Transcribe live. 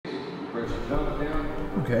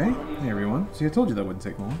Okay, hey everyone. See, I told you that wouldn't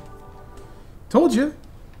take long. Told you!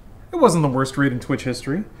 It wasn't the worst raid in Twitch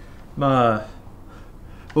history.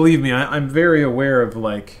 Believe me, I'm very aware of,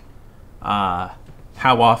 like, how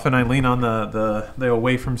often I lean on the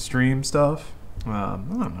away from stream stuff. I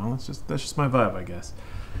don't know, that's just my vibe, I guess.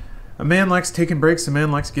 A man likes taking breaks, a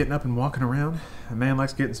man likes getting up and walking around, a man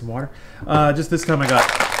likes getting some water. Just this time I got,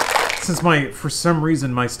 since for some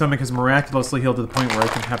reason, my stomach has miraculously healed to the point where I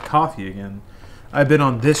can have coffee again, I've been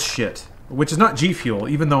on this shit, which is not G Fuel,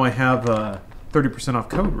 even though I have 30% off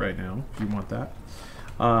code right now, if you want that.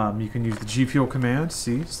 You can use the G Fuel command,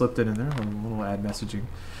 see, slipped it in there, a little ad messaging.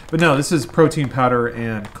 But no, this is protein powder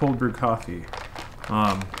and cold brew coffee.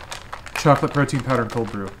 Chocolate protein powder and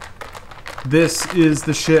cold brew. This is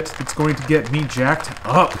the shit that's going to get me jacked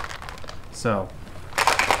up. So,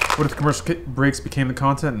 what if the commercial breaks became the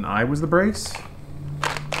content and I was the breaks?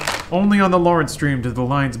 Only on the Lawrence stream do the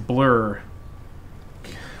lines blur.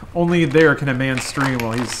 Only there can a man stream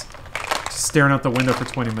while he's staring out the window for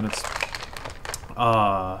 20 minutes.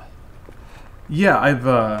 Yeah,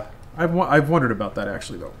 I've wondered about that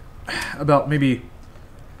actually though. About maybe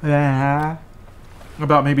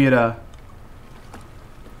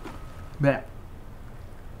it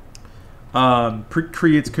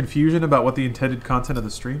creates confusion about what the intended content of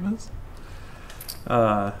the stream is.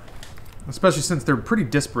 Especially since they're pretty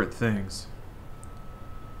disparate things.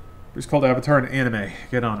 It's called Avatar and anime.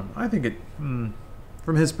 Get on him. I think it,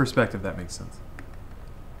 from his perspective, that makes sense.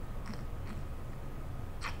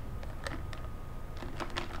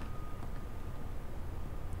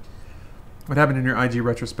 What happened in your IG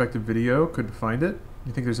retrospective video? Couldn't find it.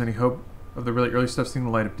 You think there's any hope of the really early stuff seeing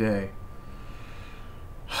the light of day?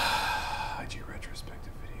 IG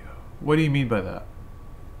retrospective video. What do you mean by that?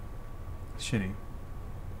 Shinny.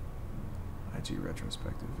 IG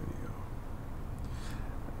retrospective video.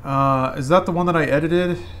 Is that the one that I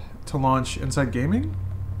edited to launch Inside Gaming?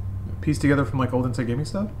 Pieced together from like old Inside Gaming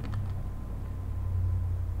stuff?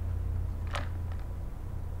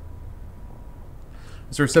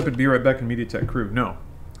 Is there a separate Be Right Back in MediaTek crew? No.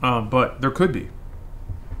 But there could be.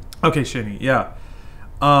 Okay, Shinny, yeah.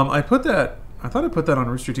 I thought I put that on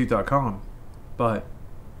roosterteeth.com, but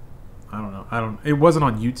I don't know. It wasn't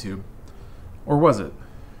on YouTube. Or was it?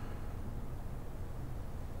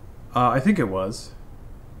 I think it was.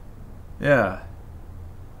 Yeah.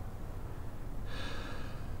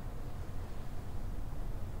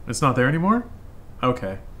 It's not there anymore?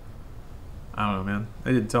 Okay. I don't know, man.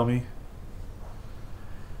 They didn't tell me.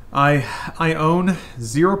 I own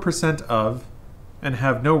 0% of and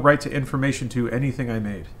have no right to information to anything I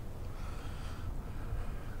made.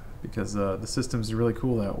 Because the system's really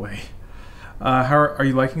cool that way. How are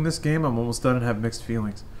you liking this game? I'm almost done and have mixed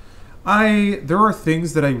feelings. There are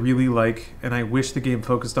things that I really like, and I wish the game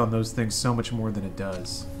focused on those things so much more than it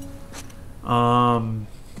does.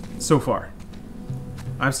 So far.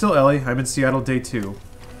 I'm still Ellie. I'm in Seattle day 2.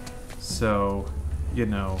 So, you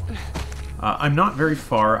know, I'm not very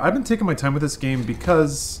far. I've been taking my time with this game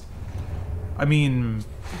because, I mean,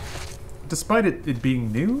 despite it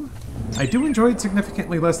being new, I do enjoy it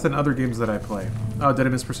significantly less than other games that I play. Oh, did I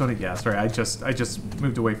miss Persona? Yeah, sorry. I just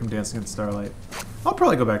moved away from Dancing in Starlight. I'll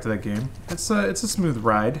probably go back to that game. It's a smooth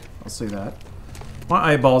ride. I'll say that.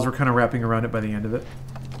 My eyeballs were kind of wrapping around it by the end of it.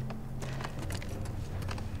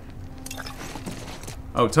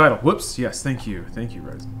 Oh, title. Whoops. Yes, thank you. Thank you,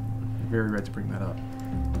 Rose. You're very right to bring that up.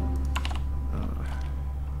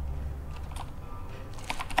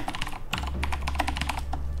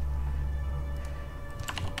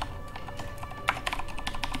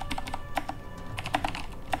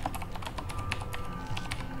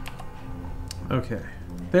 Okay,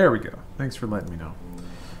 there we go. Thanks for letting me know.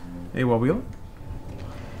 Hey, Wheeler.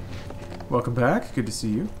 Welcome back. Good to see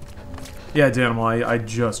you. Yeah, Danimal, I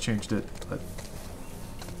just changed it. But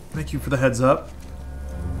thank you for the heads up.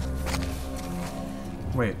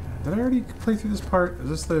 Wait, did I already play through this part? Is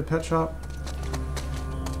this the pet shop?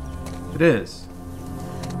 It is.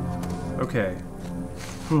 Okay.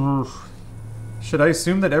 Should I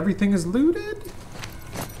assume that everything is looted?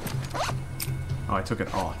 Oh, I took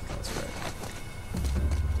it off. That's right.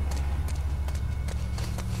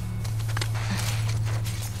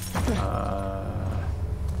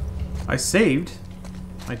 I saved.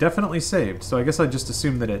 I definitely saved, so I guess I just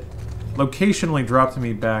assumed that it locationally dropped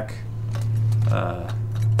me back at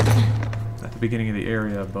the beginning of the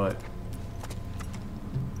area, but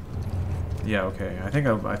yeah, okay. I think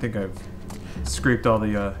I've scraped all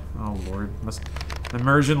the oh lord,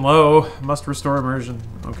 immersion low, must restore immersion.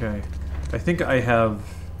 Okay, I think I have.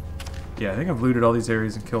 Yeah, I think I've looted all these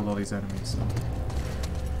areas and killed all these enemies. So.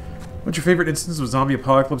 What's your favorite instance of zombie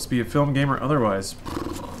apocalypse, be it film, game, or otherwise?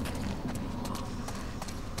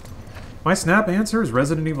 My snap answer is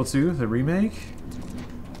Resident Evil 2, the remake.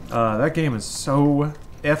 That game is so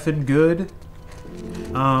effing good.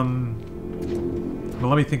 Well,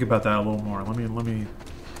 let me think about that a little more. Let me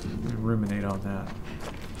ruminate on that.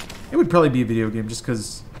 It would probably be a video game just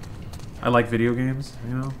because I like video games,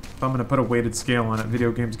 you know? If I'm gonna put a weighted scale on it,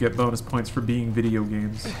 video games get bonus points for being video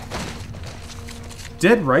games.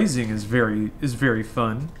 Dead Rising is very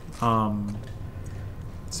fun.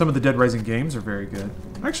 Some of the Dead Rising games are very good.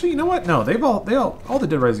 Actually, you know what? No, all the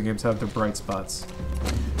Dead Rising games have their bright spots.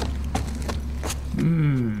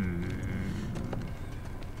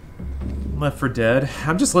 Left 4 Dead.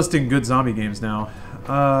 I'm just listing good zombie games now.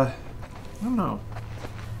 I don't know.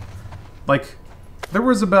 Like, there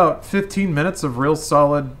was about 15 minutes of real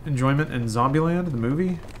solid enjoyment in Zombieland, the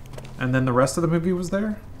movie, and then the rest of the movie was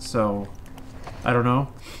there. So, I don't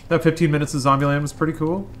know. That 15 minutes of Zombieland was pretty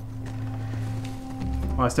cool.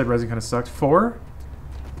 Last Dead Rising kind of sucked. 4?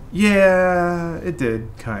 Yeah, it did,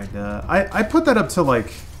 kinda. I put that up to,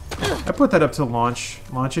 like... I put that up to launch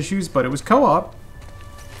issues, but it was co-op.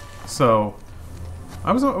 So,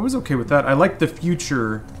 I was okay with that. I liked the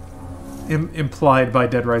future implied by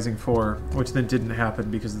Dead Rising 4, which then didn't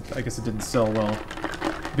happen because I guess it didn't sell well.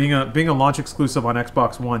 Being a launch exclusive on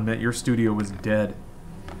Xbox One meant your studio was dead.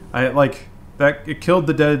 It killed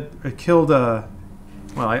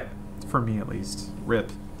for me at least,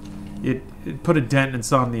 RIP. It put a dent in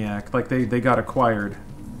Insomniac. Like they got acquired.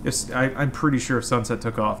 I'm pretty sure if Sunset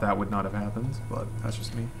took off, that would not have happened, but that's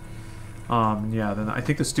just me. Yeah, then I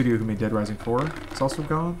think the studio who made Dead Rising 4 is also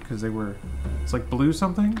gone, because it's like Blue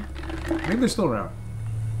something? Maybe they're still around.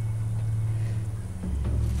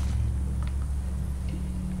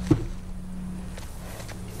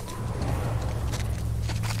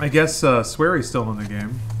 I guess Swery's still in the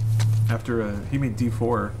game, after he made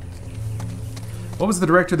D4. What was the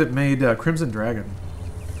director that made Crimson Dragon?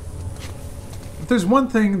 If there's one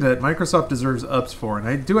thing that Microsoft deserves ups for, and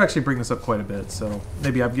I do actually bring this up quite a bit, so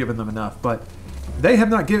maybe I've given them enough, but they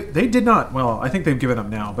did not, well, I think they've given up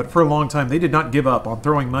now, but for a long time they did not give up on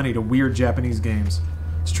throwing money to weird Japanese games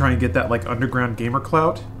to try and get that, like, underground gamer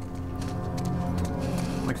clout.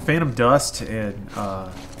 Like Phantom Dust and,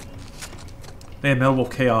 they had Metal Wolf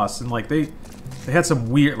Chaos, and, like, they had some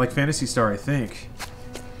weird, like Phantasy Star, I think.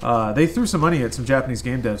 They threw some money at some Japanese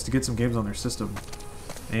game devs to get some games on their system.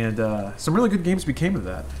 And some really good games became of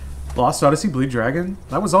that. Lost Odyssey, Bleed Dragon,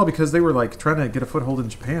 that was all because they were like trying to get a foothold in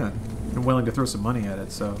Japan and willing to throw some money at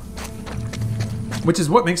it, so... Which is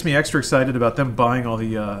what makes me extra excited about them buying all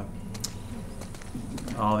the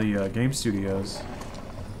game studios.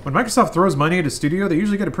 When Microsoft throws money at a studio, they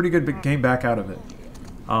usually get a pretty good game back out of it.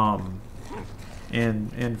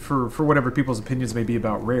 And for whatever people's opinions may be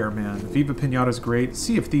about Rare, man, Viva Pinata's great.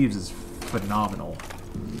 Sea of Thieves is phenomenal.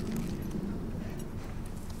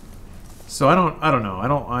 So I don't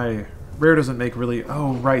know. Rare doesn't make really,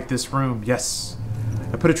 oh right, this room, yes.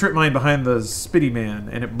 I put a trip mine behind the Spitty Man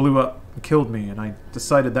and it blew up and killed me, and I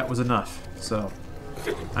decided that was enough. So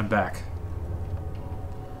I'm back.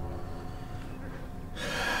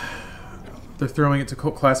 They're throwing it to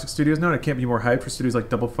Cult Classic Studios now, and it can't be more hyped for studios like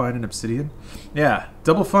Double Fine and Obsidian. Yeah,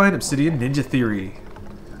 Double Fine, Obsidian, Ninja Theory.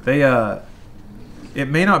 They, it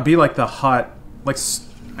may not be like the hot, like,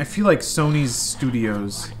 I feel like Sony's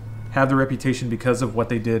studios have the reputation because of what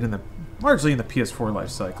they did largely in the PS4 life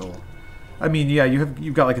cycle. I mean, yeah,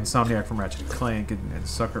 you've got like Insomniac from Ratchet & Clank and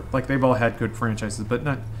Sucker, like they've all had good franchises, but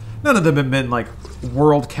none of them have been like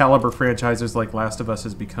world caliber franchises like Last of Us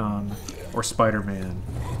has become, or Spider-Man.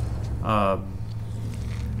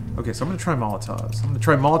 Okay, so I'm gonna try Molotovs. I'm gonna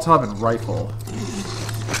try Molotov and rifle.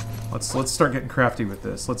 Let's start getting crafty with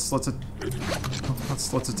this. Let's attack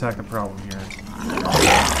the problem here.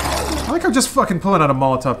 I like how just fucking pulling out a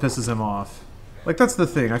Molotov pisses him off. Like, that's the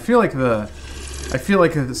thing. I feel like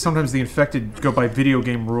sometimes the infected go by video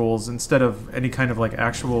game rules instead of any kind of like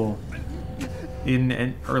actual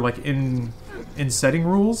in setting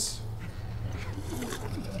rules.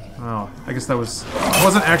 Oh, I guess that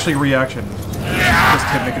wasn't actually a reaction. Just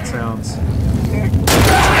kept making sounds.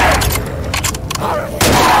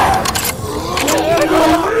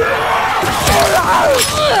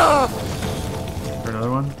 Heard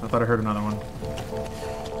another one? I thought I heard another one.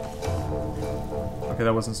 Okay,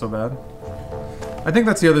 that wasn't so bad. I think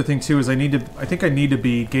that's the other thing too, is I think I need to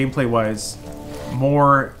be, gameplay-wise,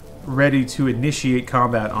 more ready to initiate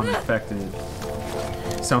combat on infected.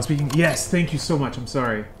 Sound speaking? Yes, thank you so much, I'm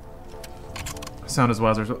sorry. Sound as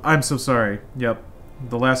wowzers. I'm so sorry. Yep.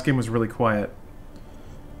 The last game was really quiet.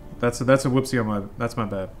 That's a whoopsie on that's my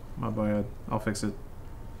bad. My bad. I'll fix it.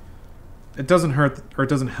 it doesn't hurt, or it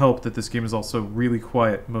doesn't help that this game is also really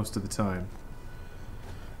quiet most of the time.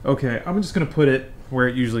 Okay, I'm just gonna put it where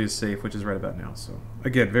it usually is safe, which is right about now. So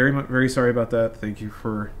again, very sorry about that. Thank you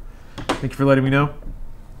for letting me know.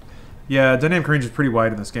 Yeah, dynamic range is pretty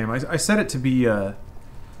wide in this game. I set it to be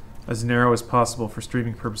as narrow as possible for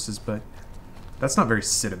streaming purposes, but that's not very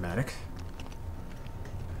cinematic.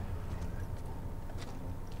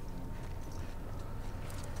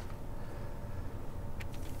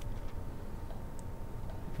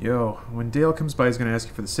 Yo, when Dale comes by, he's going to ask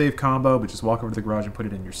you for the save combo, but just walk over to the garage and put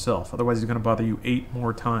it in yourself. Otherwise, he's going to bother you 8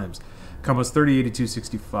 more times. Combo's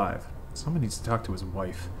 308265. Someone needs to talk to his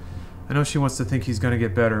wife. I know she wants to think he's going to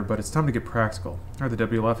get better, but it's time to get practical. Or the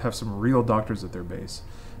WLF have some real doctors at their base.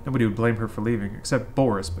 Nobody would blame her for leaving, except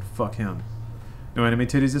Boris, but fuck him. No anime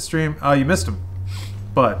titties this stream? You missed them.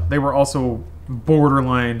 But they were also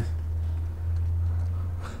borderline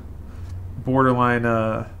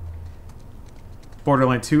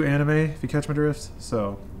 2 anime, if you catch my drift.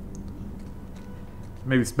 So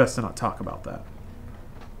maybe it's best to not talk about that.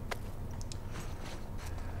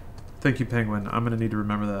 Thank you, Penguin. I'm gonna need to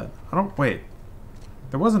remember that. Wait.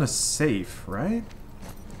 There wasn't a safe, right?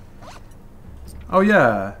 Oh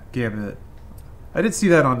yeah, Gambit. I did see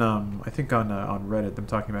that on I think on Reddit, them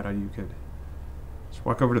talking about how you could just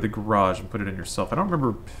walk over to the garage and put it in yourself. I don't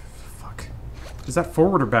remember. Fuck. Is that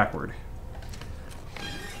forward or backward?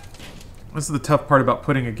 This is the tough part about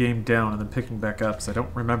putting a game down and then picking back up, so I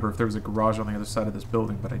don't remember if there was a garage on the other side of this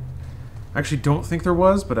building, but I actually don't think there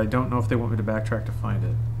was, but I don't know if they want me to backtrack to find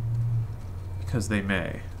it. Because they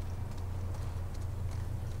may.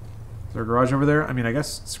 Is there a garage over there? I mean, I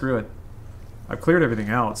guess, screw it. I've cleared everything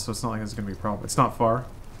out, so it's not like it's going to be a problem. It's not far.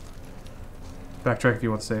 Backtrack if you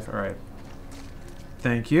want safe. Alright.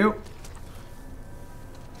 Thank you.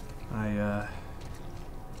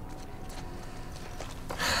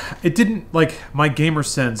 It didn't, like, my gamer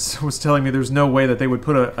sense was telling me there's no way that they would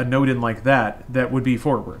put a note in like that would be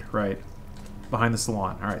forward, right? Behind the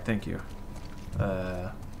salon. Alright, thank you.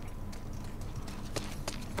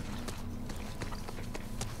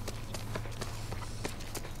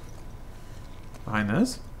 Behind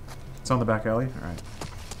this? It's on the back alley? Alright.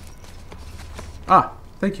 Ah!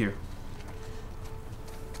 Thank you.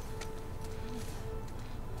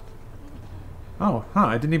 Oh, huh,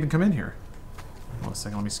 I didn't even come in here. Hold on a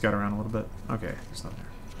second, let me scout around a little bit. Okay, there's nothing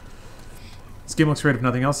there. This game looks great if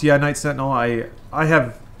nothing else. Yeah, Night Sentinel, I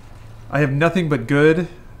have nothing but good,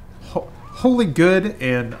 wholly good,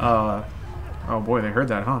 and oh boy, they heard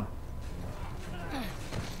that, huh?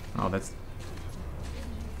 Oh, that's...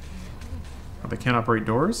 Oh, they can't operate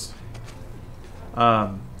doors?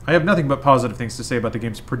 I have nothing but positive things to say about the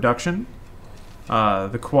game's production,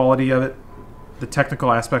 the quality of it, the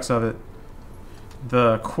technical aspects of it,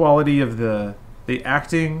 the quality of the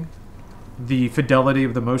acting, the fidelity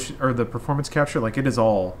of the motion, or the performance capture. Like, it is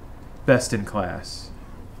all best in class.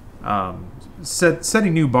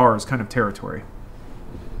 Setting new bars kind of territory.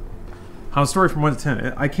 How's story from 1 to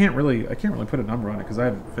 10? I can't really put a number on it because I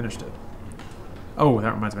haven't finished it. Oh,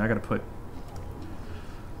 that reminds me. I gotta put...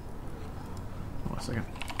 Hold on a second.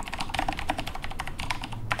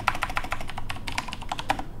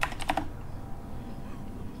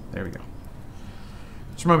 There we go.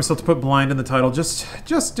 Just remind myself to put blind in the title,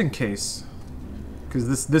 just in case,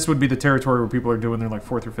 because this would be the territory where people are doing their like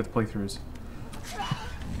 4th or 5th playthroughs.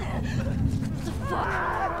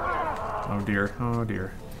 Oh dear, oh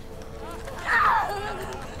dear.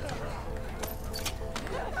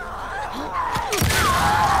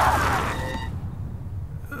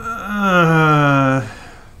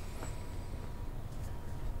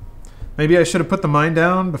 Maybe I should have put the mine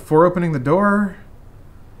down before opening the door.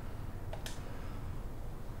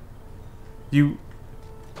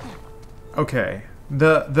 Okay.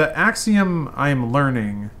 The axiom I am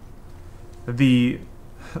learning, the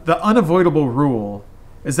unavoidable rule,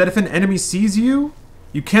 is that if an enemy sees you,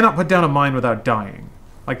 you cannot put down a mine without dying.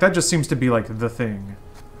 Like, that just seems to be, like, the thing.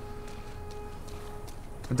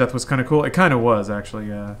 The death was kind of cool. It kind of was, actually,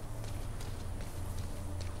 yeah.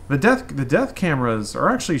 The death cameras are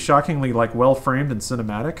actually shockingly, like, well-framed and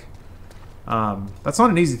cinematic. That's not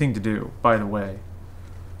an easy thing to do, by the way.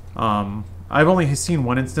 I've only seen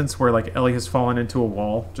one instance where, like, Ellie has fallen into a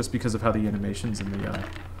wall just because of how the animations and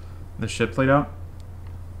the shit played out.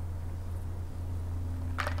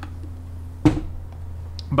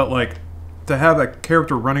 But, like, to have a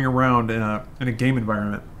character running around in a game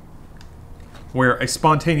environment where a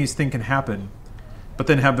spontaneous thing can happen, but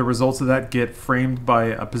then have the results of that get framed by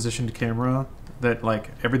a positioned camera that,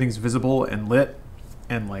 like, everything's visible and lit,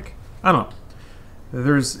 and, like, I don't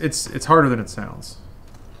know. It's harder than it sounds.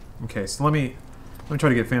 Okay, so let me Let me try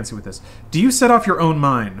to get fancy with this. Do you set off your own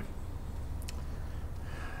mine?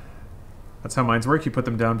 That's how mines work. You put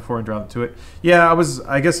them down before and draw them to it. Yeah,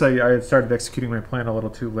 I guess I had started executing my plan a little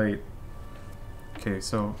too late. Okay,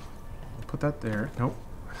 so I'll put that there. Nope.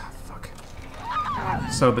 Ah, fuck.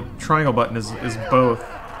 So the triangle button is both.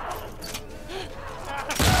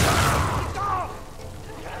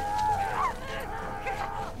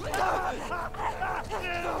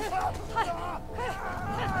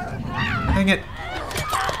 Dang it.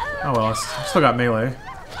 Oh well, I still got melee.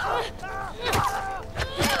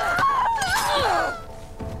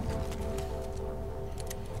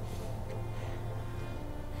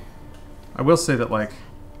 I will say that, like,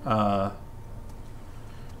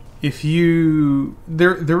 if you...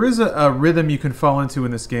 There is a rhythm you can fall into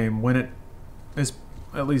in this game when it is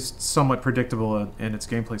at least somewhat predictable in its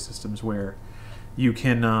gameplay systems, where you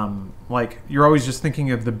can, like, you're always just thinking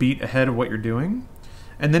of the beat ahead of what you're doing.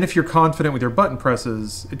 And then if you're confident with your button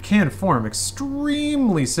presses, it can form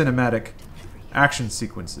extremely cinematic action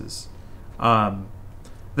sequences.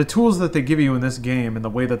 The tools that they give you in this game and the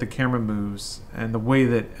way that the camera moves and the way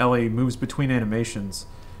that Ellie moves between animations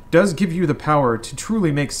does give you the power to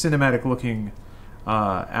truly make cinematic looking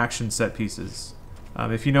action set pieces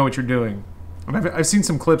if you know what you're doing. And I've seen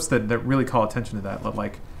some clips that really call attention to that.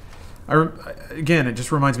 Like, again, it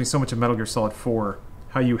just reminds me so much of Metal Gear Solid 4,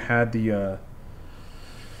 how you had the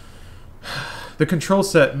control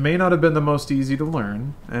set may not have been the most easy to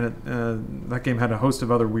learn, and that game had a host of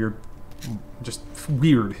other weird, just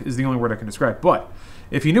weird is the only word I can describe. But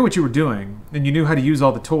if you knew what you were doing and you knew how to use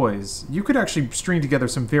all the toys, you could actually string together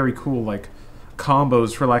some very cool, like,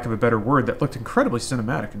 combos, for lack of a better word, that looked incredibly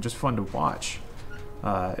cinematic and just fun to watch.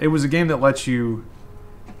 It was a game that lets you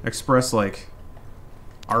express, like,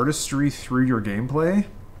 artistry through your gameplay.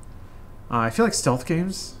 I feel like stealth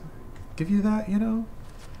games give you that, you know?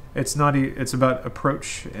 It's not. It's about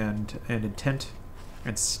approach and intent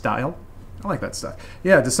and style. I like that stuff.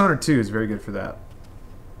 Yeah, Dishonored 2 is very good for that.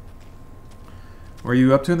 What are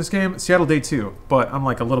you up to in this game? Seattle Day 2, but I'm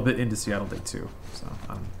like a little bit into Seattle Day 2. So,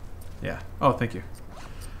 yeah. Oh, thank you.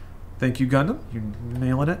 Thank you, Gundam. You're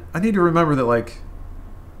nailing it. I need to remember that, like,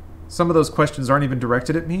 some of those questions aren't even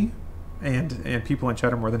directed at me, and people in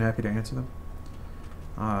chat are more than happy to answer them.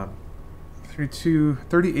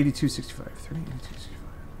 30, 82, 65. 30, 82, 65.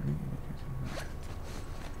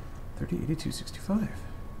 30, 82, 65.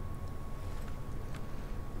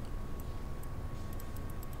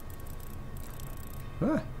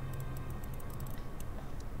 Ah.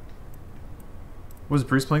 Was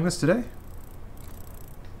Bruce playing this today?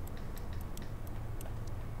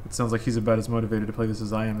 It sounds like he's about as motivated to play this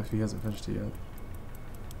as I am if he hasn't finished it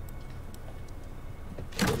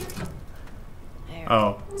yet.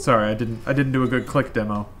 Oh, sorry, I didn't do a good click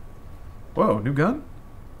demo. Whoa, new gun?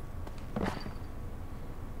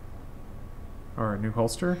 Or a new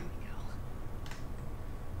holster?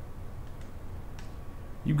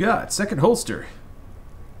 You got second holster.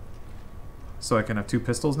 So I can have two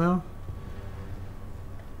pistols now?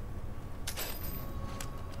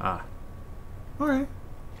 Ah. Alright.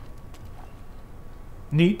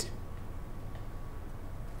 Neat.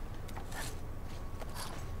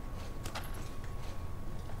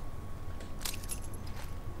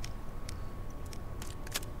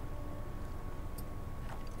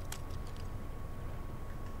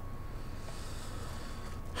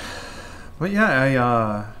 But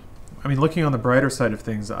yeah, I mean, looking on the brighter side of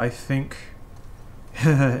things, I think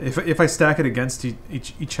if I stack it against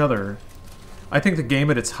each other, I think the game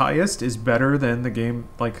at its highest is better than the game,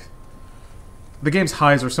 like, the game's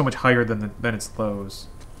highs are so much higher than its lows.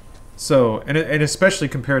 So, and especially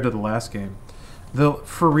compared to the last game,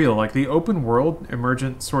 for real, like, the open world,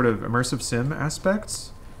 emergent sort of immersive sim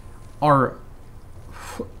aspects are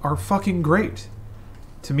fucking great.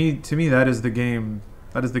 To me, that is the game.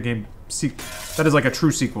 That is like a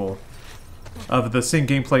true sequel of the same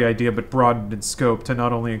gameplay idea, but broadened in scope to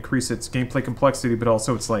not only increase its gameplay complexity, but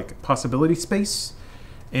also its, like, possibility space,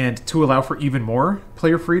 and to allow for even more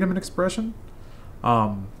player freedom and expression.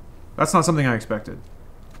 That's not something I expected,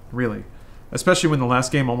 really. Especially when the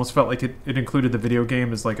last game almost felt like it included the video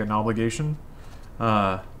game as, like, an obligation.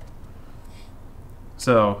 So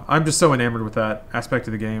I'm just so enamored with that aspect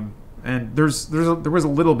of the game, and there was a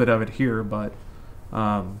little bit of it here, but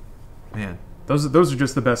man, those are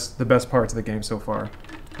just the best parts of the game so far.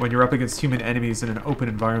 When you're up against human enemies in an open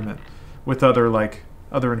environment with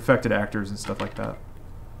other infected actors and stuff like that.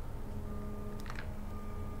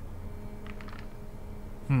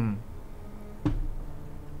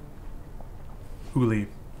 Uli,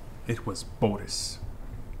 it was Boris.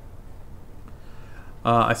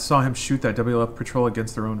 I saw him shoot that WLF patrol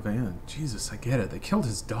against their own van. Jesus, I get it. They killed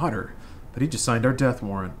his daughter, but he just signed our death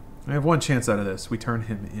warrant. I have one chance out of this. We turn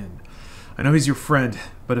him in. I know he's your friend,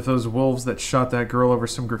 but if those wolves that shot that girl over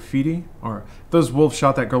some graffiti,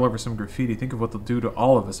 think of what they'll do to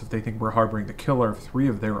all of us if they think we're harboring the killer of 3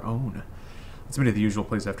 of their own. That's many of the usual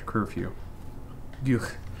plays after curfew. Ugh.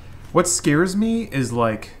 What scares me is,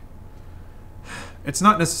 like, it's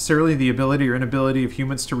not necessarily the ability or inability of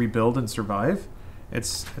humans to rebuild and survive.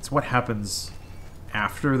 It's what happens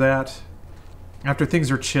after that. After things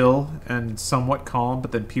are chill and somewhat calm,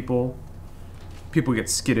 but then people get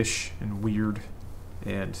skittish and weird,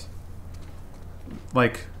 and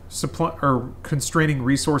like constraining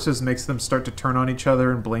resources makes them start to turn on each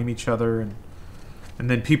other and blame each other, and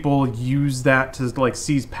then people use that to like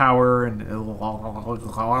seize power, and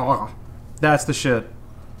that's the shit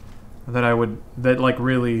that like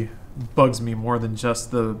really bugs me more than just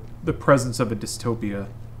the presence of a dystopia.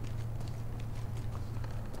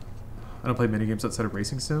 I don't play minigames outside of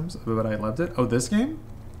racing sims, but I loved it. Oh, this game?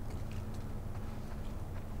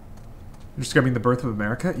 You're describing the birth of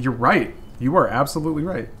America? You're right. You are absolutely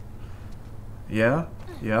right. Yeah,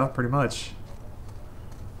 pretty much.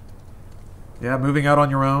 Yeah, moving out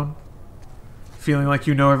on your own. Feeling like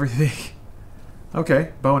you know everything.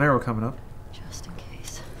 Okay, bow and arrow coming up. Just in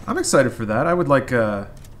case. I'm excited for that. I would like, to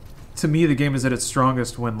me, the game is at its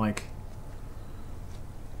strongest when, like,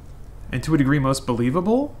 and to a degree most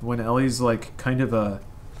believable, when Ellie's, like, kind of a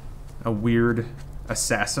weird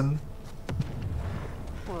assassin.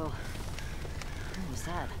 Whoa. What was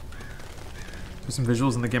that? There's some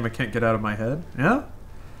visuals in the game I can't get out of my head. Yeah?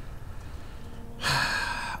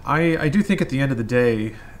 I do think at the end of the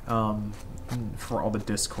day, for all the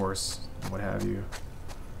discourse and what have you,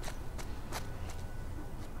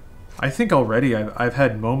 I think already I've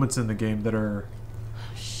had moments in the game that are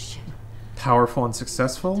powerful and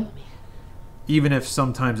successful, even if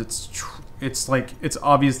sometimes it's like it's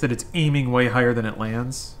obvious that it's aiming way higher than it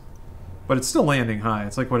lands, but it's still landing high.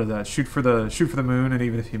 It's like, what is that? Shoot for the moon, and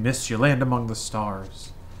even if you miss, you land among the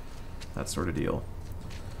stars. That sort of deal.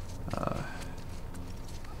 I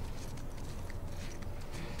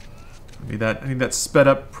need that sped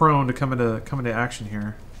up prone to come into action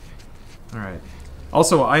here. All right.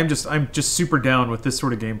 Also, I'm just super down with this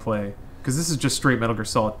sort of gameplay because this is just straight Metal Gear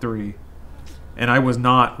Solid 3, and I was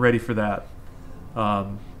not ready for that.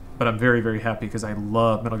 But I'm very, very happy because I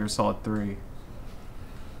love Metal Gear Solid 3.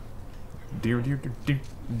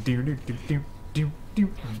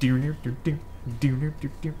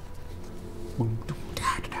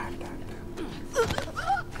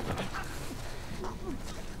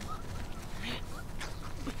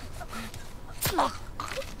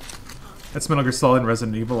 That's Metal Gear Solid and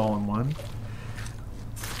Resident Evil all in one.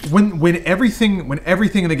 When everything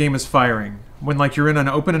in the game is firing, when like you're in an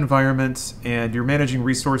open environment and you're managing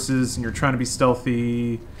resources and you're trying to be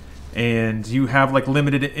stealthy and you have like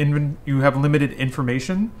limited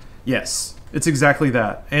information, yes, it's exactly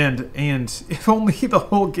that. And if only the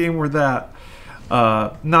whole game were that.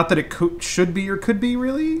 Not that it should be or could be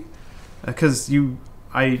really, because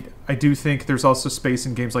I do think there's also space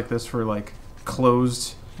in games like this for like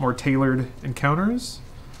closed, more tailored encounters,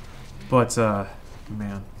 but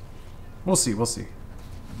man, we'll see.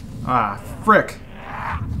 Ah, frick!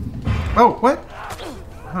 Oh, what?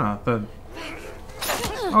 Huh?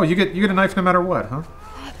 Oh, you get a knife no matter what, huh?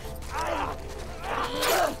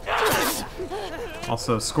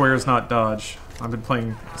 Also, square is not dodge. I've been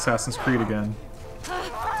playing Assassin's Creed again.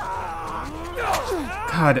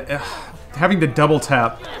 God, having to double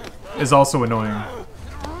tap is also annoying.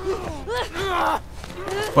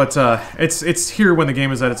 But it's here when the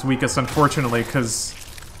game is at its weakest, unfortunately, because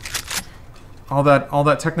all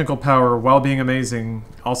that technical power, while being amazing,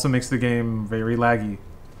 also makes the game very laggy.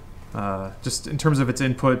 Just in terms of its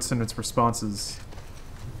inputs and its responses.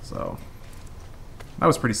 So that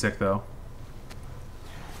was pretty sick, though.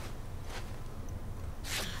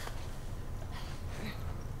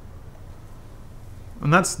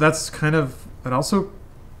 And that's kind of, it also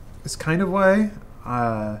is kind of why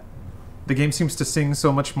the game seems to sing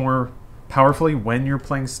so much more powerfully when you're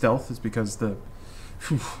playing stealth, is because the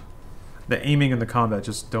aiming and the combat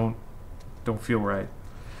just don't feel right.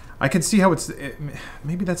 I can see how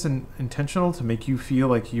maybe that's intentional to make you feel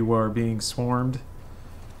like you are being swarmed,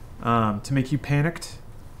 to make you panicked.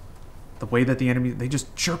 The way that the enemy, they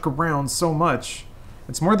just jerk around so much.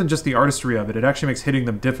 It's more than just the artistry of it. It actually makes hitting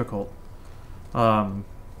them difficult.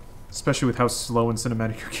 Especially with how slow and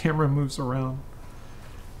cinematic your camera moves around.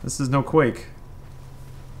 This is no Quake.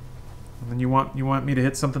 And then you want me to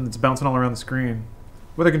hit something that's bouncing all around the screen.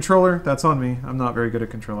 With a controller, that's on me. I'm not very good at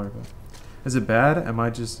controller, but Is it bad?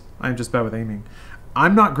 I'm just bad with aiming.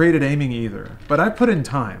 I'm not great at aiming either, but I put in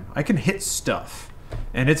time. I can hit stuff,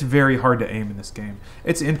 and it's very hard to aim in this game.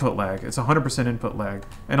 It's input lag. It's 100% input lag,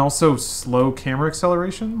 and also slow camera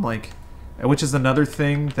acceleration, like, which is another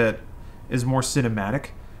thing that is more cinematic.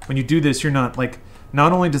 When you do this, you're not like.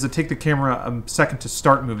 Not only does it take the camera a second to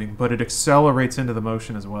start moving, but it accelerates into the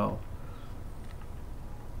motion as well.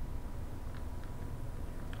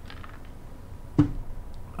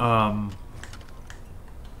 Will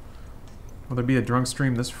there be a drunk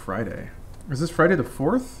stream this Friday? Is this Friday the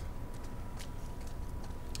 4th?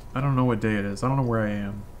 I don't know what day it is. I don't know where I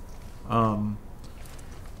am. I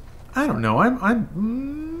don't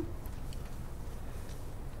know.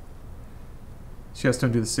 She has to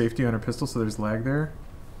undo the safety on her pistol, so there's lag there.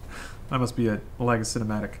 That must be a lag of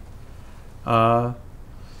cinematic. Oh,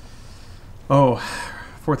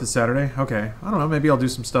 4th is Saturday? Okay. I don't know. Maybe I'll do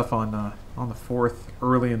some stuff on the 4th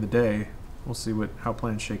early in the day. We'll see how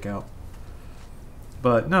plans shake out.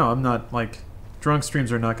 But no, I'm not, like, drunk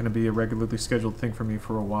streams are not going to be a regularly scheduled thing for me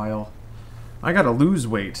for a while. I gotta lose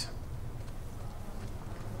weight.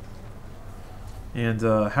 And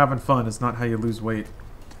having fun is not how you lose weight.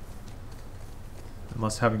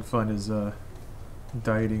 Unless having fun is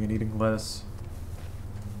dieting and eating less.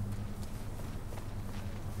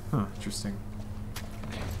 Huh, interesting.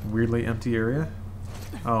 Weirdly empty area.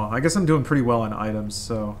 Oh, I guess I'm doing pretty well on items,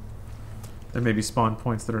 so there may be spawn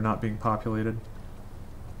points that are not being populated.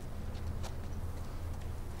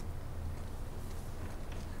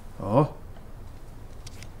 Oh.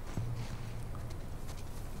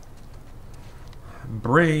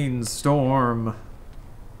 Brainstorm.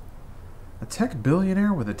 A tech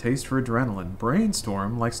billionaire with a taste for adrenaline,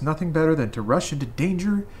 Brainstorm likes nothing better than to rush into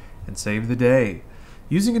danger and save the day,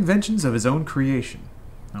 using inventions of his own creation.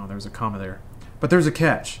 Oh, there's a comma there. But there's a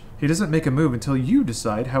catch. He doesn't make a move until you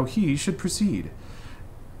decide how he should proceed.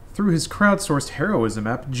 Through his crowdsourced heroism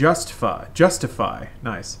app, Justify.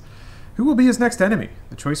 Nice. Who will be his next enemy?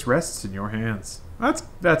 The choice rests in your hands.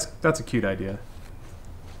 That's a cute idea.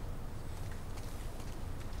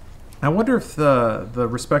 I wonder if the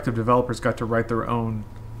respective developers got to write their own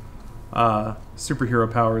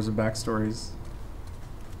superhero powers and backstories.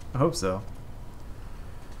 I hope so.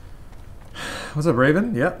 What's up,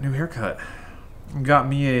 Raven? Yep, new haircut. Got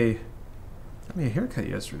me a haircut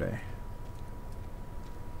yesterday.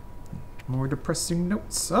 More depressing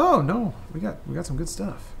notes. Oh no, we got some good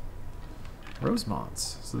stuff.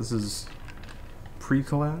 Rosemonts. So this is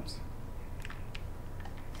pre-collabs.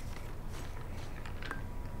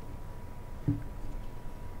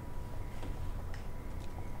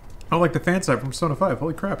 Oh, like the fan site from Persona 5.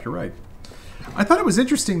 Holy crap, you're right. I thought it was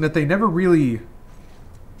interesting that they never really...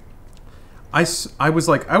 I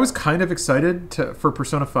was kind of excited for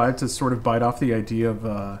Persona 5 to sort of bite off the idea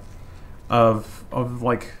of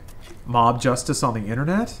like mob justice on the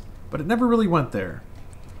internet, but it never really went there.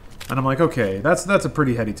 And I'm like, okay, that's a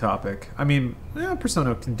pretty heady topic. I mean, yeah,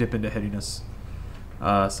 Persona can dip into headiness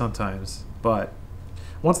sometimes, but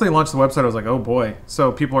once they launched the website, I was like, oh boy,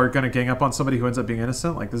 so people are going to gang up on somebody who ends up being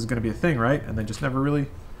innocent? Like, this is going to be a thing, right? And they just never really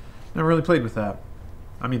played with that.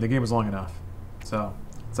 I mean, the game was long enough, so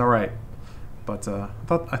it's all right. But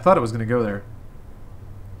I thought it was going to go there.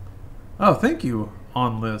 Oh, thank you,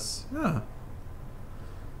 Onless. Yeah.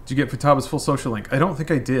 Did you get Futaba's full social link? I don't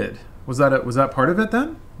think I did. Was that part of it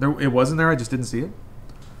then? It wasn't there. I just didn't see it.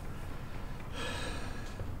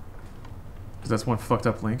 Because that's one fucked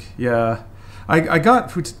up link. Yeah. I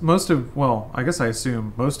got most of, well, I guess I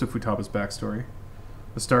assume most of Futaba's backstory.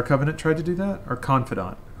 The Star Covenant tried to do that? Or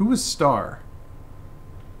Confidant? Who was Star?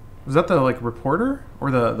 Was that the, like, reporter?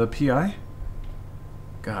 Or the PI?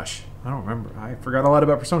 Gosh, I don't remember. I forgot a lot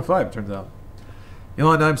about Persona 5, it turns out.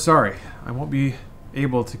 Yolanda, I'm sorry. I won't be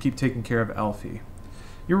able to keep taking care of Alfie.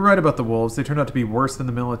 You were right about the wolves. They turned out to be worse than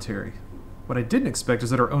the military. What I didn't expect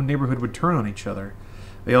is that our own neighborhood would turn on each other.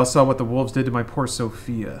 They all saw what the wolves did to my poor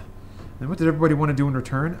Sophia. And what did everybody want to do in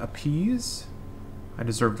return? Appease? I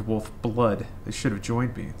deserved wolf blood. They should have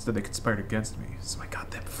joined me. Instead, they conspired against me. So I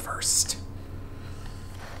got them first.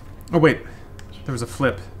 Oh, wait. There was a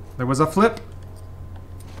flip. There was a flip.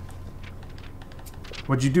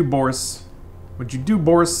 What'd you do, Boris? What'd you do,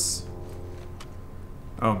 Boris?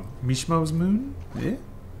 Oh, Mishmo's moon? Yeah?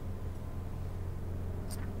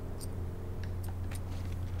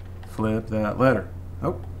 Flip that letter.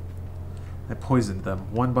 Oh. I poisoned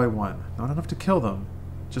them, one by one. Not enough to kill them.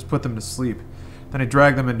 Just put them to sleep. Then I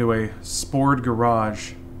dragged them into a spored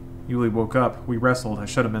garage. Yuli woke up. We wrestled. I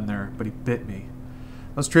shut him in there, but he bit me.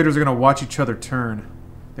 Those traitors are going to watch each other turn.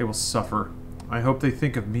 They will suffer. I hope they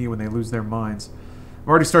think of me when they lose their minds. I'm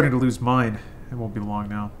already starting to lose mine. It won't be long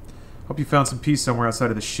now. Hope you found some peace somewhere outside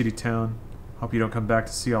of this shitty town. Hope you don't come back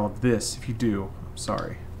to see all of this. If you do, I'm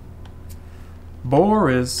sorry.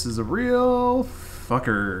 Boris is a real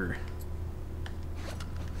fucker.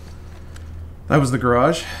 That was the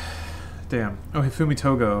garage. Damn. Oh, Hifumi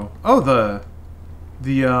Togo. Oh, the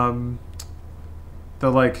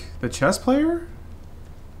chess player?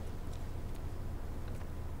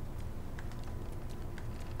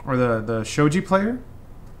 Or the shogi player?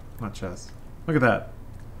 Not chess. Look at that.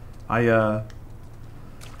 I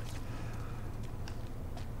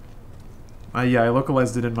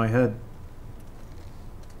localized it in my head.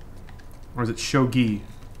 Or is it shogi?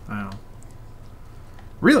 I don't know.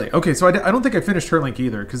 Really? Okay, so I don't think I finished her link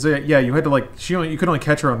either, because yeah, you had to like you could only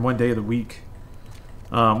catch her on one day of the week,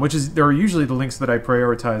 which is there are usually the links that I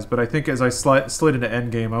prioritize. But I think as I slid into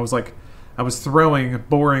endgame, I was throwing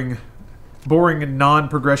boring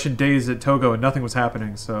non-progression days at Togo and nothing was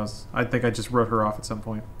happening. So I think I just wrote her off at some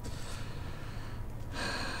point.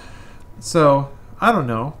 So I don't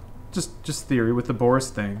know, just theory with the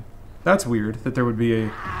Boris thing. That's weird that there would be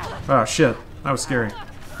a oh shit, that was scary.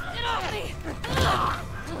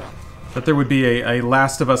 That there would be a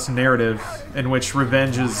Last of Us narrative in which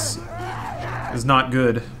revenge is not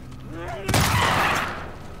good.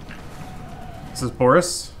 This is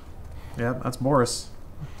Boris? Yeah, that's Boris.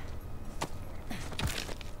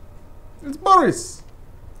 It's Boris!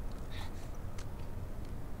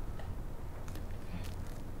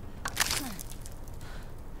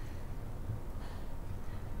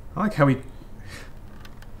 I like how he...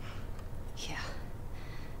 Yeah,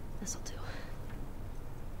 this'll do.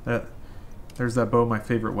 There's that bow, my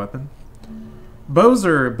favorite weapon. Bows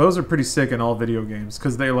are pretty sick in all video games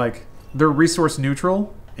because they're resource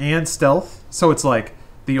neutral and stealth, so it's like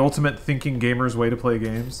the ultimate thinking gamer's way to play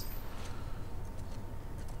games.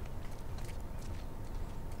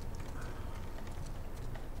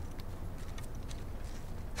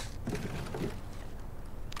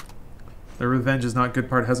 The revenge is not good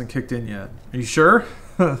part hasn't kicked in yet. Are you sure?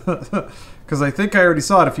 Because I think I already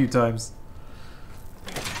saw it a few times.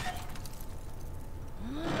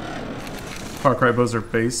 Far Cry bows are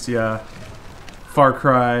based, yeah. Far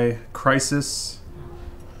Cry, Crisis.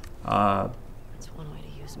 That's one way to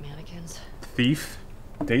use mannequins. Thief.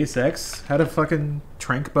 Deus Ex had a fucking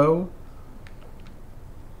trank bow.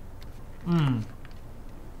 Let's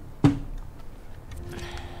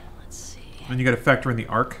see. And you gotta factor in the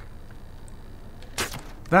arc.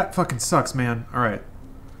 That fucking sucks, man. Alright.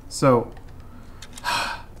 So...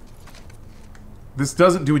 this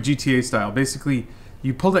doesn't do a GTA style. Basically...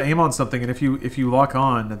 you pull to aim on something, and if you lock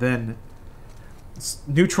on, then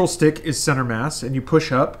neutral stick is center mass, and you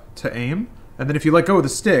push up to aim, and then if you let go of the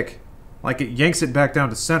stick, like it yanks it back down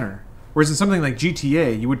to center. Whereas in something like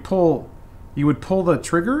GTA, you would pull the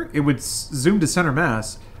trigger, it would zoom to center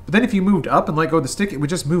mass, but then if you moved up and let go of the stick, it would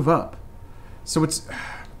just move up. So it's...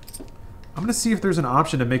 I'm gonna see if there's an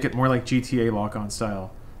option to make it more like GTA lock-on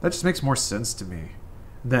style. That just makes more sense to me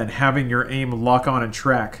than having your aim lock on and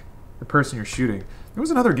track the person you're shooting. There was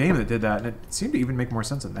another game that did that, and it seemed to even make more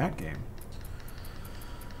sense in that game.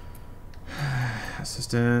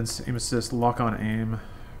 Assistance, aim assist, lock on aim.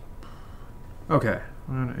 Okay.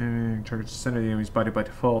 When aiming, target center of the enemy's body by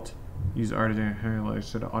default. Use R to highlight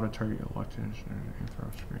so to auto target locked in aim throw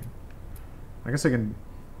screen. I guess I can.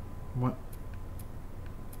 What?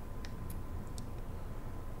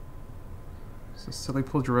 So silly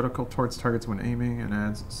pulls your reticle towards targets when aiming and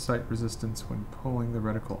adds sight resistance when pulling the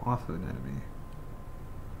reticle off of an enemy.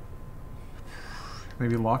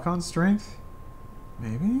 Maybe lock-on strength?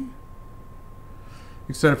 Maybe?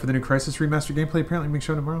 Excited for the new Crisis Remaster gameplay apparently being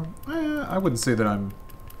shown tomorrow? I wouldn't say that I'm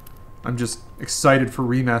just excited for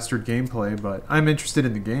remastered gameplay, but I'm interested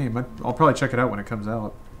in the game. I'll probably check it out when it comes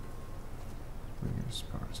out.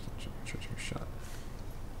 Shot.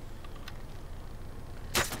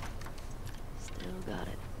 Still got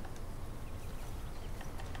it.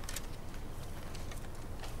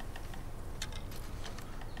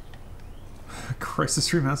 Crisis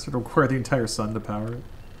Remastered will require the entire sun to power it.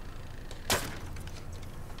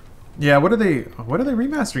 Yeah, what are they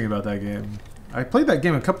remastering about that game? I played that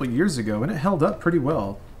game a couple of years ago and it held up pretty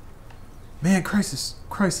well. Man,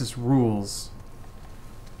 Crisis rules.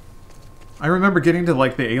 I remember getting to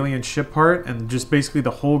like the alien ship part and just basically the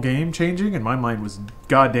whole game changing and my mind was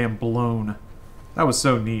goddamn blown. That was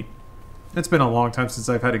so neat. It's been a long time since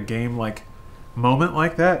I've had a game like moment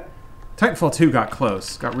like that. Titanfall 2 got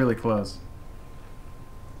close, got really close.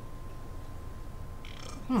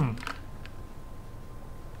 They're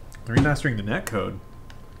remastering the netcode.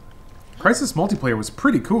 Crisis multiplayer was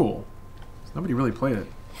pretty cool. Nobody really played it.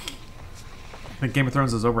 I think Game of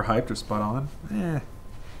Thrones is overhyped or spot on.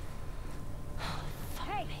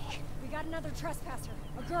 Another trespasser.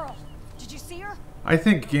 A girl. Did you see her? I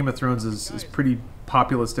think Game of Thrones is pretty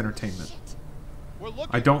populist entertainment.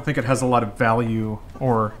 I don't think it has a lot of value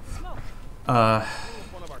or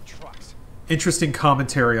interesting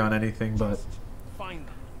commentary on anything, but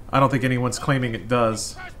I don't think anyone's claiming it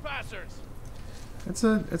does. It's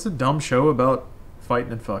a dumb show about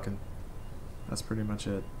fighting and fucking. That's pretty much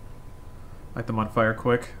it. Light them on fire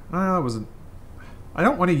quick. I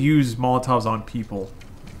don't want to use Molotovs on people.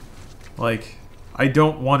 Like, I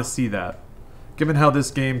don't want to see that. Given how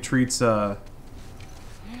this game treats, how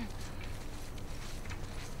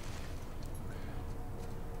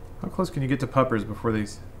close can you get to puppers before they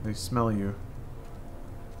smell you?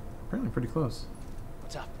 Apparently pretty close.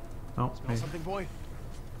 What's up? Oh, Smell something, boy?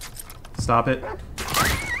 Stop it.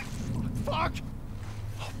 Fuck!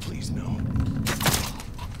 Oh, please no.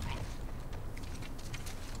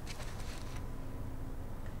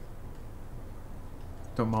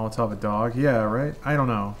 Don't Molotov a dog? Yeah, right? I don't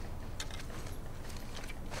know.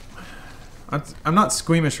 I'm not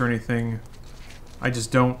squeamish or anything. I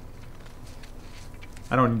just don't...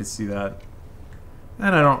 I don't need to see that.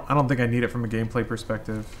 And I don't think I need it from a gameplay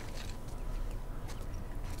perspective.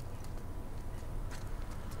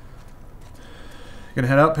 Gonna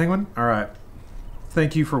head out, Penguin? Alright.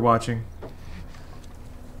 Thank you for watching.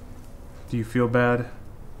 Do you feel bad?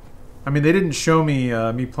 I mean, they didn't show me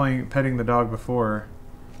me petting the dog before.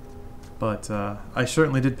 But I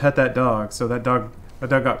certainly did pet that dog, so that dog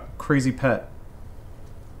got crazy pet.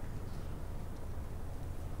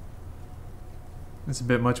 It's a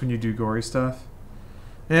bit much when you do gory stuff.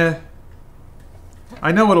 Yeah.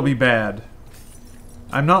 I know it'll be bad.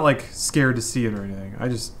 I'm not, like, scared to see it or anything. I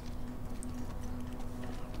just...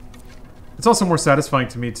 It's also more satisfying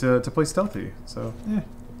to me to play stealthy, so, yeah.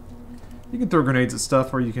 You can throw grenades at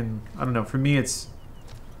stuff, or you can... I don't know, for me it's...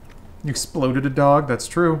 You exploded a dog, that's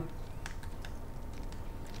true.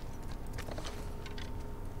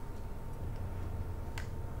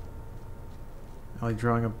 I like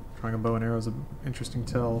drawing a bow and arrow is an interesting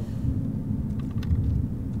tell.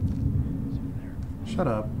 Shut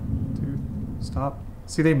up, dude. Stop.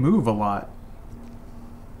 See, they move a lot.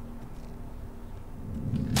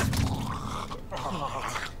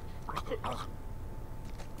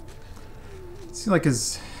 See, like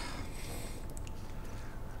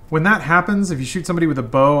when that happens, if you shoot somebody with a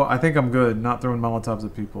bow, I think I'm good, not throwing Molotovs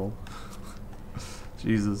at people.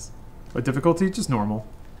 Jesus. What difficulty? Just normal.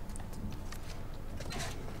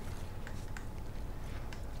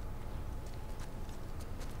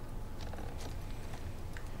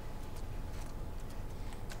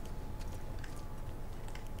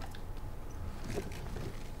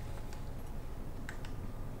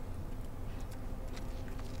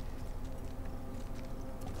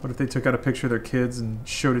 What if they took out a picture of their kids and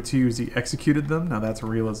showed it to you as he executed them? Now that's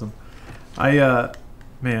realism.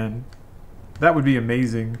 Man, that would be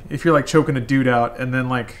amazing. If you're like choking a dude out and then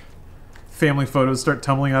like family photos start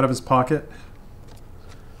tumbling out of his pocket.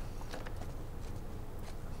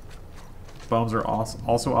 Bombs are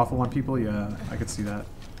also awful on people? Yeah, I could see that.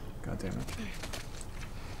 God damn it.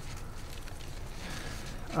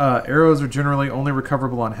 Arrows are generally only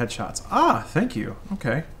recoverable on headshots. Ah, thank you.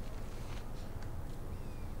 Okay.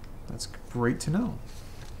 That's great to know.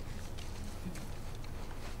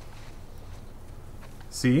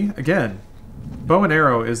 See? Again, bow and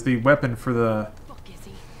arrow is the weapon for the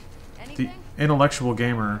intellectual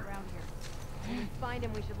gamer. When we find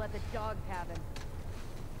him, we should let the dogs have him.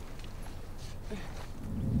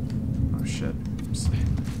 Oh shit.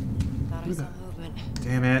 Thought I saw movement.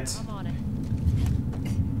 Damn it. I'm on it.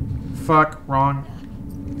 Fuck, wrong.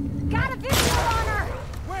 Got a video on her!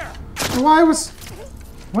 Where? Why was...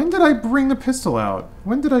 When did I bring the pistol out?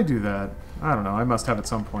 When did I do that? I don't know. I must have at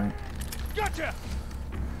some point. Gotcha!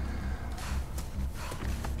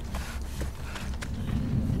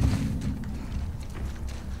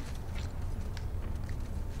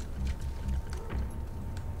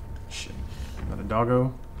 Shit. Is that a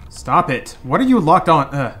doggo? Stop it! What are you locked on?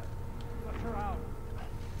 Okay.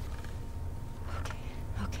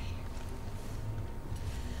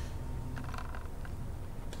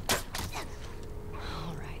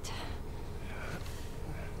 All right.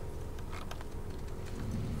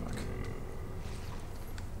 Fuck.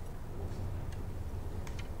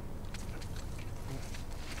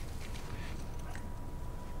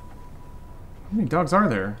 How many dogs are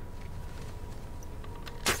there?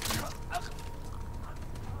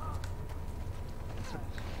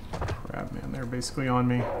 Crap, man. They're basically on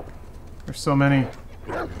me. There's so many.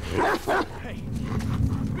 Hey!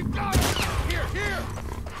 We've got him! Here, here!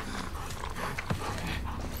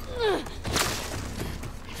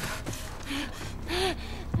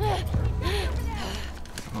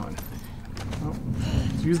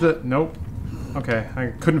 Use the... Nope. Okay,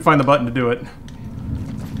 I couldn't find the button to do it.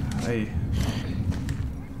 Hey.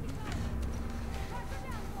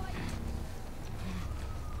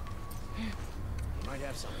 Might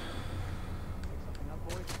have something.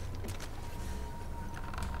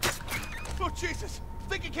 Oh, Jesus!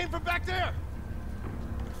 Think it came from back there!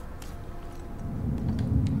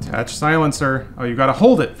 Attach silencer. Oh, you gotta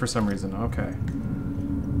hold it for some reason. Okay.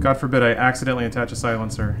 God forbid I accidentally attach a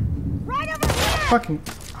silencer. Right over here! Fucking...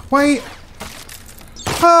 Wait!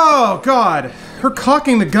 Oh, God! Her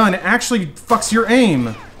cocking the gun actually fucks your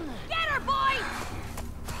aim! Get her, boy!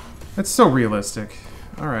 That's so realistic.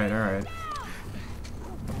 Alright, alright.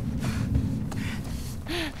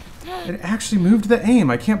 It actually moved the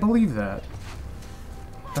aim. I can't believe that.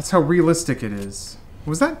 That's how realistic it is.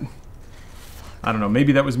 Was that... I don't know,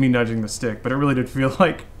 maybe that was me nudging the stick, but it really did feel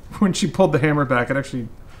like when she pulled the hammer back, it actually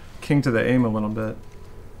kinked to the aim a little bit.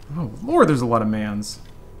 Oh, Lord, there's a lot of mans.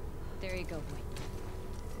 There you go, boy.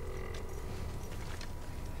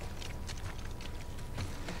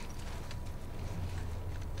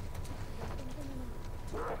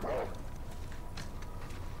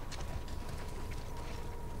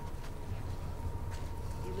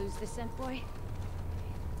 You lose the scent, boy?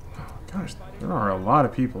 Gosh, there are a lot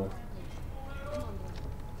of people.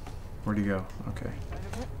 Where'd he go? Okay.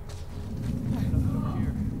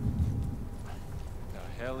 The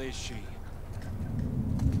hell is she?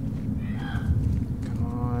 Come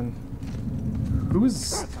on.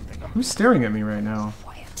 Who's staring at me right now?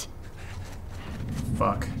 Quiet.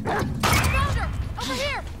 Fuck. Found her! Over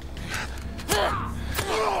here!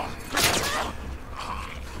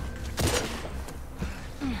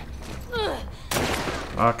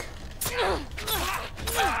 Fuck.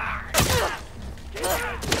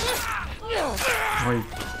 Oh, it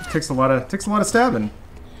takes a lot of stabbing.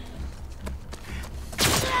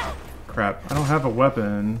 Crap. I don't have a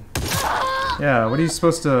weapon. Yeah, what are you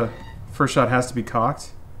supposed to... First shot has to be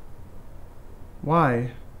cocked?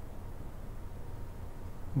 Why?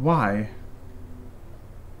 Why?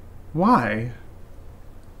 Why?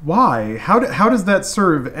 Why? How does that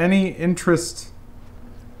serve any interest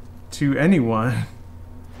to anyone?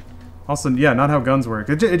 Also, yeah, not how guns work.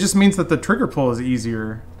 It just means that the trigger pull is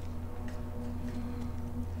easier.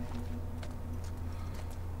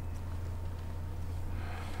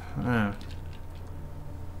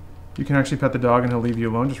 You can actually pet the dog and he'll leave you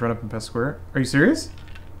alone. Just run up and pet square. Are you serious?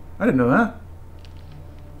 I didn't know that.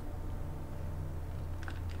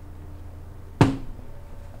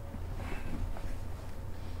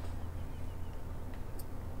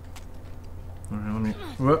 Alright, let me...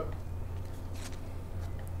 Whoop.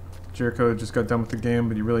 Jericho just got done with the game,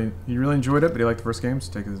 but he really enjoyed it, but he liked the first game,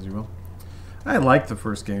 so take it as you will. I liked the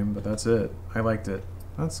first game, but that's it. I liked it.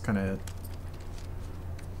 That's kind of it.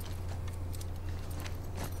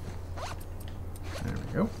 There we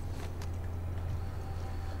go.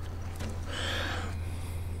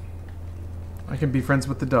 I can be friends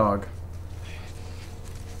with the dog.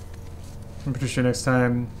 I'm pretty sure next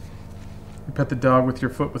time you pet the dog with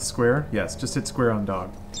your foot with square. Yes, just hit square on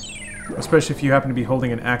dog. Especially if you happen to be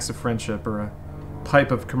holding an axe of friendship or a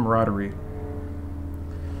pipe of camaraderie.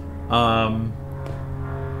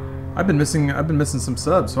 I've been missing some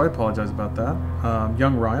subs, so I apologize about that.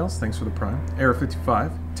 Young Riles, thanks for the prime.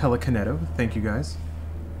 Era55, Telekineto, thank you guys.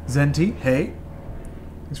 Zenti, hey.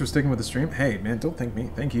 Thanks for sticking with the stream. Hey, man, don't thank me.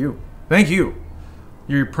 Thank you. Thank you!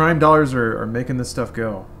 Your prime dollars are making this stuff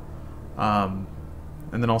go. And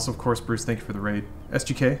then also, of course, Bruce, thank you for the raid.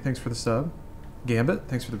 SGK, thanks for the sub. Gambit,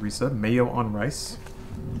 thanks for the resub. Mayo on rice.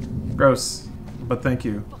 Gross, but thank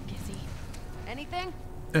you. Anything?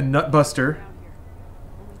 And Nutbuster,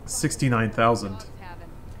 69,000.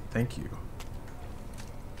 Thank you.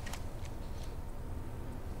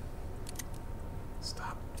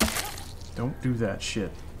 Stop. Don't do that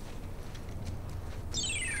shit.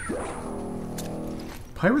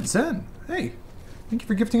 Pirate Zen, hey, thank you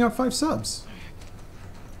for gifting out 5 subs.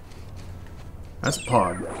 That's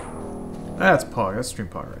Pog. That's Pog. That's Stream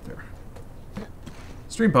Pog right there.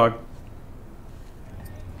 Stream Pog.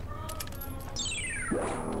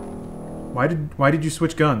 Why did you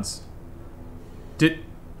switch guns?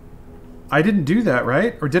 I didn't do that,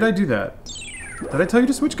 right? Or did I do that? Did I tell you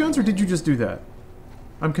to switch guns, or did you just do that?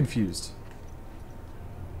 I'm confused.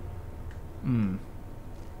 You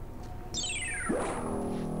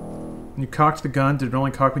cocked the gun. Did it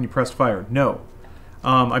only cock when you pressed fire? No.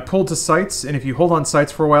 I pulled to sights, and if you hold on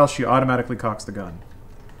sights for a while, she automatically cocks the gun.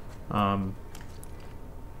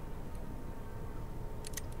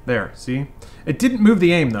 There, see? It didn't move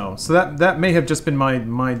the aim, though, so that may have just been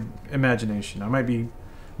my imagination. I might be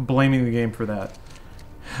blaming the game for that.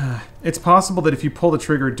 It's possible that if you pull the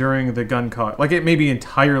trigger during the gun cock, like it may be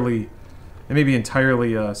entirely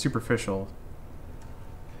superficial.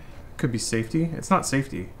 Could be safety. It's not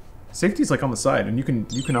safety. Safety's like on the side, and you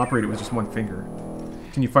can operate it with just one finger.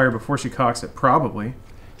 Can you fire before she cocks it? Probably.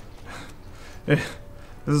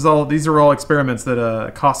 These are all experiments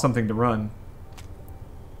that cost something to run.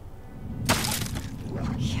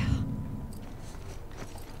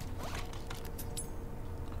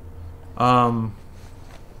 I'm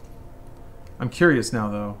curious now,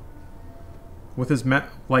 though. With his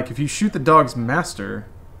like, if you shoot the dog's master,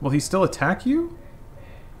 will he still attack you?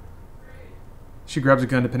 She grabs a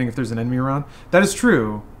gun depending if there's an enemy around. That is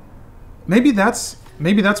true. Maybe that's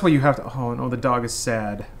why you have to. Oh no, the dog is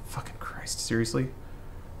sad. Fucking Christ, seriously.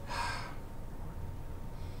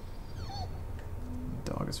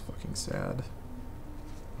 The dog is fucking sad.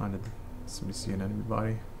 Did somebody see an enemy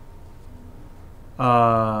body?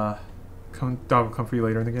 Dog will come for you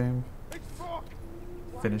later in the game.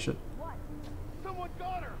 Finish it. What? Someone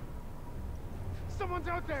got her! Someone's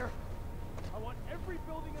out there! I want every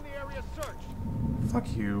building in the area searched!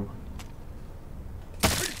 Fuck you.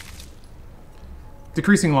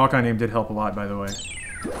 Decreasing lock-on aim did help a lot, by the way.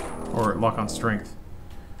 Or lock-on strength.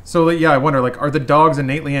 So, yeah, I wonder, like, are the dogs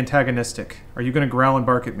innately antagonistic? Are you gonna growl and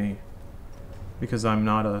bark at me? Because I'm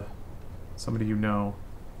not somebody you know.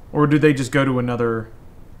 Or do they just go to another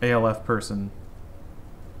ALF person?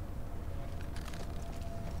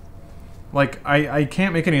 Like, I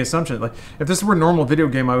can't make any assumption. Like, if this were a normal video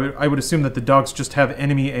game, I would assume that the dogs just have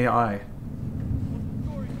enemy AI.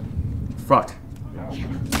 Fuck.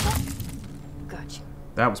 Gotcha.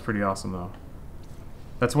 That was pretty awesome, though.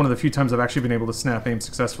 That's one of the few times I've actually been able to snap aim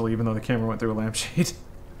successfully, even though the camera went through a lampshade.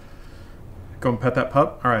 Go and pet that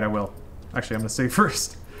pup? Alright, I will. Actually, I'm gonna save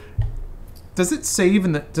first. Does it save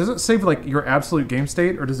does it save, like, your absolute game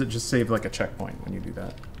state, or does it just save, like, a checkpoint when you do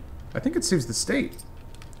that? I think it saves the state.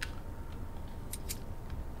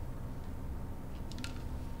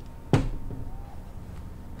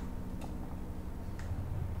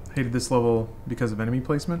 Hated this level because of enemy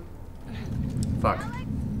placement. Fuck.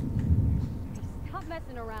 Stop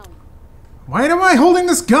messing around. Why am I holding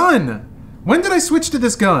this gun? When did I switch to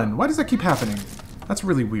this gun? Why does that keep happening? That's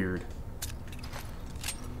really weird.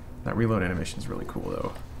 That reload animation is really cool,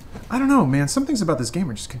 though. I don't know, man. Some things about this game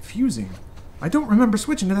are just confusing. I don't remember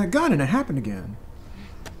switching to that gun, and it happened again.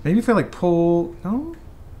 Maybe if I, like, pull... No?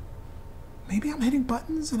 Maybe I'm hitting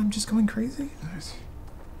buttons and I'm just going crazy?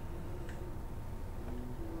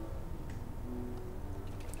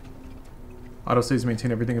 Autosaves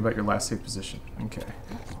maintain everything about your last save position. Okay.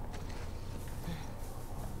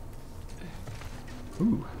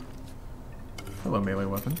 Ooh. Hello, melee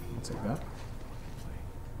weapon. I'll take that.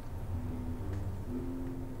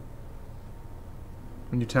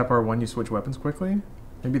 When you tap R1, you switch weapons quickly?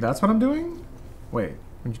 Maybe that's what I'm doing? Wait,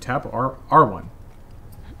 when you tap R1.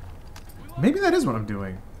 Maybe that is what I'm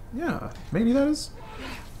doing. Yeah, maybe that is.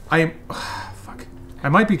 Fuck. I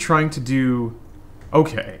might be trying to do...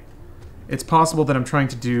 Okay. It's possible that I'm trying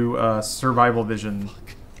to do survival vision,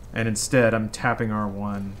 and instead I'm tapping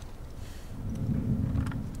R1.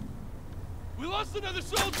 We lost another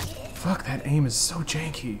soldier! Fuck, that aim is so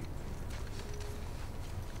janky.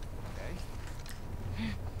 Okay.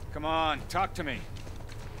 Come on, talk to me.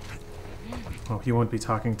 Oh, he won't be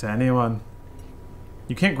talking to anyone.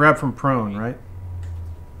 You can't grab from prone, right?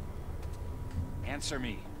 Answer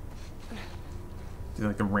me. Do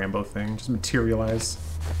like the Rambo thing, just materialize.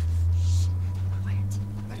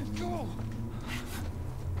 Let it go!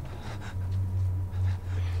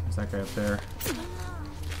 There's that guy up there.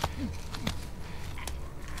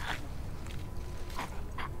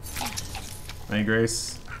 Hey,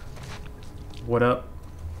 Grace. What up?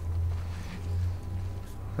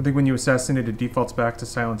 I think when you assassinate, it defaults back to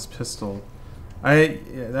silenced pistol.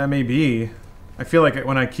 Yeah, that may be. I feel like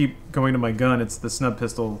when I keep going to my gun, it's the snub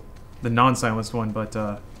pistol, the non-silenced one,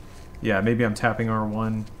 but yeah, maybe I'm tapping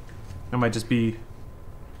R1. I might just be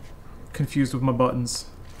confused with my buttons.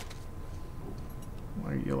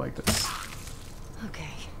 Why are you like this? Okay.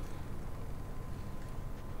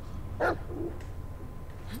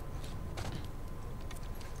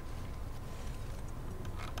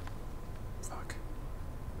 Fuck.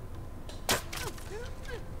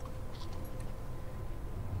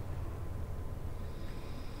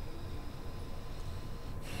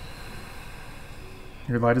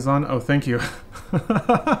 Your light is on? Oh, thank you.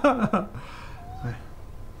 I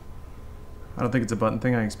don't think it's a button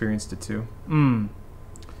thing. I experienced it too.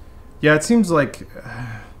 Yeah, it seems like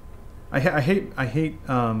I hate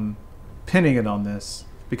pinning it on this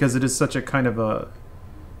because it is such a kind of a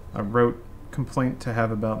rote complaint to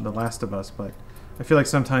have about The Last of Us, but I feel like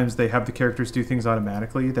sometimes they have the characters do things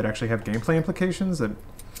automatically that actually have gameplay implications that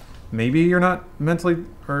maybe you're not mentally,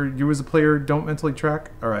 or you as a player don't mentally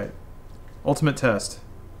track. All right, ultimate test.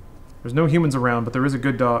 There's no humans around, but there is a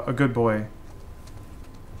good boy.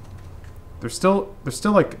 There's still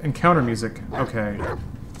like encounter music. Okay.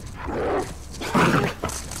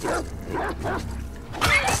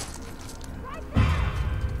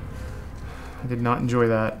 I did not enjoy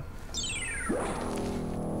that.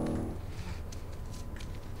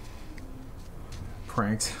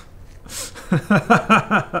 Pranked.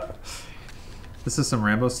 This is some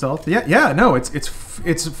Rambo stealth. Yeah, no,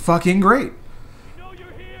 it's fucking great.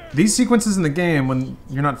 These sequences in the game when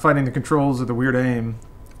you're not fighting the controls or the weird aim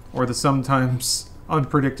or the sometimes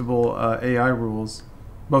unpredictable AI rules,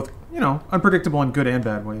 both, you know, unpredictable in good and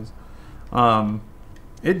bad ways.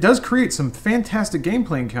 It does create some fantastic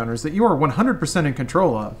gameplay encounters that you are 100% in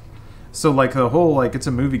control of. So like the whole like it's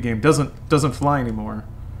a movie game doesn't fly anymore.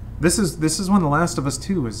 This is when The Last of Us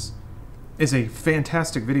 2 is a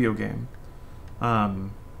fantastic video game.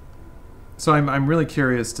 So I'm really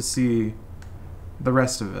curious to see the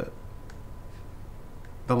rest of it.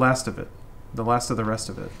 The last of it. The last of the rest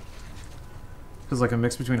of it. Feels like a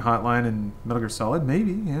mix between Hotline and Metal Gear Solid?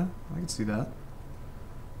 Maybe, yeah. I can see that.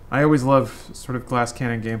 I always love sort of glass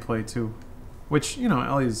cannon gameplay too. Which, you know,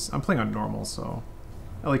 I'm playing on normal, so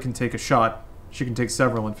Ellie can take a shot. She can take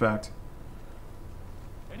several, in fact.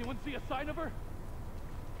 Anyone see a sign of her?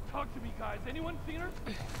 Talk to me, guys. Anyone seen her?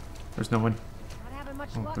 There's no one. Not having much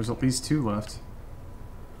Oh, luck there's here. at least 2 left.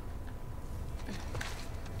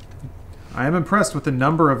 I am impressed with the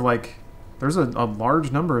number of, like, there's a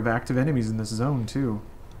large number of active enemies in this zone too.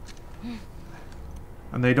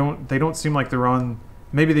 And they don't seem like they're on,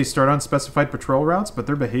 maybe they start on specified patrol routes, but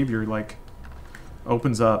their behavior like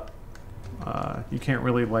opens up. You can't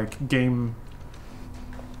really like game,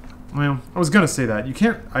 well, I was gonna say that.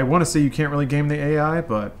 I want to say you can't really game the AI,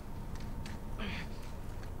 but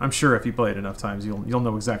I'm sure if you play it enough times, you'll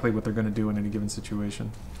know exactly what they're gonna do in any given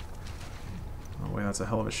situation. Oh wait, that's a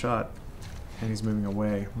hell of a shot. And he's moving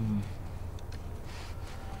away.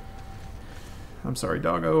 I'm sorry,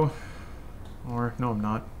 doggo. Or, no, I'm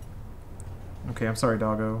not. Okay, I'm sorry,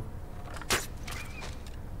 doggo.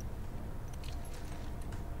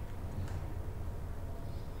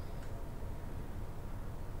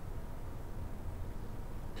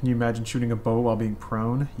 Can you imagine shooting a bow while being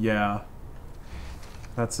prone? Yeah.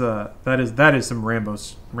 That is some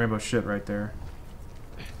Rambo shit right there.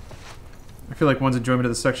 I feel like one's enjoyment of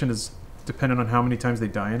the section is dependent on how many times they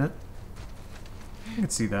die in it. I can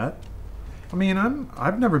see that. I mean,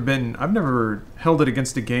 I've never held it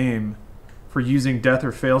against a game for using death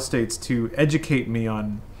or fail states to educate me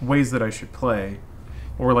on ways that I should play,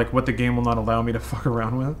 or like what the game will not allow me to fuck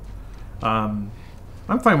around with. I'm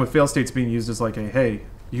fine with fail states being used as like a, hey,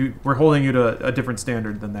 we're holding you to a different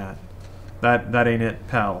standard than that. That ain't it,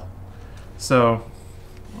 pal. So,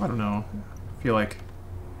 I don't know. I feel like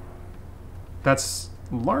that's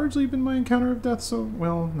largely been my encounter of death, so,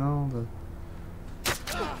 well, no,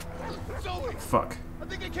 Zoe! fuck. I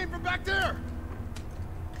think it came from back there!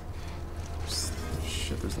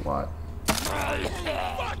 Shit, there's a lot.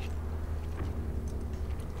 Fuck!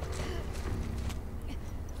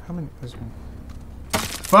 How many? There's one.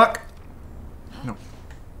 Fuck! No.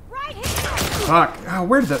 Right here. Fuck! Oh,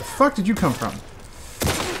 where did that fuck did you come from?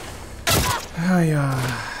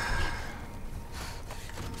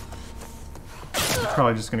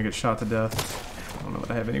 Probably just gonna get shot to death. I don't know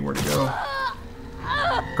that I have anywhere to go.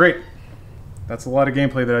 Great! That's a lot of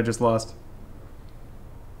gameplay that I just lost.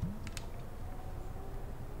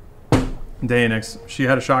 Dayanix, she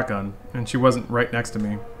had a shotgun, and she wasn't right next to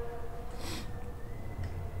me.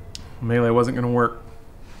 Melee wasn't gonna work.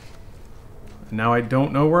 Now I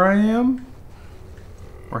don't know where I am,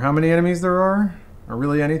 or how many enemies there are, or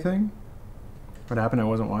really anything. What happened? I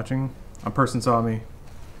wasn't watching. A person saw me.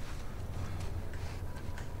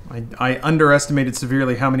 I underestimated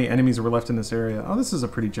severely how many enemies were left in this area. Oh, this is a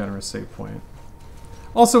pretty generous save point.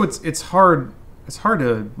 Also, it's hard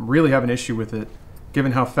to really have an issue with it,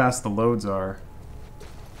 given how fast the loads are.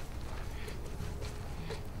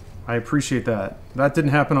 I appreciate that. That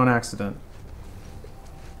didn't happen on accident.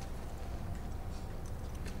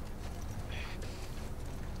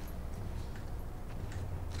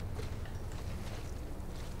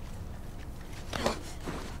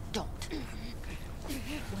 Don't. What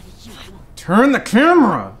do you want? Turn the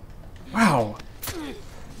camera! Wow.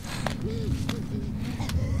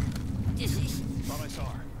 Thought I saw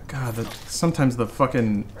her. God, sometimes the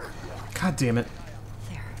fucking... God damn it.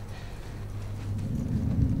 There.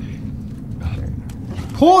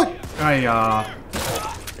 Pull it!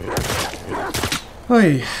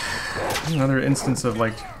 Oy. Another instance of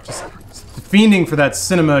like just fiending for that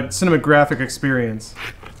cinematographic experience.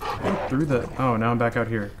 Oh, through the. Oh, now I'm back out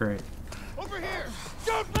here. Great. Over here!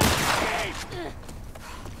 Don't let me escape!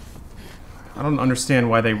 I don't understand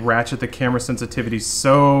why they ratchet the camera sensitivity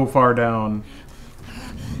so far down.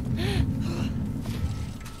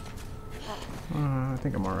 I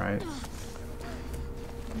think I'm alright.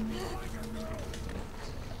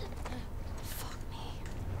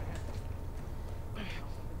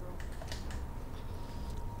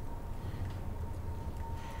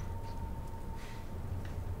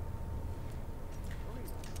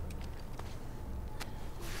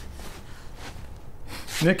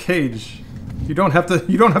 Nick Cage, you don't have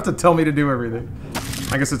to tell me to do everything.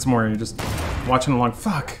 I guess it's more you're just watching along.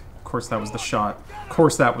 Fuck. Of course that was the shot. Of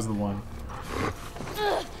course that was the one.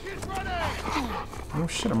 Oh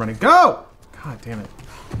shit, I'm running. Go! God damn it.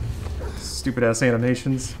 Stupid ass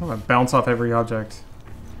animations. I'm gonna bounce off every object.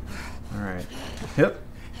 Alright. Hip.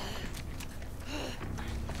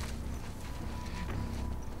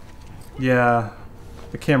 Yeah.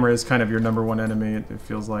 The camera is kind of your number one enemy, it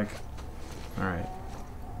feels like. Alright.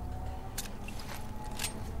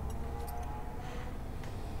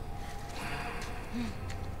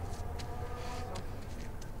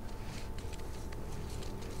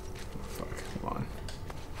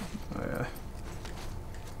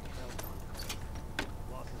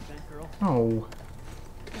 Oh.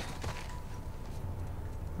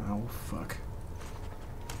 Oh, fuck.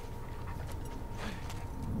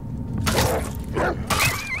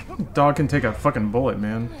 Dog can take a fucking bullet,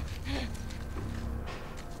 man.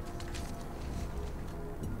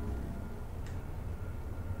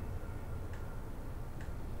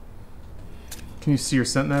 Can you see your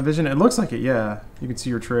scent in that vision? It looks like it, yeah. You can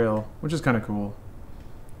see your trail, which is kind of cool.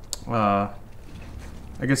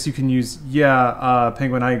 I guess you can use, yeah,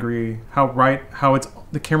 Penguin, I agree. How it's,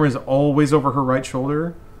 the camera is always over her right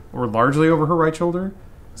shoulder, or largely over her right shoulder.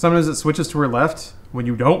 Sometimes it switches to her left when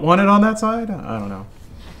you don't want it on that side. I don't know.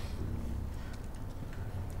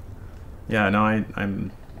 Yeah, no,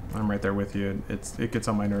 I'm right there with you. It gets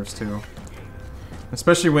on my nerves too.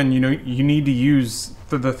 Especially when, you know, you need to use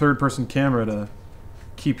the third-person camera to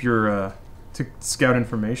keep your, to scout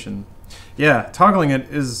information. Yeah, toggling it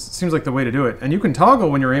seems like the way to do it. And you can toggle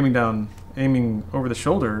when you're aiming over the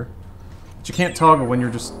shoulder, but you can't toggle when you're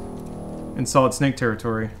just in Solid Snake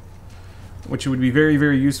territory, which would be very,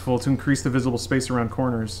 very useful to increase the visible space around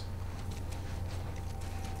corners.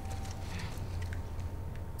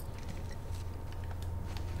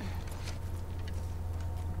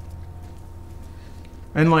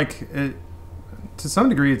 And like, to some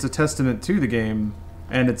degree, it's a testament to the game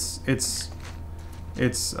and its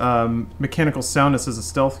mechanical soundness as a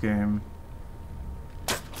stealth game,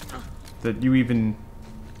 that you even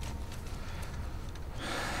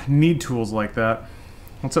need tools like that.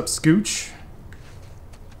 What's up, Scooch?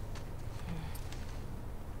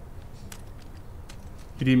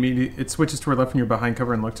 It switches to her left when you're behind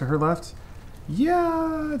cover and look to her left.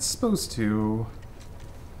 Yeah, it's supposed to.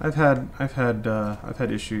 I've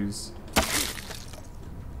had issues.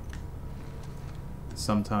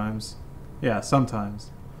 Sometimes. Yeah, sometimes.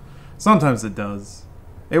 Sometimes it does.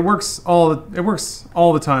 It works all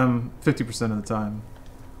the time, 50% of the time.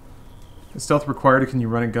 Is stealth required, or can you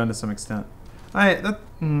run a gun to some extent?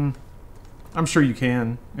 I'm sure you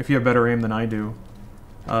can, if you have better aim than I do.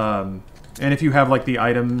 And if you have like the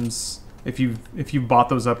items, if you've bought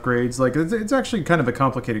those upgrades, like it's actually kind of a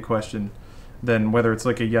complicated question than whether it's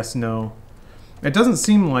like a yes/no. It doesn't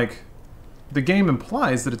seem like the game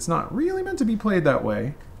implies that it's not really meant to be played that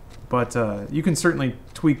way. But you can certainly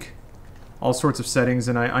tweak all sorts of settings,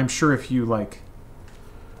 and I'm sure if you like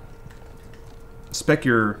spec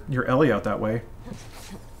your Ellie out that way,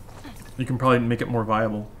 you can probably make it more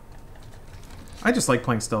viable. I just like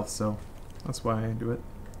playing stealth, so that's why I do it.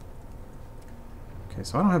 Okay,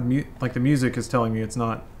 so I don't have like the music is telling me it's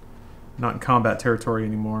not in combat territory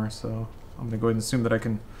anymore, so I'm gonna go ahead and assume that I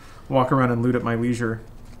can walk around and loot at my leisure.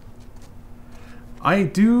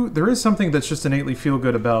 There is something that's just innately feel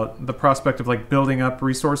good about the prospect of like building up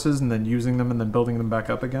resources and then using them and then building them back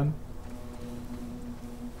up again.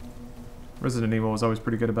 Resident Evil was always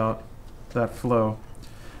pretty good about that flow.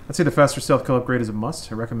 I'd say the faster stealth kill upgrade is a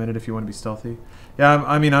must. I recommend it if you want to be stealthy. Yeah,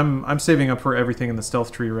 I mean, I'm saving up for everything in the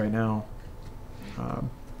stealth tree right now.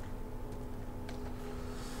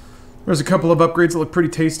 There's a couple of upgrades that look pretty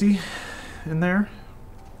tasty in there.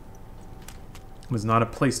 Was not a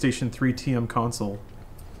PlayStation 3 TM console.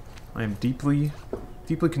 I am deeply,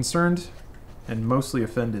 deeply concerned and mostly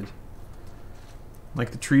offended.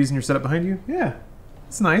 Like the trees in your setup behind you? Yeah,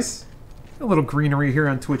 it's nice. A little greenery here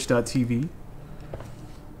on Twitch.tv.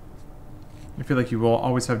 I feel like you will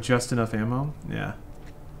always have just enough ammo. Yeah.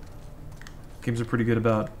 Games are pretty good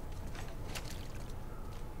about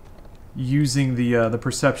using the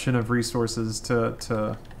perception of resources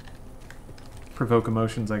to provoke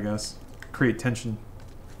emotions, I guess. Create tension.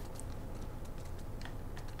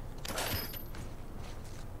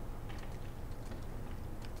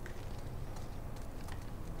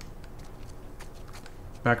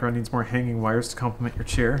 Background needs more hanging wires to complement your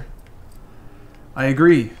chair. I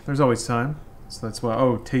agree. There's always time. So that's why...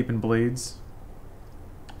 Oh, tape and blades.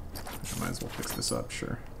 I might as well fix this up,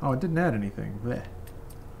 sure. Oh, it didn't add anything. Blech.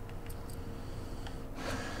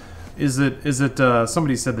 Is it,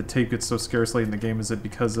 somebody said that tape gets so scarce late in the game. Is it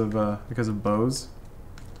because of bows?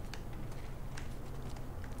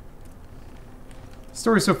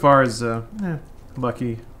 Story so far is,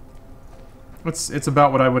 lucky. It's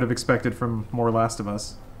about what I would have expected from more Last of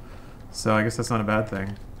Us. So I guess that's not a bad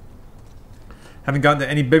thing. Haven't gotten to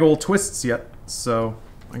any big old twists yet, so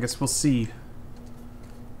I guess we'll see.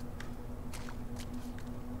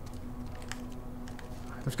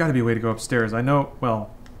 There's got to be a way to go upstairs. I know,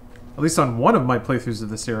 well, at least on one of my playthroughs of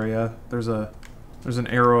this area, there's an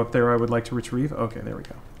arrow up there I would like to retrieve. Okay, there we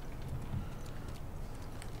go.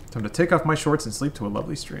 Time to take off my shorts and sleep to a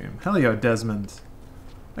lovely stream. Hell yeah, Desmond.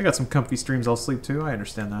 I got some comfy streams I'll sleep to. I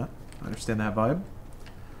understand that. I understand that vibe.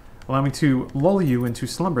 Allow me to lull you into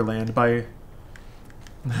slumberland by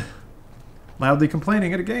loudly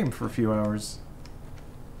complaining at a game for a few hours.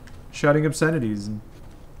 Shouting obscenities and...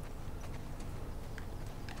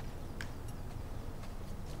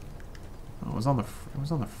 Oh, it was on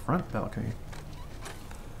the front balcony.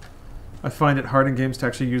 I find it hard in games to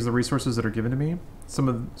actually use the resources that are given to me.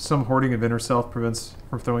 Some hoarding of inner self prevents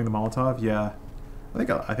from throwing the Molotov. Yeah.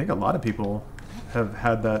 I think a lot of people have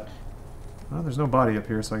had that. Well, there's no body up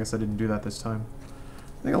here, so I guess I didn't do that this time.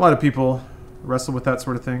 I think a lot of people wrestle with that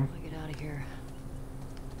sort of thing. Get out of here.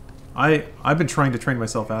 I've been trying to train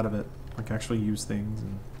myself out of it, like actually use things.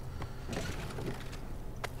 And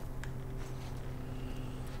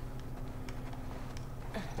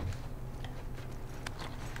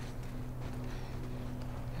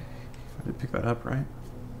I did pick that up, right?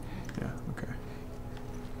 Yeah. Okay.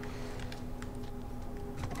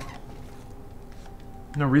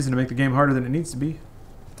 No reason to make the game harder than it needs to be.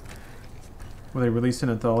 Will they release an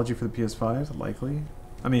anthology for the PS5? Likely.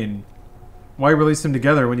 I mean, why release them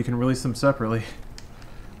together when you can release them separately?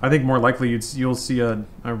 I think more likely you'll see a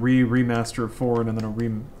remaster of 4 and then a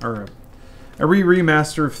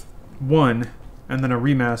remaster of 1 and then a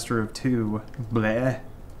remaster of 2. Blah.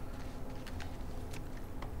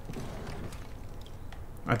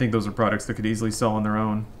 I think those are products that could easily sell on their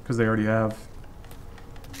own because they already have.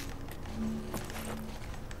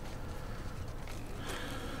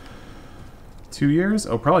 $2 years?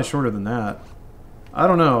 Oh, probably shorter than that. I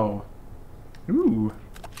don't know. Ooh.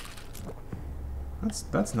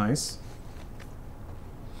 That's nice.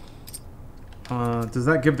 Does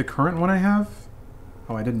that give the current one I have?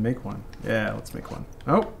 Oh, I didn't make one. Yeah, let's make one.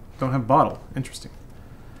 Oh, don't have bottle. Interesting.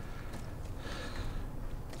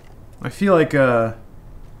 I feel like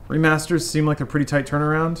remasters seem like a pretty tight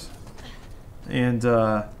turnaround. And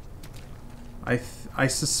I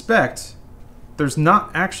suspect there's not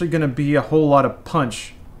actually going to be a whole lot of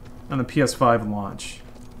punch on the PS5 launch,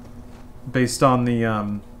 based on the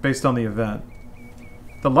event.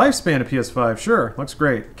 The lifespan of PS5, sure, looks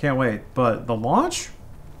great, can't wait, but the launch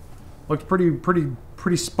looked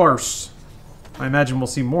pretty sparse. I imagine we'll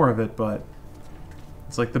see more of it, but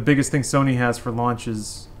it's like the biggest thing Sony has for launch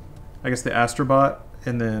is, I guess, the Astrobot,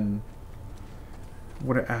 and then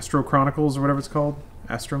what are Astro Chronicles or whatever it's called,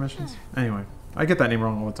 Astro Missions. Anyway, I get that name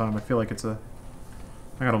wrong all the time. I feel like it's a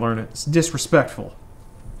I gotta learn it. It's disrespectful.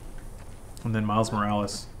 And then Miles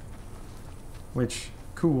Morales. Which,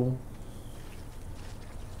 cool.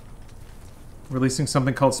 Releasing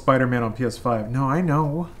something called Spider-Man on PS5. No, I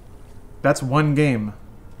know. That's one game.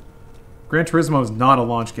 Gran Turismo is not a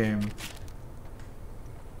launch game.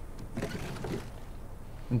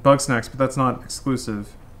 And Bugsnax, but that's not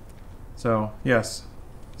exclusive. So, yes.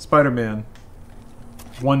 Spider-Man.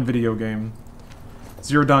 One video game.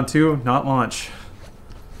 Zero Dawn 2, not launch.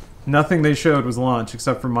 Nothing they showed was launch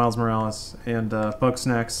except for Miles Morales and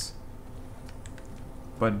Bugsnax.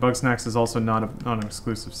 But Bugsnax is also not an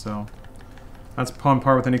exclusive, so that's on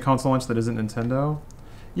par with any console launch that isn't Nintendo.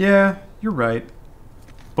 Yeah, you're right.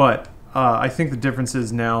 But I think the difference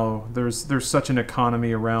is now there's such an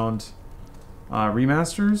economy around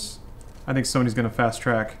remasters. I think Sony's going to fast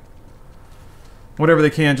track whatever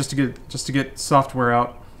they can just to get software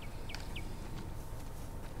out.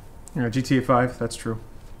 Yeah, GTA 5, that's true.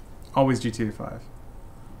 Always GTA 5.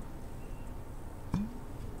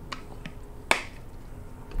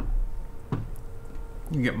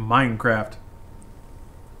 You get Minecraft.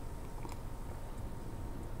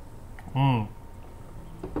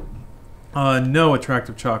 No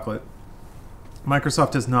attractive chocolate.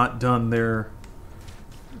 Microsoft has not done their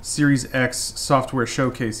Series X software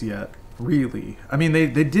showcase yet. Really. I mean, they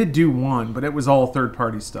did do one, but it was all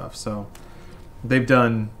third-party stuff, so... They've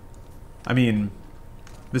done... I mean,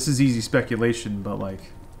 this is easy speculation, but,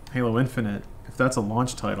 like, Halo Infinite, if that's a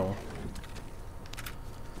launch title...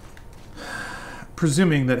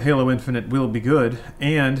 Presuming that Halo Infinite will be good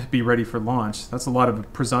and be ready for launch. That's a lot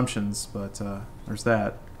of presumptions, but there's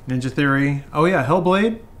that. Ninja Theory. Oh yeah,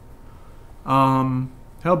 Hellblade.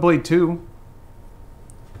 Hellblade 2.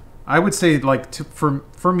 I would say, like,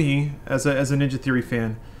 for me, as a Ninja Theory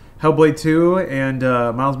fan, Hellblade 2 and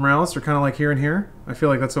Miles Morales are kind of like here and here. I feel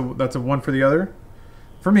like that's a one for the other.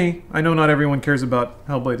 For me, I know not everyone cares about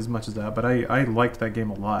Hellblade as much as that, but I liked that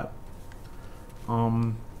game a lot.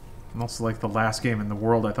 And also, like, the last game in the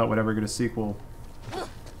world I thought would ever get a sequel.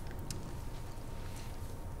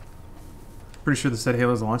 Pretty sure they said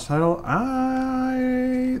Halo's a launch title.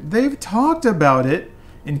 They've talked about it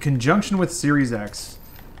in conjunction with Series X,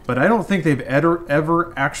 but I don't think they've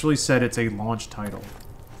ever actually said it's a launch title.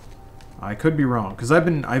 I could be wrong, because I've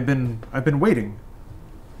been waiting.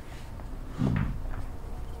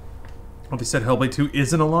 Oh, they said Hellblade 2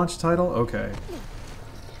 isn't a launch title? Okay.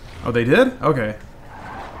 Oh, they did? Okay.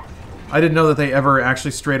 I didn't know that they ever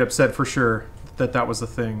actually straight up said for sure that that was the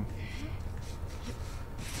thing.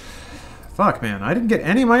 Fuck, man. I didn't get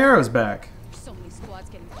any of my arrows back. So many squads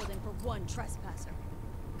getting pulled in for one trespasser.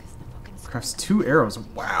 Crafts 2 arrows.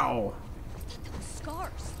 Wow. Those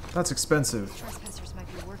scars. That's expensive. Trespassers might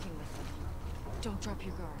be working with them. Don't drop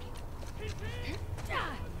your guard.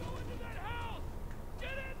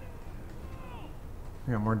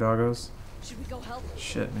 We got more doggos. Should we go help?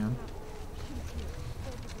 Shit, man.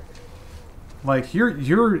 Like,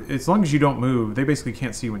 you're as long as you don't move, they basically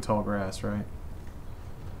can't see you in tall grass, right?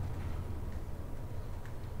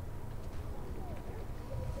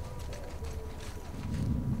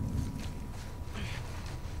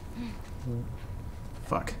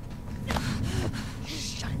 Fuck.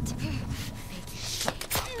 Shut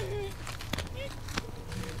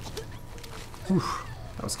Oof,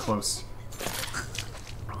 that was close.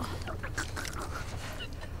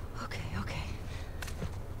 Okay.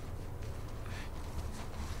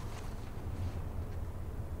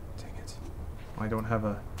 Dang it. I don't have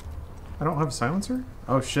a silencer?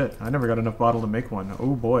 Oh shit, I never got enough bottle to make one.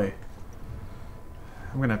 Oh boy.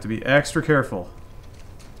 I'm gonna have to be extra careful.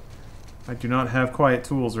 I do not have quiet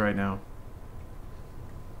tools right now.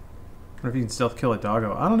 I wonder if you can stealth kill a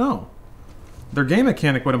doggo. I don't know. Their game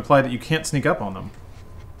mechanic would imply that you can't sneak up on them.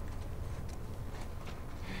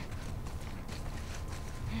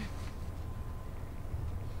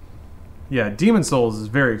 Yeah, Demon Souls is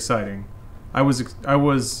very exciting. I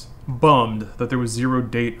was bummed that there was 0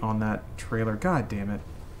 date on that trailer. God damn it.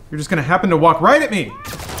 You're just gonna happen to walk right at me!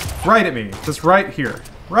 Right at me. Just right here.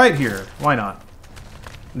 Right here. Why not?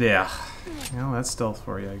 Yeah. Well, that's stealth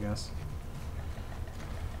for you, I guess.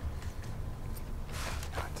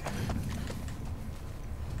 God damn it.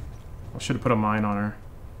 I should have put a mine on her.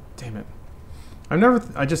 Damn it.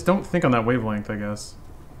 I just don't think on that wavelength, I guess.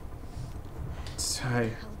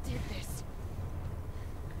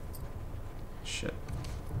 Shit.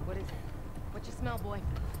 What is it? What you smell, boy?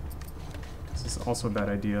 This is also a bad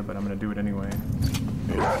idea, but I'm gonna do it anyway.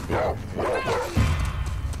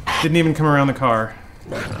 Didn't even come around the car.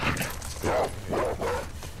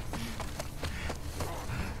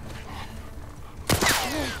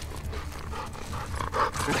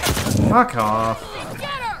 Fuck off.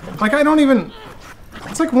 Like, I don't even...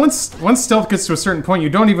 It's like once stealth gets to a certain point, you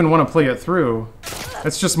don't even want to play it through.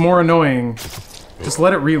 It's just more annoying. Just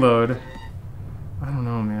let it reload. I don't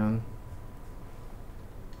know, man.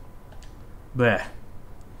 Bleh.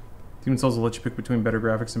 Demon Souls will let you pick between better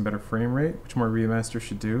graphics and better frame rate, which more remaster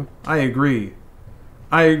should do. I agree.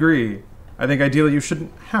 I agree. I think ideally you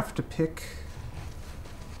shouldn't have to pick.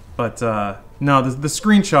 But, no, the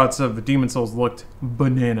screenshots of Demon Souls looked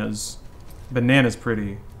bananas. Bananas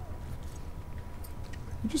pretty.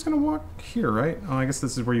 You're just gonna walk here, right? Oh, I guess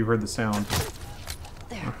this is where you heard the sound.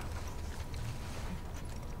 There.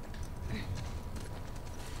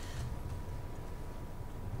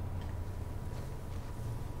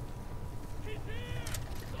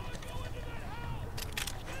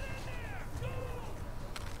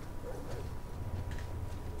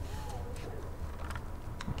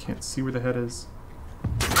 I can't see where the head is.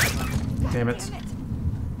 Damn it.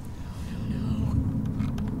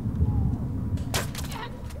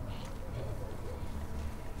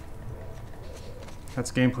 That's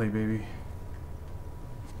gameplay, baby.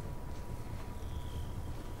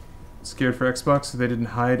 Scared for Xbox. They didn't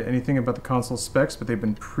hide anything about the console specs, but they've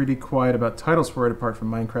been pretty quiet about titles for it, apart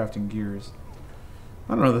from Minecraft and Gears.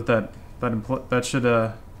 I don't know that should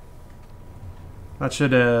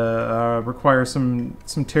require some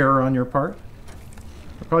terror on your part.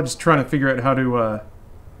 They're probably just trying to figure out how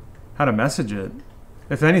to message it.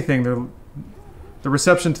 If anything, the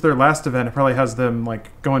reception to their last event probably has them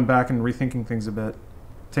like going back and rethinking things a bit,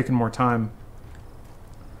 taking more time.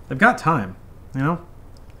 They've got time, you know?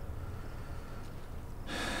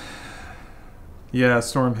 Yeah,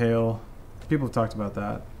 Storm Hail. People have talked about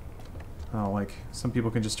that. Like, some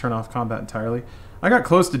people can just turn off combat entirely. I got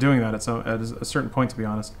close to doing that at a certain point, to be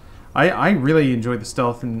honest. I really enjoy the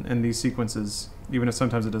stealth in these sequences, even if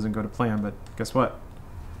sometimes it doesn't go to plan, but guess what?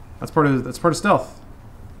 That's part of stealth.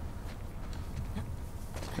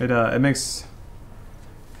 It makes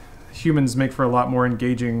humans make for a lot more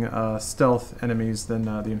engaging stealth enemies than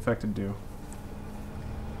the infected do.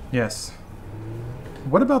 Yes.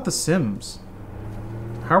 What about The Sims?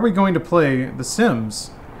 How are we going to play The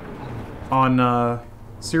Sims on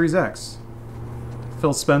Series X?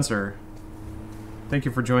 Phil Spencer, thank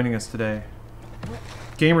you for joining us today.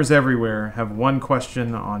 Gamers everywhere have one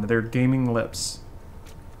question on their gaming lips.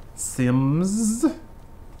 Sims?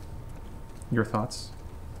 Your thoughts?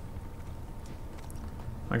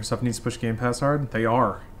 Microsoft needs to push Game Pass hard. They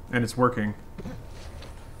are, and it's working.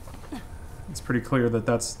 It's pretty clear that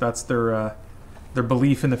that's their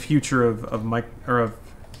belief in the future of the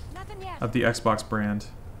Xbox brand.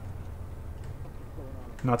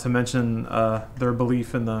 Not to mention their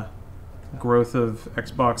belief in the growth of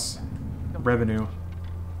Xbox revenue.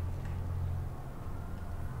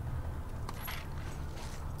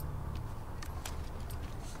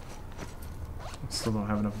 Still don't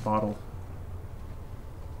have enough bottle.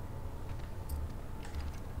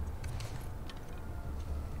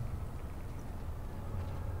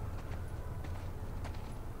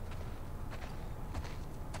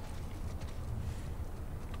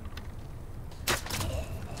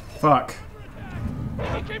 Fuck.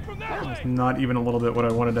 That's not even a little bit what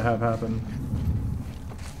I wanted to have happen.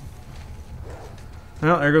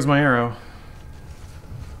 Well, there goes my arrow.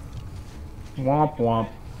 Womp womp.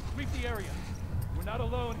 Sweep the area. We're not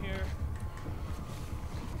alone here.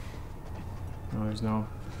 No, there's no.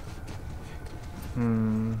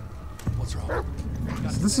 What's wrong?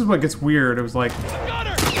 This is what gets weird. It was like. Got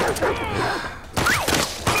her!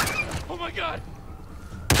 Oh my god!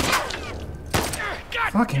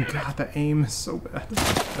 God, Fucking god, the aim is so bad.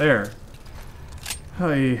 There.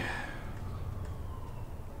 Hey.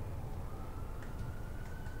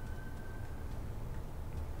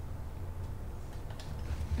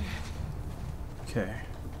 Okay.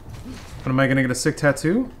 When am I gonna get a sick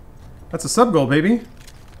tattoo? That's a sub goal, baby.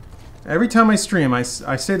 Every time I stream, I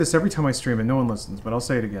say this every time I stream and no one listens, but I'll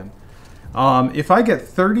say it again. If I get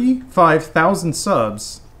 35,000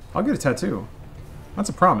 subs, I'll get a tattoo. That's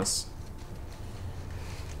a promise.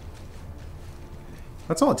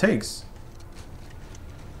 That's all it takes.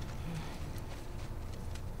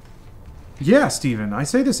 Yeah, Steven, I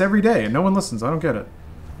say this every day and no one listens. I don't get it.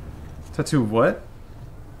 Tattoo of what?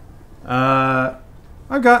 I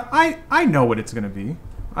know what it's gonna be.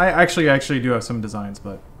 I actually do have some designs,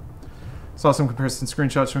 but saw some comparison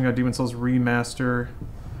screenshots showing how Demon's Souls Remaster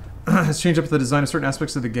has changed up the design of certain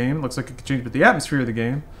aspects of the game. It looks like it could change up the atmosphere of the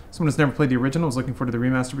game. Someone who's never played the original was looking forward to the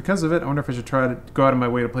remaster because of it. I wonder if I should try to go out of my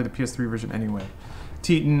way to play the PS3 version anyway.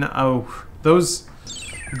 Teton, oh, those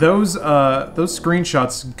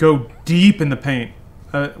screenshots go deep in the paint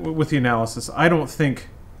with the analysis. I don't think.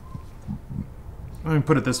 Let me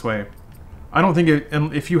put it this way. I don't think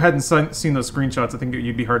if you hadn't seen those screenshots, I think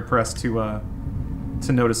you'd be hard pressed to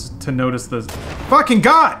notice the fucking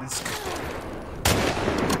god.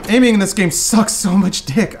 Aiming in this game sucks so much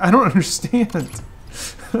dick. I don't understand.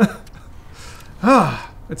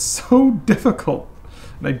 It's so difficult.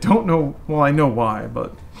 And I don't know, well, I know why,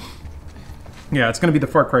 but yeah, it's gonna be the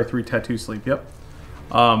Far Cry 3 tattoo sleep, yep.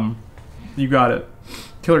 You got it.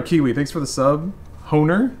 Killer Kiwi, thanks for the sub.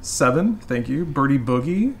 Honer, 7, thank you. Birdie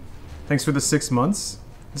Boogie, thanks for the 6 months.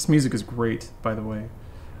 This music is great, by the way.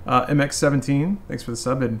 MX17, thanks for the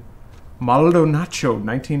sub. And Maldo Nacho,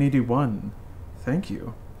 1981, thank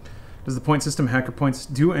you. Does the point system, hacker points,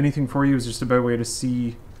 do anything for you? Is just a better way to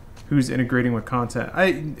see who's integrating with content?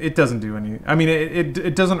 It doesn't do any. I mean,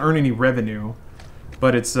 it doesn't earn any revenue,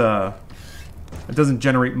 but it doesn't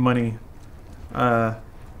generate money. But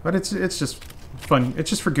it's just fun. It's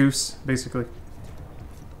just for goose, basically.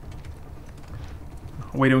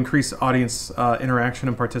 A way to increase audience interaction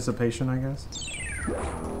and participation, I guess.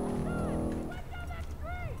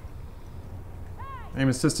 Aim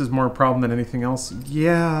assist is more a problem than anything else.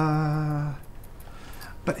 Yeah.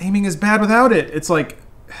 But aiming is bad without it. It's like...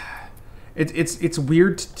 It's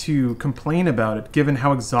weird to complain about it, given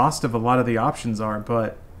how exhaustive a lot of the options are,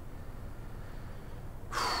 but...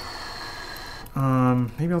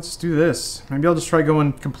 maybe I'll just do this. Maybe I'll just try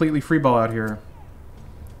going completely freeball out here.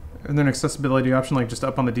 And then accessibility option, like just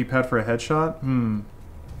up on the D-pad for a headshot?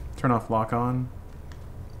 Turn off lock-on.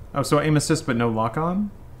 Oh, so aim assist but no lock-on?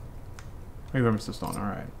 Maybe aim assist on,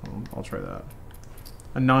 alright. I'll try that.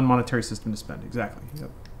 A non-monetary system to spend, exactly.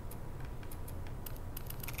 Yep.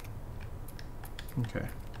 Okay.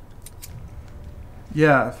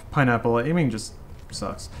 Yeah, Pineapple, aiming just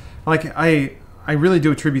sucks. Like, I really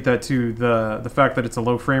do attribute that to the fact that it's a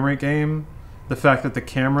low frame rate game. The fact that the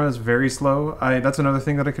camera is very slow. That's another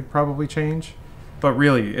thing that I could probably change. But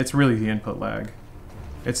really, it's really the input lag.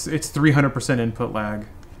 It's 300% input lag.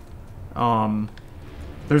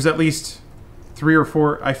 There's at least 3 or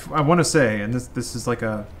 4, I want to say, and this is like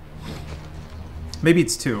a... Maybe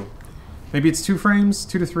it's 2. Maybe it's 2 frames,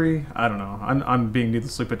 2 to 3. I don't know. I'm being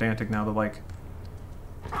needlessly pedantic now. That like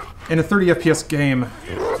in a 30 FPS game.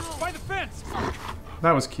 By the fence.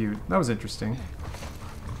 That was cute. That was interesting.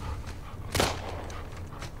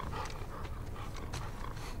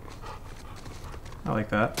 I like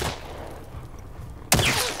that.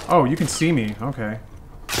 Oh, you can see me. Okay.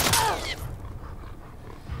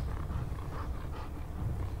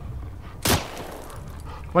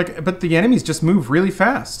 Like, but the enemies just move really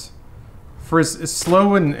fast. For as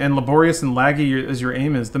slow and laborious and laggy as your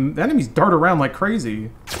aim is, the enemies dart around like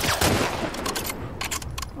crazy.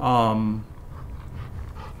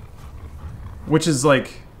 Which is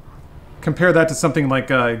like, compare that to something like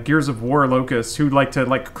Gears of War Locust, who like to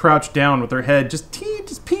like crouch down with their head just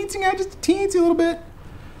peeing out just a teensy little bit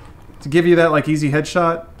to give you that like easy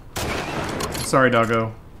headshot. Sorry,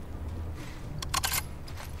 doggo.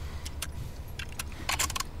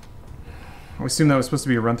 I assume that was supposed to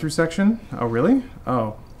be a run-through section. Oh, really?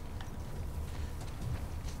 Oh.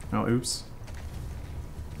 Oh, oops.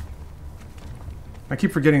 I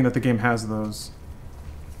keep forgetting that the game has those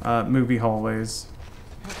movie hallways.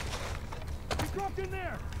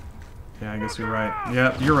 Yeah, I guess you're right.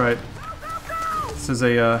 Yeah, you're right. This is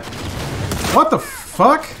a, What the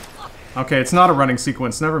fuck? Okay, it's not a running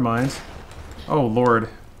sequence. Never mind. Oh, Lord.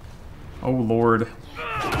 Oh, Lord.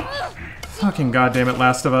 Fucking goddamn it,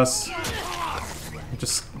 Last of Us.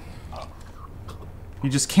 You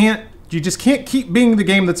just can't keep being the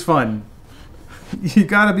game that's fun. You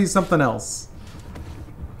gotta be something else.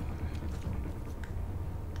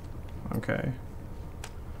 Okay.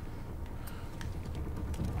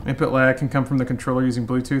 Input lag can come from the controller using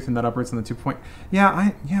Bluetooth, and that operates on the 2 point.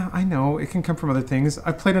 Yeah, I know it can come from other things.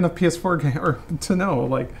 I played enough PS4 game to know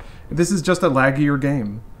like this is just a laggier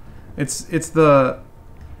game. It's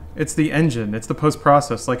the engine. It's the post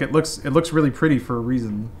process. Like it looks really pretty for a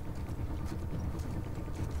reason.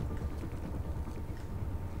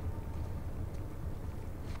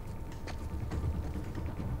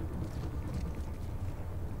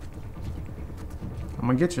 I'm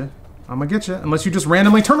gonna get you. I'm gonna get you. Unless you just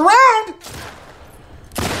randomly turn around!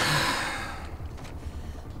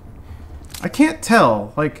 I can't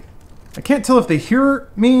tell. Like, I can't tell if they hear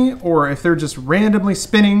me or if they're just randomly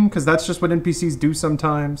spinning, because that's just what NPCs do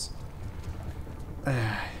sometimes.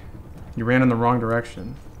 You ran in the wrong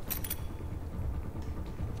direction.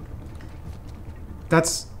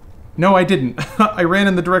 That's... No, I didn't. I ran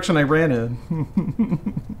in the direction I ran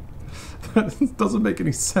in. That doesn't make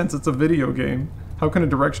any sense. It's a video game. How can a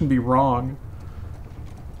direction be wrong?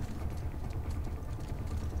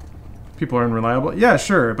 People are unreliable? Yeah,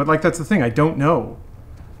 sure, but like that's the thing. I don't know.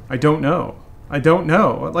 I don't know. I don't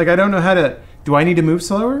know. Like I don't know how to... Do I need to move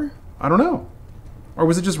slower? I don't know. Or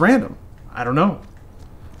was it just random? I don't know.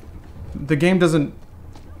 The game doesn't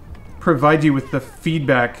provide you with the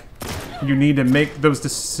feedback you need to make those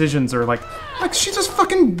decisions, or like she's just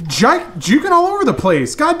fucking juking all over the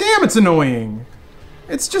place. God damn, it's annoying.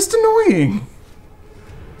 It's just annoying.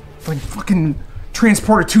 Like fucking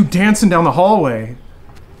Transporter 2 dancing down the hallway.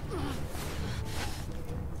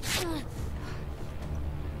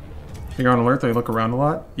 You're on alert, they look around a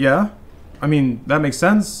lot. Yeah. I mean, that makes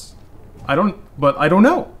sense. But I don't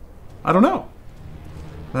know. I don't know.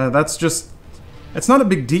 That's just, it's not a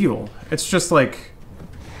big deal. It's just like,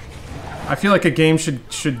 I feel like a game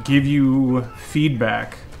should give you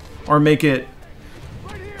feedback or make it,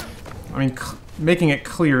 I mean, making it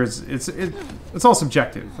clear is, it's all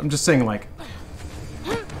subjective. I'm just saying like,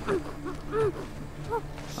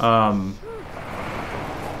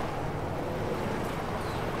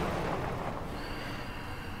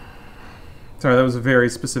 sorry, that was a very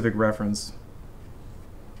specific reference.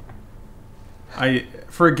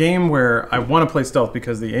 for a game where I want to play stealth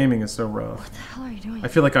because the aiming is so rough. What the hell are you doing? I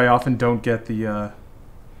feel like I often don't get the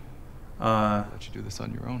Let you do this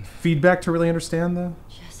on your own. feedback to really understand the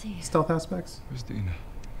Jesse. stealth aspects. Where's Dina?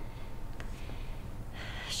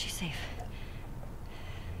 She's safe.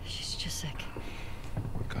 She's just sick.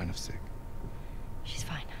 What kind of sick? She's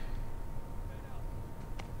fine.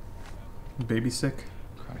 Baby sick.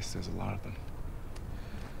 Christ, there's a lot of them.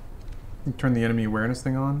 You turn the enemy awareness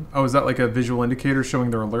thing on. Oh, is that like a visual indicator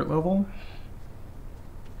showing their alert level?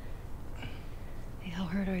 Hey, how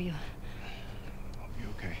hurt are you? I'll be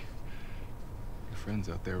okay. Your friends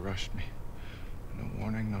out there rushed me. No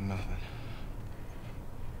warning, no nothing.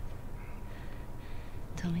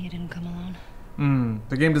 Tell me you didn't come alone.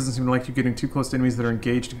 The game doesn't seem to like you getting too close to enemies that are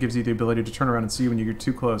engaged. It gives you the ability to turn around and see when you get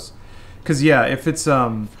too close. Because, yeah, if it's,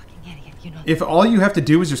 Fucking idiot, you know. if all you have to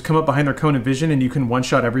do is just come up behind their cone of vision and you can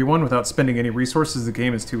one-shot everyone without spending any resources, the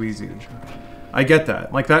game is too easy. I get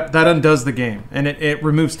that. Like, that undoes the game. And it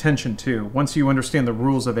removes tension, too, once you understand the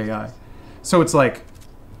rules of AI. So it's like,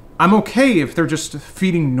 I'm okay if they're just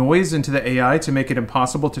feeding noise into the AI to make it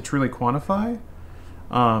impossible to truly quantify.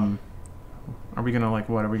 Are we gonna, like,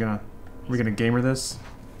 what? Are we gonna gamer this?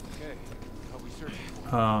 Okay, how we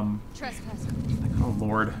searching? Trespass. Oh,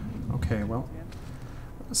 Lord. Okay, well.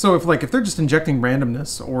 So if they're just injecting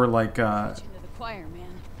randomness or like Into the choir, man.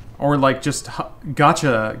 or like just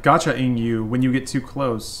gotcha-ing you when you get too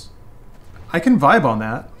close, I can vibe on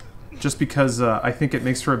that just because I think it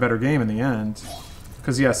makes for a better game in the end.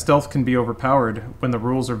 Because yeah, stealth can be overpowered when the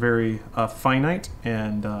rules are very finite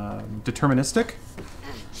and deterministic.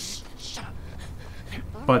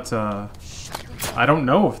 But I don't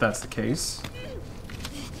know if that's the case.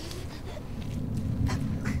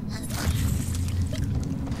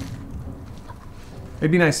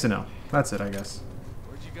 It'd be nice to know. That's it, I guess.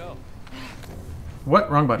 Where'd you go? What?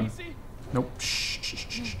 Wrong button. Easy? Nope. Shh, shh, shh,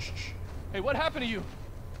 shh, shh, shh. Hey, what happened to you?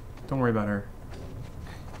 Don't worry about her.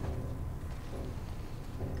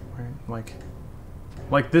 Right,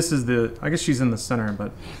 like this is the. I guess she's in the center,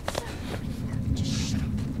 but.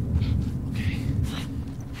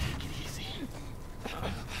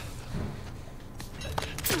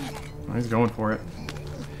 Oh, he's going for it.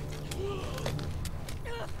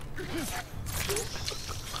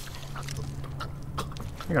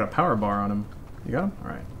 I got a power bar on him. You got him? All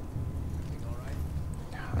right.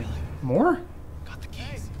 More? Got the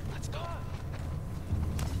keys. Let's go.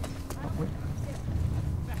 Oh, wait.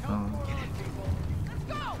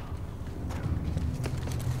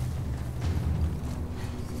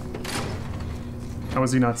 How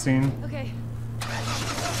was he not seen? Okay.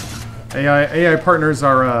 AI partners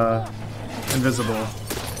are invisible.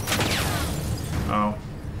 Oh.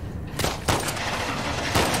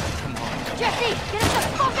 Jesse, get us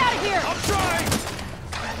the fuck out of here! I'm trying!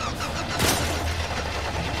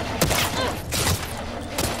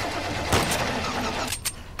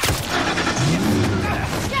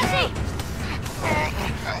 Jesse!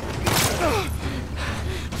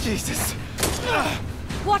 Jesus.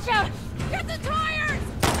 Watch out! Get the tires!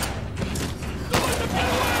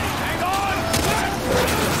 Hang on!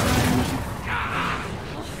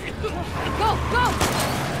 Go, go!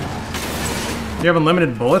 You have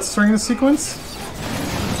unlimited bullets during this sequence?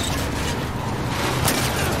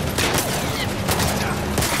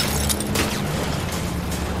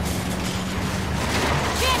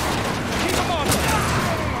 Keep him on!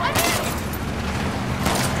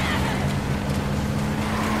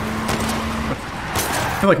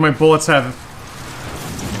 I feel like my bullets are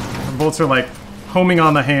like homing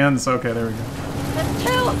on the hands. Okay, there we go. That's two!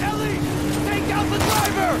 Ellie! Take out the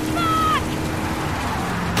driver! Fuck!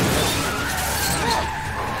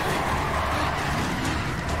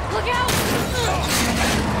 Look out!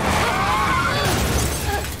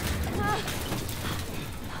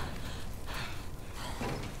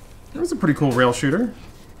 That was a pretty cool rail shooter.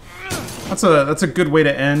 That's a good way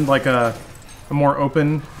to end like a more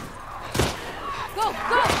open. Go,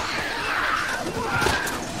 go!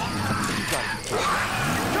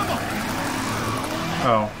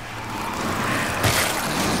 Oh.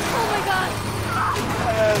 Oh my god!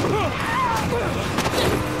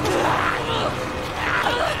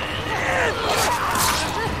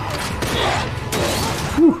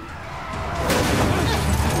 Whew.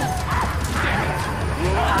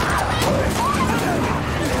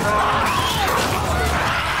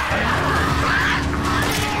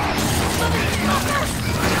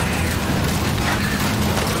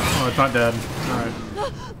 Oh, it's not dead. Alright.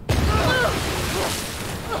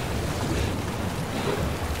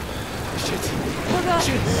 Oh god!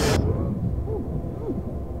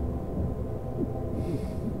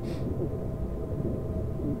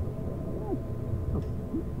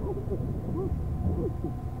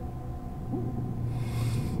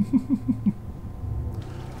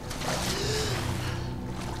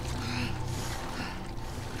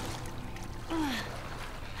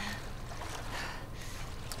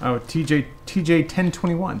 Oh, TJ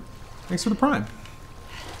 1021. Thanks for the prime.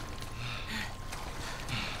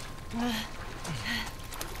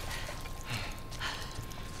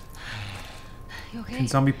 You okay? Can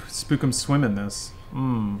zombie spookum swim in this?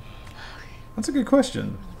 That's a good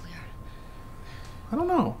question. I don't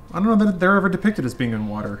know. I don't know that they're ever depicted as being in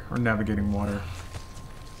water or navigating water.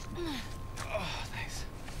 Oh, thanks.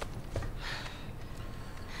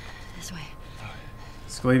 This way.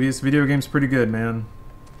 Sclavius, video game's pretty good, man.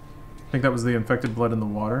 I think that was the infected blood in the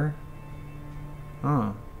water.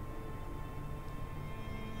 Huh.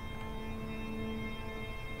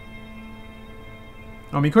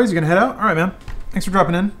 Oh, Mikoy, you gonna head out? Alright, man. Thanks for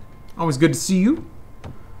dropping in. Always good to see you.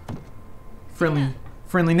 Friendly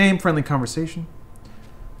name, friendly conversation.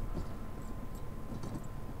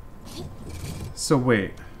 So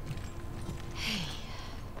wait.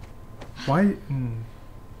 Why?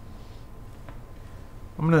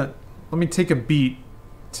 Let me take a beat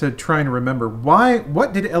to try and remember. Why?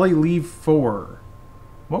 What did Ellie leave for?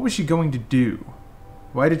 What was she going to do?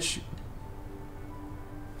 Why did she?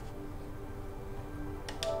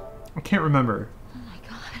 I can't remember. Oh my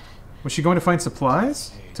god. Was she going to find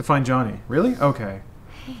supplies? To find Johnny? Really? Okay.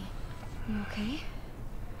 Hey, you okay?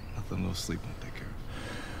 Nothing, no sleep won't take care of.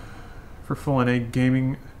 For full NA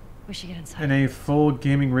gaming, We should get inside. NA full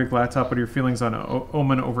gaming rig laptop. What are your feelings on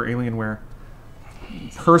Omen over Alienware?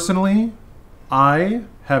 Personally, I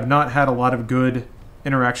have not had a lot of good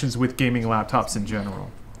interactions with gaming laptops in general.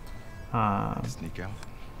 Sneak out.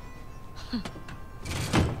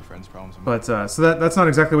 Friends' problems. But so that's not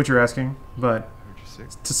exactly what you're asking. But I heard you're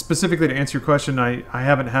sick. to specifically to answer your question, I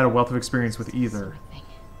haven't had a wealth of experience with either.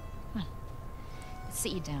 Come on. Let's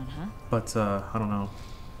sit you down, huh? But I don't know.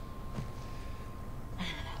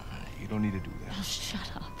 You don't need to do Oh, that.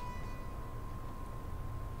 shut up.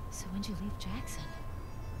 So when'd you leave Jackson?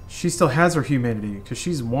 She still has her humanity because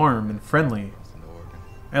she's warm and friendly. It's in Oregon.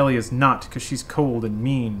 Ellie is not because she's cold and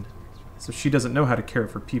mean. So she doesn't know how to care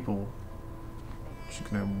for people. She's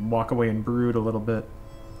gonna walk away and brood a little bit.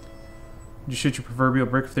 Did you shoot your proverbial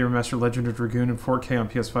brick if they remastered Legend of Dragoon in 4K on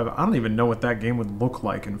PS5? I don't even know what that game would look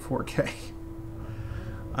like in 4K.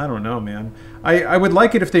 I don't know, man. I would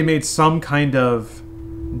like it if they made some kind of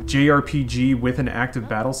JRPG with an active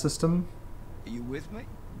battle system. Are you with me?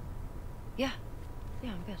 Yeah.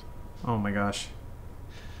 Yeah, I'm good. Oh my gosh.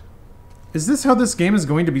 Is this how this game is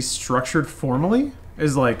going to be structured formally?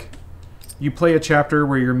 Is like, you play a chapter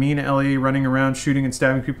where you're me and Ellie running around shooting and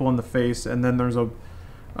stabbing people in the face, and then there's a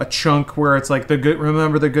chunk where it's like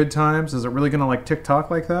remember the good times? Is it really gonna like TikTok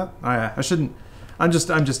like that? I shouldn't. I'm just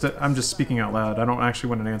speaking out loud. I don't actually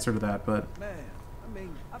want an answer to that, but Man, I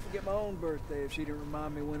mean, I forget my own birthday if she didn't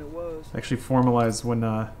remind me when it was. actually formalize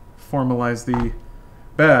the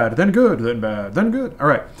bad, then good, then bad, then good. All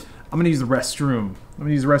right, I'm gonna use the restroom.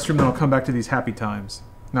 Then I'll come back to these happy times.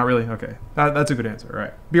 Not really. Okay, that's a good answer. All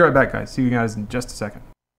right, be right back, guys. See you guys in just a second.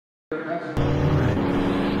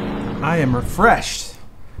 I am refreshed.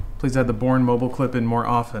 Please add the Born Mobile clip in more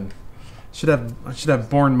often. I should have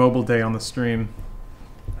Born Mobile Day on the stream,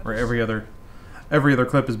 where every other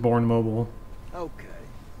clip is Born Mobile. Okay,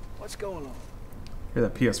 what's going on? Hear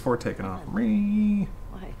that PS4 taking off. Why?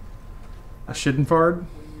 A Shiddenfard?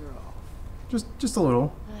 When you're off. Just a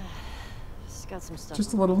little. Just got some stuff.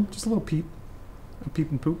 Just a little peep. A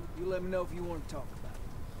peep and poop. You let me know if you want to talk about it.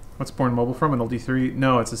 What's Born Mobile from? An LD3?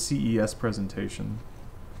 No, it's a CES presentation.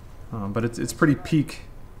 But it's pretty peak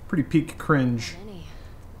cringe. Many.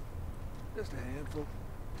 Just a handful.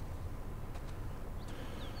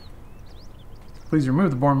 Please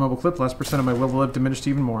remove the Born Mobile clip. Last percent of my will to live diminished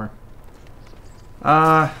even more.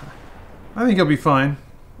 I think you'll be fine.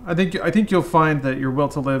 I think you'll find that your will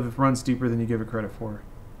to live runs deeper than you give it credit for.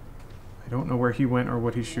 I don't know where he went or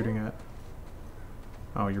what he's shooting at.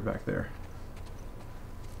 Oh, you're back there.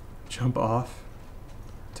 Jump off.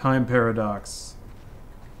 Time paradox.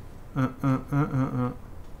 Are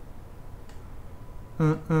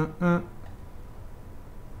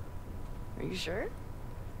you sure?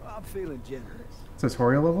 Well, I'm feeling generous.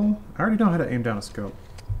 Tutorial level? I already know how to aim down a scope.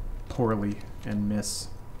 Poorly and miss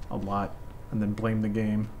a lot and then blame the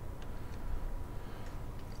game.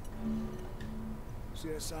 See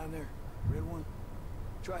that sign there? Red one?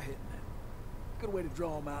 Try hitting that. Good way to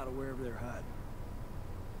draw them out of wherever they're hiding.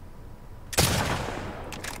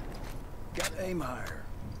 Got to aim higher.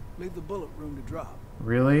 Leave the bullet room to drop.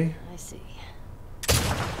 Really? I see.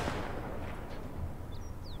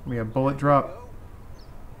 We have bullet drop.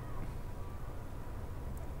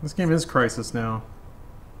 This game is Crisis now.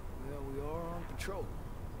 Well, we are on patrol.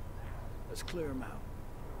 Let's clear them out.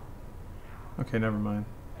 Okay, never mind.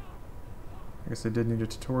 I guess I did need a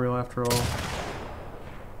tutorial after all.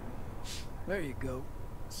 There you go.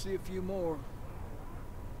 See a few more.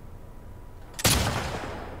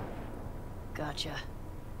 Gotcha.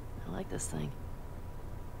 I like this thing.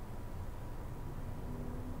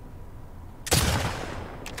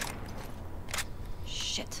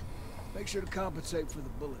 Shit. Make sure to compensate for the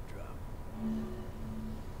bullet drop.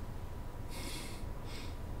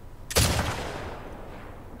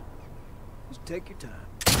 Just take your time.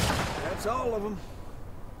 That's all of them.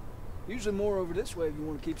 Usually more over this way if you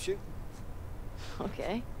want to keep shooting.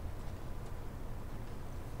 Okay.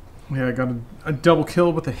 Yeah, I got a double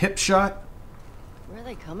kill with a hip shot. Where are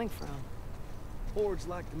they coming from? Hordes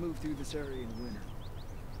like to move through this area in the winter.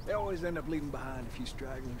 They always end up leaving behind a few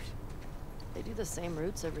stragglers. They do the same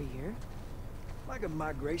routes every year? Like a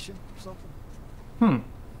migration or something.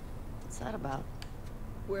 What's that about?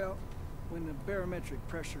 Well, when the barometric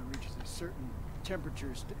pressure reaches a certain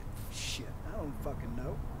temperature shit, I don't fucking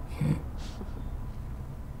know.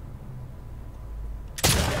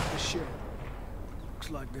 The shit. Looks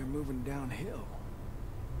like they're moving downhill.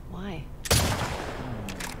 Why?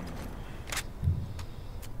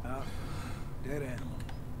 Dead animal.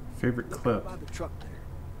 Favorite Look clip. by the truck there.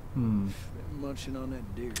 Hmm. They're munching on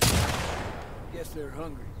that deer. Guess they're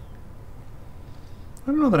hungry. I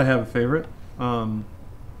don't know that I have a favorite.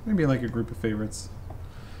 Maybe like a group of favorites.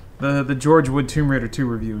 The George Wood Tomb Raider 2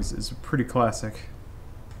 review is a pretty classic.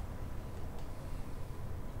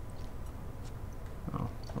 Oh,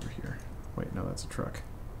 over here. Wait, no, that's a truck.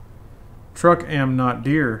 Truck am not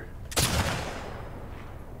deer.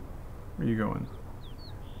 Where you going?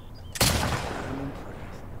 I'm impressed.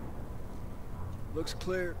 Looks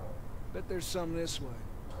clear. Bet there's some this way.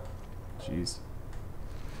 Jeez.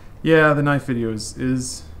 Yeah, the knife video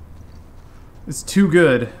is too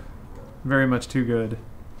good. Very much too good.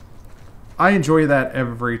 I enjoy that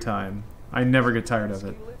every time. I never get tired of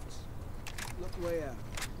it. Ski lifts? Look way out.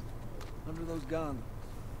 Under those gondolas.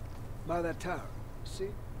 By that tower. See?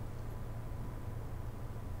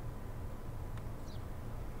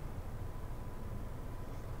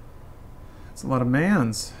 It's a lot of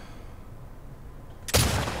mans.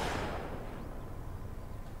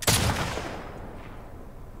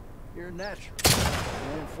 You're a natural.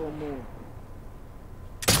 Handful more.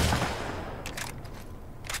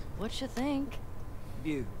 What you think?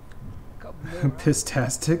 View. Couple more.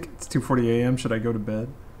 Pistastic. It's 2:40 a.m. Should I go to bed?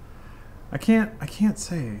 I can't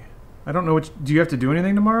say. I don't know what. Do you have to do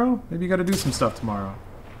anything tomorrow? Maybe you got to do some stuff tomorrow.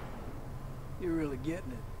 You're really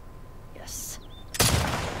getting it. Yes.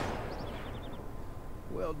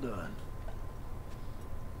 Well done.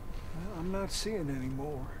 Well, I'm not seeing any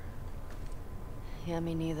more. Yeah,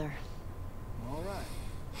 me neither. All right.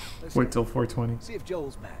 Let's Wait till 4:20. see if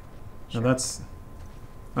Joel's back. Now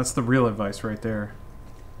that's the real advice right there.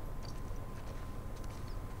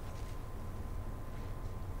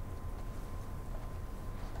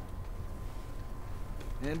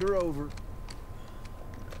 Hand her over.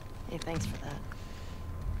 Hey, thanks for that.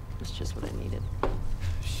 It's just what I needed.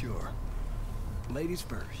 Sure. Ladies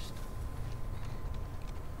first.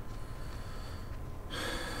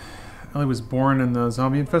 Ellie was born in the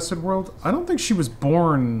zombie-infested world. I don't think she was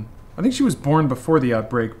born. I think she was born before the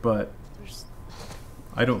outbreak, but There's...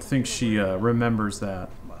 I don't think she remembers that.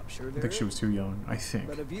 Well, I'm sure I there think she is. was too young. I think.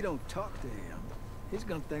 But if you don't talk to him, he's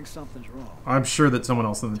gonna think something's wrong. I'm sure that someone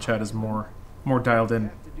else in the chat is more dialed in.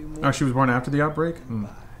 Have to do more Oh, she was born after the outbreak? Hmm. Bye.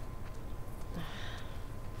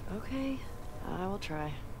 Okay, I will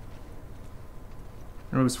try.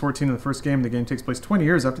 Ellie was 14 in the first game. The game takes place 20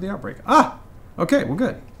 years after the outbreak. Ah! Okay, well,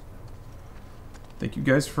 good. Thank you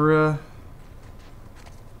guys for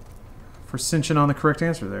cinching on the correct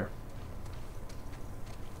answer there.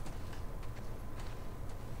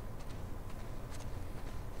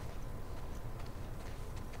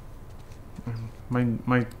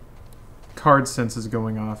 My card sense is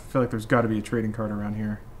going off. I feel like there's got to be a trading card around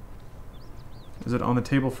here. Is it on the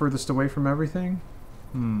table furthest away from everything?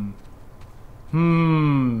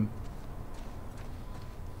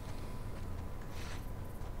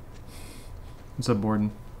 What's up,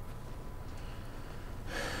 Borden?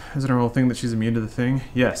 Is it her whole thing that she's immune to the thing?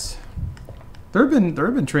 Yes. There have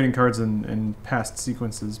been trading cards in past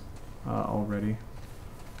sequences already.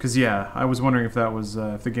 Because yeah, I was wondering if that was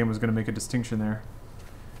if the game was going to make a distinction there,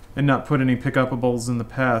 and not put any pick-upables in the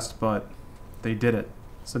past, but they did it.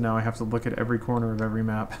 So now I have to look at every corner of every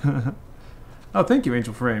map. Oh, thank you,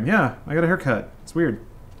 Angel Frame. Yeah, I got a haircut. It's weird.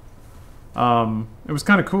 It was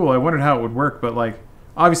kind of cool. I wondered how it would work, but like,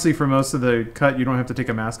 obviously for most of the cut you don't have to take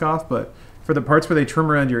a mask off, but for the parts where they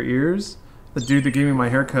trim around your ears, the dude that gave me my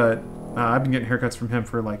haircut, I've been getting haircuts from him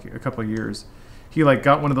for like a couple of years. he like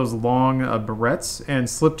got one of those long barrettes and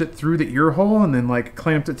slipped it through the ear hole and then like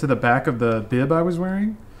clamped it to the back of the bib I was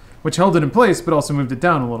wearing, which held it in place but also moved it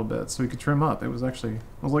down a little bit so he could trim up. It was actually,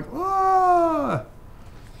 I was like, ah!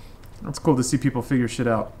 That's cool to see people figure shit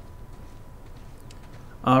out.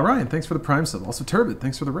 Ryan, thanks for the Prime sub. Also Turbid,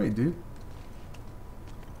 thanks for the raid, dude.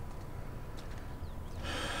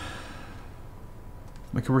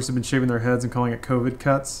 My coworkers have been shaving their heads and calling it COVID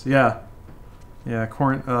cuts. Yeah. Yeah,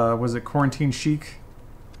 was it quarantine chic?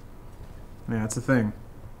 Yeah, it's a thing.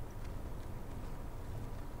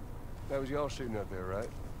 That was y'all shooting up there, right?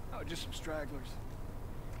 Oh, just some stragglers.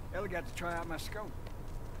 Ellie got to try out my scope.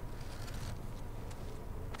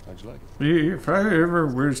 How'd you like it? If I ever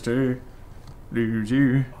was to lose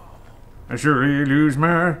you, I surely lose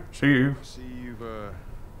myself. I see you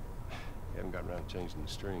haven't gotten around to changing the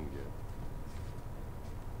string yet.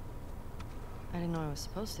 I didn't know I was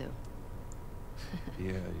supposed to.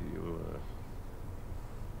 Yeah,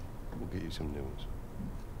 we'll get you some new ones.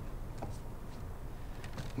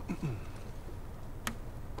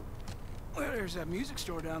 Well, there's that music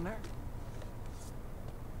store down there.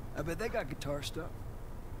 I bet they got guitar stuff.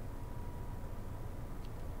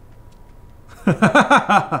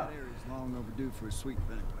 That area's long overdue for a sweet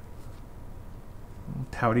banquet.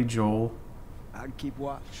 Pouty Joel. I'd keep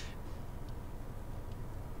watch.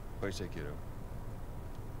 What do you say, kiddo?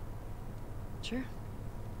 Sure.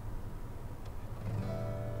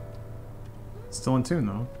 Still in tune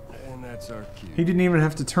though. And that's our cue. He didn't even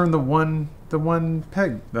have to turn the one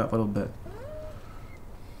peg that little bit.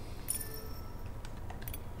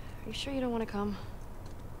 Are you sure you don't want to come?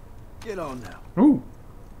 Get on now. Ooh.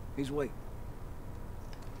 He's waiting.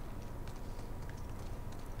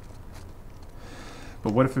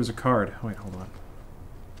 But what if there's a card? Wait, hold on.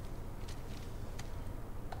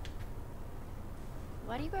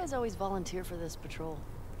 Why do you guys always volunteer for this patrol?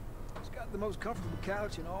 It's got the most comfortable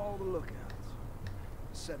couch in all the lookouts.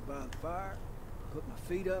 Sat by the fire, put my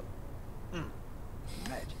feet up.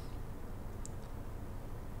 Magic.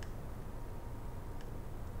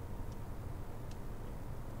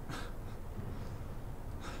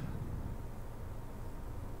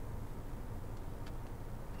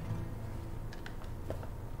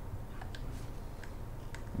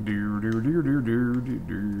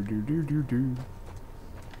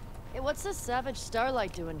 Hey, what's this savage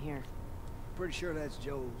starlight doing here? Pretty sure that's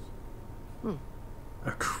Joel's.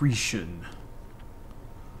 Accretion.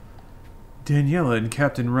 Daniela and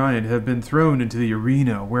Captain Ryan have been thrown into the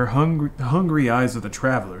arena where the hungry eyes of the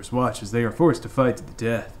travelers watch as they are forced to fight to the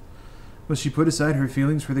death. Will she put aside her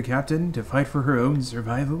feelings for the captain to fight for her own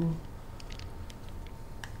survival?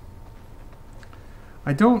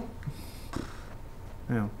 I don't...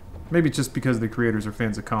 You know, maybe it's just because the creators are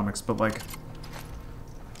fans of comics, but like...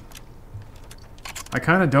 I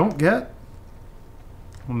kind of don't get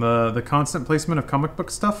the constant placement of comic book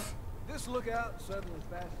stuff. This lookout suddenly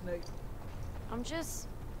fascinating. I'm just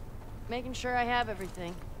making sure I have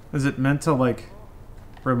everything. Is it meant to, like,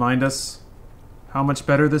 remind us how much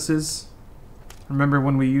better this is? Remember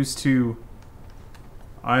when we used to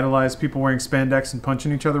idolize people wearing spandex and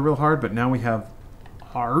punching each other real hard, but now we have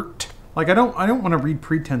art? Like, I don't want to read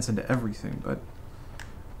pretense into everything, but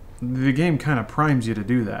the game kind of primes you to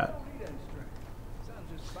do that.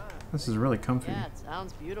 This is really comfy. Yeah, it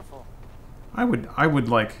sounds beautiful. I would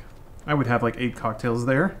have like 8 cocktails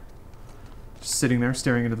there. Just sitting there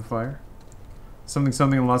staring into the fire. Something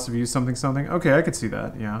something and lots of views, something something. Okay, I could see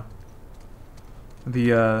that, yeah.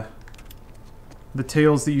 The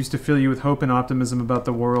tales that used to fill you with hope and optimism about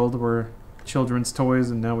the world were children's toys,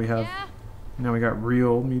 and now we have now we got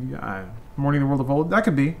real media. Mourning the world of old. That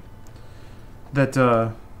could be.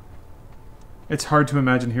 That it's hard to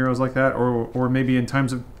imagine heroes like that, or maybe in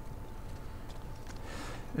times of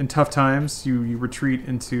tough times, you retreat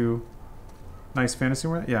into nice fantasy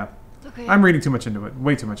world. Yeah, Okay. I'm reading too much into it.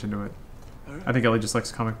 Way too much into it. I think Ellie just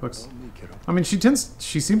likes comic books. I mean, she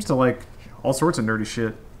seems to like all sorts of nerdy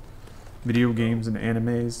shit, video games and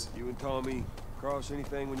animes. You and Tommy cross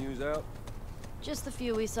anything when you was out? Just the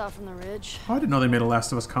few we saw from the ridge. Oh, I didn't know they made a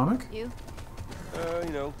Last of Us comic. You? You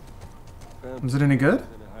know. Was it any good?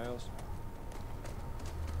 In the house.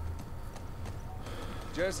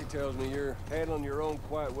 Jesse tells me you're handling your own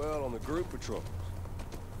quite well on the group patrols.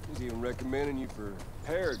 He's even recommending you for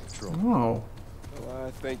paired patrol. Oh. Well,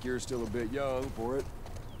 I think you're still a bit young for it.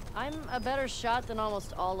 I'm a better shot than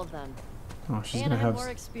almost all of them. Oh, she's And I gonna have have more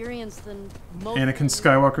experience than most Anakin of them.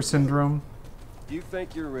 Skywalker syndrome. You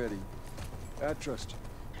think you're ready. I trust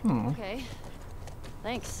you. Oh. Okay.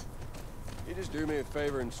 Thanks. You just do me a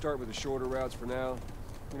favor and start with the shorter routes for now.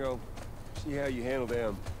 You know, see how you handle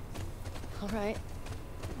them. All right.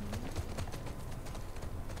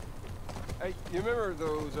 Hey, you remember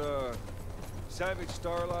those, Savage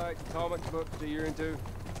Starlight comic books that you're into?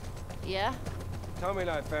 Yeah? Tommy and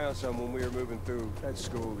I found some when we were moving through that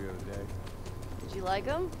school the other day. Did you like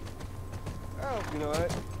them? Oh, you know,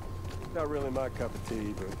 that's not really my cup of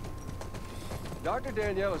tea, but... Dr.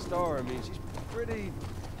 Daniela Starr, I mean, she's pretty...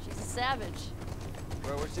 She's a savage.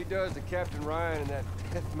 Well, what she does to Captain Ryan in that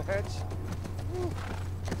death match... Whew.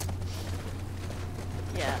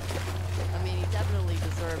 Yeah. I mean, he definitely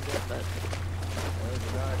deserved it, but... That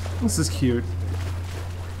was nice. This is cute.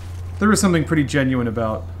 There was something pretty genuine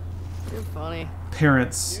about You're funny.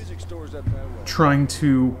 parents Music stores up that way. trying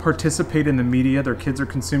to participate in the media their kids are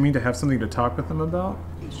consuming to have something to talk with them about.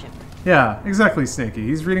 Yeah, exactly, Snaky.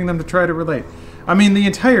 He's reading them to try to relate. I mean, the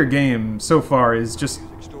entire game so far is just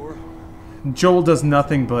Store? Joel does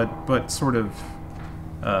nothing but sort of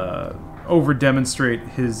over demonstrate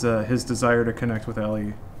his desire to connect with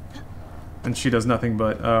Ellie, and she does nothing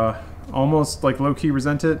but almost like low key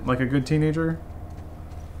resent it, like a good teenager.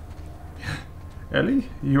 Ellie,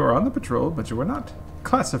 you are on the patrol, but you are not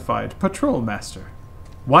classified patrol master.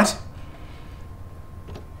 What?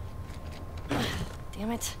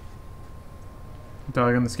 Damn it.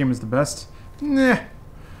 Dialogue in this game is the best? Nah.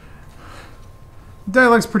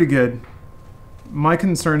 Dialogue's pretty good. My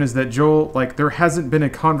concern is that Joel, like, there hasn't been a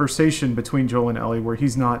conversation between Joel and Ellie where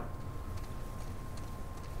he's not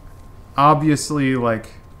obviously,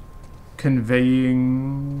 like,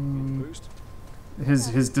 conveying Boost?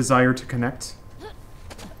 his desire to connect.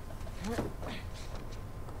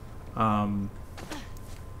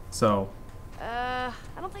 So I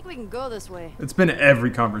don't think we can go this way. it's been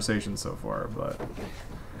every conversation so far, but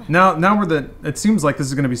now it seems like this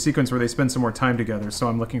is going to be a sequence where they spend some more time together, so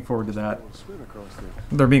I'm looking forward to that. We'll swim across there.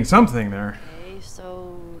 There being something there. Okay,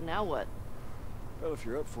 so now what? Well, if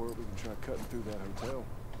you're up for it, we can try cutting through that hotel.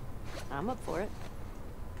 I'm up for it.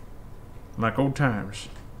 Like old times.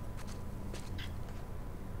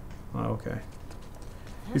 Oh, okay.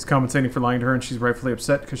 He's compensating for lying to her, and she's rightfully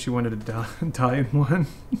upset because she wanted to die in one.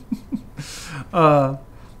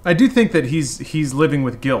 I do think that he's living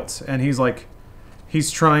with guilt, and he's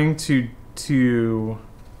trying to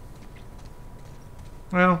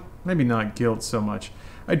well, maybe not guilt so much.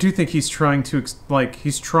 I do think he's trying to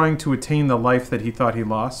attain the life that he thought he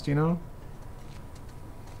lost, you know?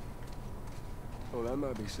 Oh, that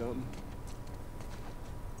might be something.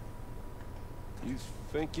 You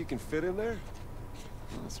think you can fit in there?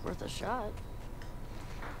 Well, it's worth a shot.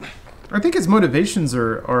 I think his motivations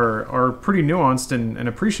are pretty nuanced and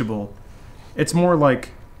appreciable. It's more like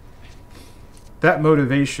that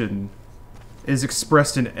motivation is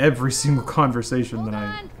expressed in every single conversation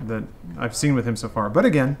that I've seen with him so far. But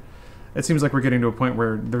again, it seems like we're getting to a point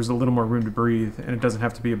where there's a little more room to breathe, and it doesn't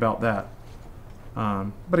have to be about that.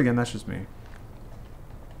 But again, that's just me.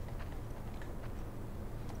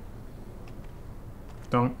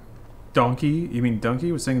 Donkey? You mean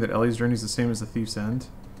Donkey was saying that Ellie's journey is the same as the Thief's End?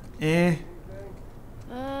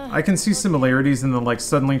 I can see similarities in the, like,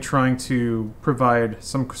 suddenly trying to provide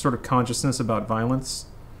some sort of consciousness about violence.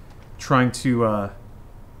 Trying to,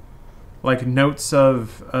 like, notes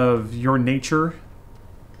of your nature.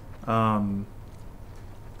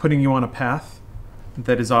 Putting you on a path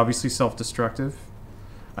that is obviously self-destructive.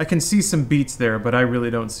 I can see some beats there, but I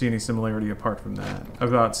really don't see any similarity apart from that.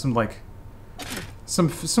 About some, like... Some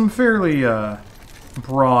fairly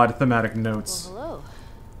broad thematic notes. Well,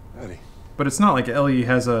 hello. Eddie. But it's not like Ellie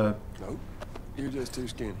has a... Nope. You're just too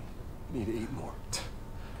skinny. You need to eat more.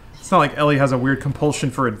 It's not like Ellie has a weird compulsion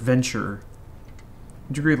for adventure.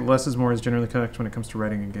 Would you agree that less is more is generally correct when it comes to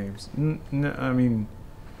writing in games? I mean,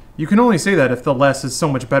 you can only say that if the less is so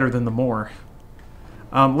much better than the more.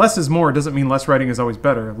 Less is more doesn't mean less writing is always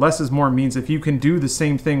better. Less is more means if you can do the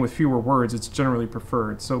same thing with fewer words, it's generally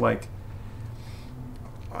preferred. So, like...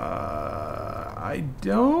 I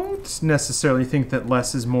don't necessarily think that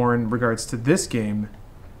less is more in regards to this game,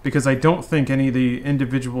 because I don't think any of the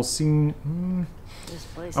individual scene... This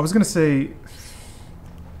place. I was going to say,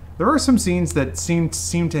 there are some scenes that seem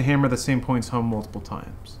to hammer the same points home multiple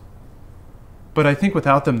times. But I think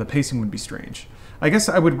without them, the pacing would be strange. I guess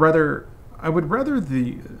I would rather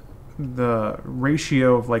the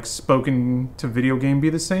ratio of, like, spoken to video game be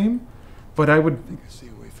the same, but I would... I think I see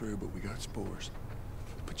a way through, but we got spores.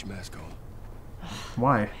 Put your mask on.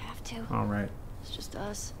 Why? I have to. All right. It's just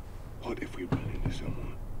us. What if we run into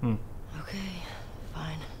someone? Okay,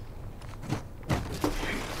 fine.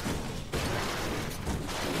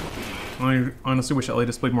 I honestly wish Ellie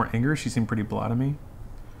displayed more anger. She seemed pretty blah to me.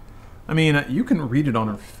 I mean, you can read it on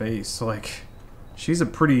her face. Like, she's a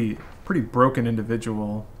pretty broken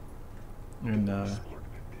individual, and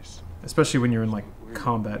especially when you're in, like,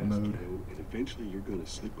 combat mode. And eventually you're gonna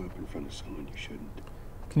slip up in front of someone you shouldn't.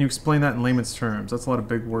 Can you explain that in layman's terms? That's a lot of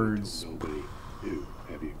big words. Nobody knew,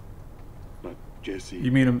 have you? Not Jesse.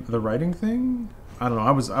 You mean the writing thing? I don't know.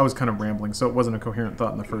 I was kind of rambling, so it wasn't a coherent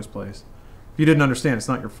thought in the first place. If you didn't understand, it's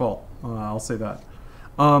not your fault. I'll say that.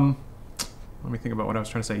 Let me think about what I was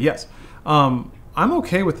trying to say. Yes. I'm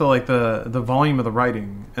okay with the volume of the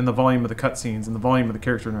writing and the volume of the cutscenes and the volume of the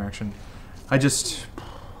character interaction. I just...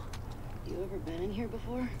 You ever been in here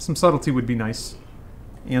before? Some subtlety would be nice.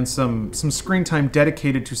 And some screen time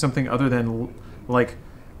dedicated to something other than, like,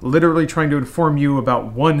 literally trying to inform you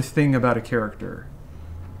about one thing about a character.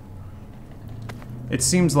 It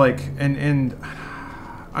seems like... And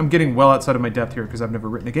I'm getting well outside of my depth here because I've never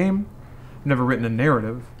written a game. I've never written a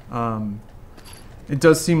narrative. It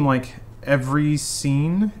does seem like every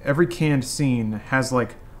scene, every canned scene has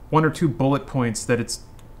like 1 or 2 bullet points that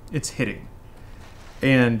it's hitting.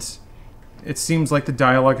 And it seems like the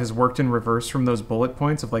dialogue has worked in reverse from those bullet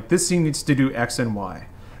points of like, this scene needs to do X and Y.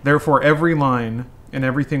 Therefore, every line and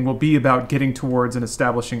everything will be about getting towards and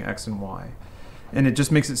establishing X and Y. And it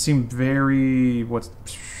just makes it seem very, I'm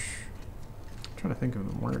trying to think of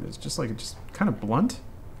the word. It's just like, it's just kind of blunt.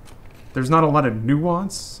 There's not a lot of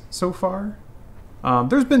nuance so far.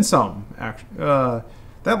 There's been some, actually.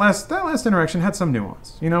 That last interaction had some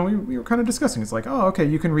nuance. You know, we were kind of discussing. It's like, oh, okay,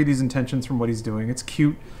 you can read these intentions from what he's doing. It's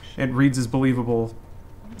cute. It reads as believable.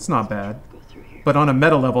 It's not bad. But on a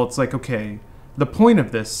meta level, it's like, okay, the point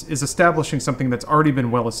of this is establishing something that's already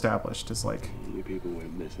been well established. It's like People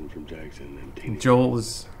went missing from Jackson. And Joel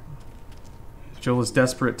is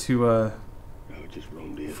desperate to just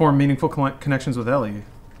roamed in. form meaningful connections with Ellie.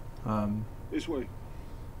 This way.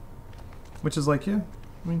 Which is like, yeah,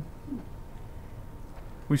 I mean,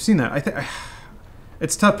 we've seen that. I think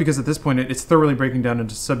it's tough because at this point it's thoroughly breaking down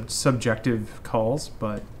into subjective calls,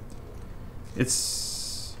 but it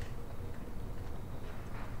just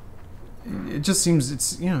seems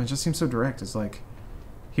it just seems so direct. It's like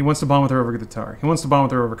he wants to bond with her over guitar. He wants to bond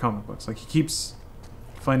with her over comic books. Like he keeps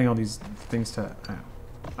finding all these things to.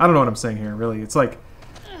 I don't know what I'm saying here. Really, it's like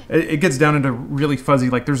it gets down into really fuzzy.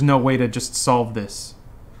 Like there's no way to just solve this.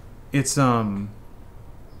 It's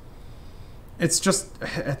just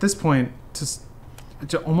at this point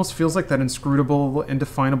it almost feels like that inscrutable,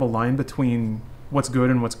 indefinable line between what's good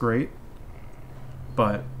and what's great.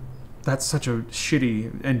 But that's such a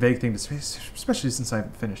shitty and vague thing to say, especially since I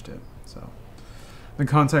haven't finished it. So, in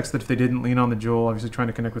context that if they didn't lean on the Joel, obviously trying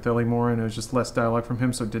to connect with Ellie more, and it was just less dialogue from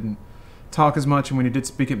him, so it didn't talk as much, and when he did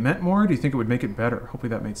speak, it meant more. Do you think it would make it better? Hopefully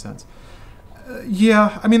that made sense.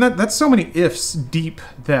 Yeah, I mean that's so many ifs deep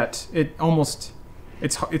that it almost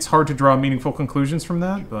it's hard to draw meaningful conclusions from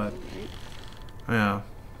that. But yeah,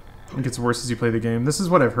 it gets worse as you play the game. This is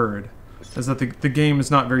what I've heard, is that the game is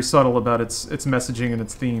not very subtle about its messaging and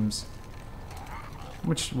its themes.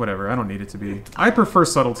 Which, whatever, I don't need it to be. I prefer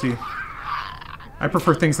subtlety. I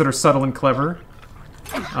prefer things that are subtle and clever.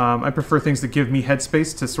 I prefer things that give me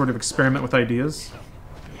headspace to sort of experiment with ideas.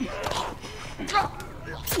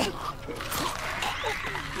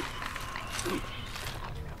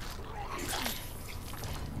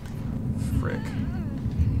 Frick.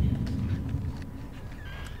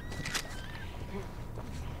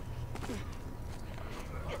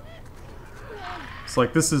 It's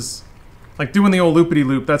like, this is like doing the old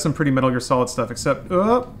loopity-loop. That's some pretty Metal Gear Solid stuff, except...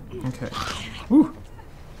 okay. Whew.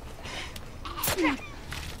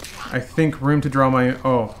 I think room to draw my...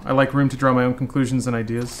 Oh, I like room to draw my own conclusions and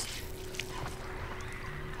ideas.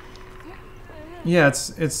 Yeah,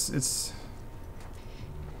 it's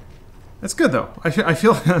good though. I feel I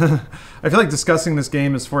feel like discussing this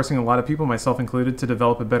game is forcing a lot of people, myself included, to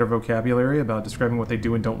develop a better vocabulary about describing what they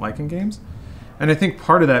do and don't like in games. And I think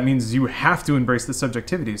part of that means you have to embrace the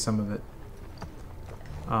subjectivity of some of it.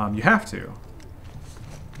 You have to.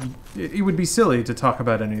 It would be silly to talk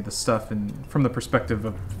about any of this stuff from the perspective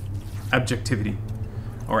of objectivity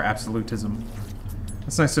or absolutism.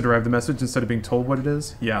 It's nice to derive the message instead of being told what it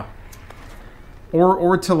is. Yeah.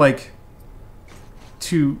 Or to like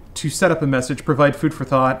to set up a message, provide food for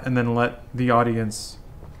thought, and then let the audience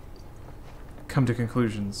come to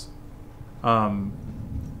conclusions. Yeah,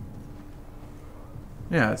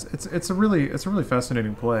 it's a really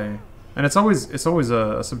fascinating play, and it's always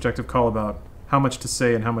a subjective call about how much to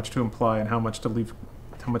say and how much to imply and how much to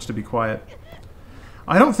be quiet.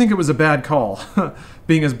 I don't think it was a bad call,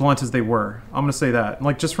 being as blunt as they were. I'm gonna say that.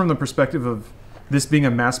 Like, just from the perspective of this being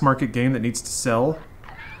a mass market game that needs to sell,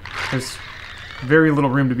 there's very little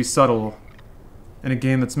room to be subtle in a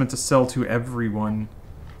game that's meant to sell to everyone,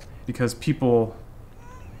 because people,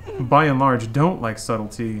 by and large, don't like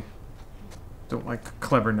subtlety, don't like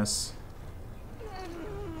cleverness.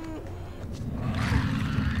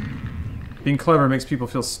 Being clever makes people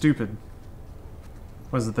feel stupid.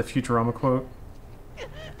 Was it the Futurama quote?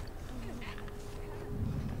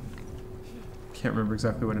 Can't remember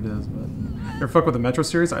exactly what it is, but... You ever fuck with the Metro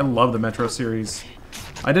series? I love the Metro series.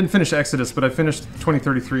 I didn't finish Exodus, but I finished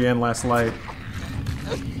 2033 and Last Light.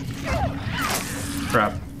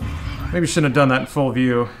 Crap. Maybe shouldn't have done that in full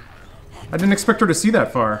view. I didn't expect her to see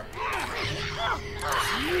that far.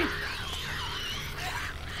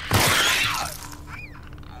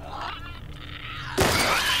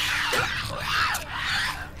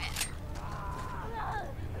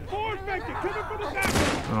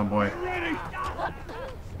 Oh boy.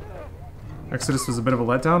 Exodus was a bit of a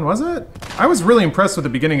letdown, was it? I was really impressed with the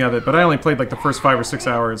beginning of it, but I only played like the first 5 or 6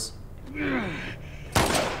 hours.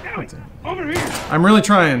 Over here. I'm really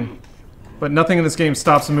trying, but nothing in this game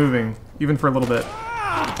stops moving, even for a little bit.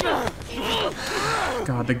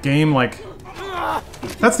 God, the game, like...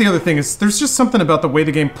 That's the other thing, is there's just something about the way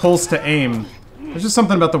the game pulls to aim. There's just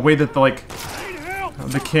something about the way that, the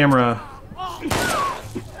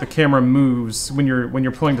camera moves when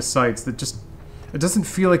you're pulling to sights that just... It doesn't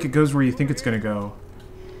feel like it goes where you think it's gonna go.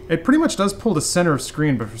 It pretty much does pull to center of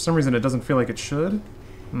screen, but for some reason it doesn't feel like it should.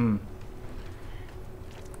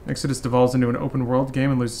 Exodus devolves into an open world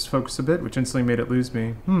game and loses focus a bit, which instantly made it lose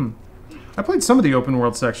me. I played some of the open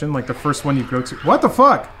world section, like the first one you go to. What the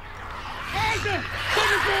fuck?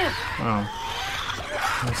 Wow.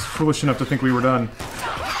 I was foolish enough to think we were done.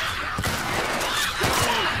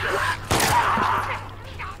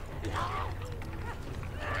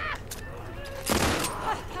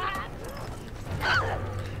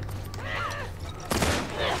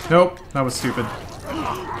 Nope, that was stupid.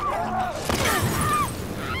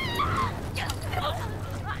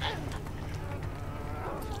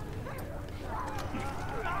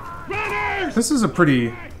 This is a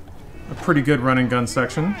pretty good run and gun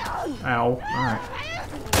section. Ow. Alright.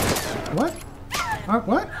 What?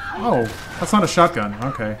 What? Oh, that's not a shotgun.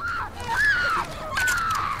 Okay.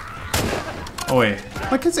 Oh wait.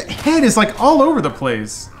 Like his head is like all over the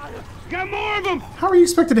place. Got more of them. How are you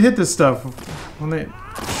expected to hit this stuff when they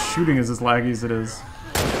shooting is as laggy as it is?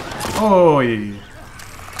 Oh yeah.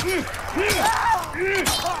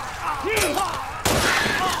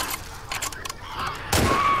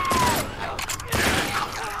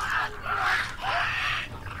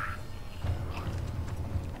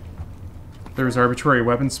 There's arbitrary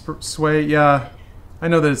weapon sway. Yeah, I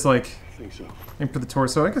know that it's like I think so. aim for the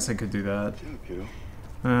torso. I guess I could do that. Good job, kiddo.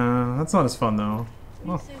 That's not as fun though.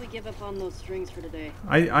 What do you say we give up on those strings for today?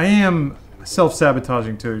 I am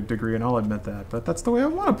self-sabotaging to a degree, and I'll admit that. But that's the way I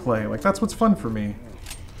want to play. Like that's what's fun for me.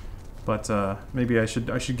 But maybe I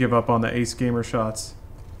should give up on the ace gamer shots.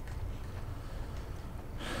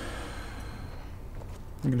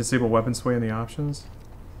 You can disable weapon sway in the options.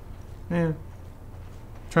 Yeah.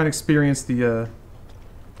 Try and experience the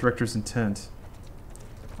director's intent.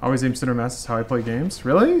 Always aim center mass is how I play games.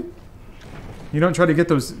 Really? You don't try to get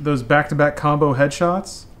those back-to-back combo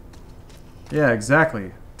headshots? Yeah,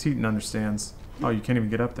 exactly. Teton understands. Oh, you can't even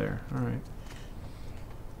get up there. Alright.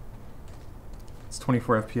 It's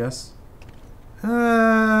 24 FPS.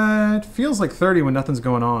 It feels like 30 when nothing's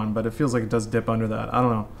going on, but it feels like it does dip under that. I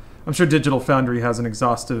don't know. I'm sure Digital Foundry has an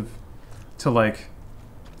exhaustive to like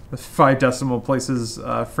the 5 decimal places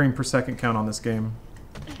frame per second count on this game.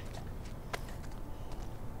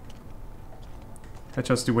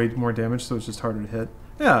 Headshots do way more damage, so it's just harder to hit.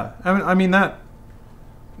 Yeah, I mean that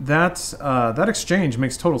exchange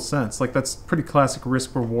makes total sense. Like that's pretty classic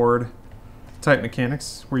risk-reward type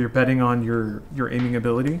mechanics, where you're betting on your aiming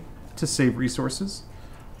ability to save resources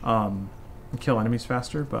and kill enemies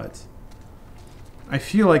faster. But I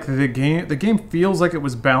feel like the game feels like it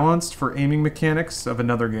was balanced for aiming mechanics of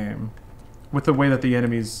another game, with the way that the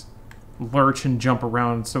enemies lurch and jump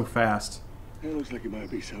around so fast. It looks like it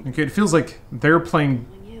might be something. Okay, it feels like they're playing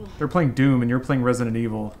Doom and you're playing Resident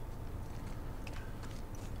Evil.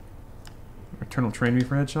 Eternal train me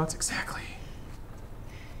for headshots? Exactly.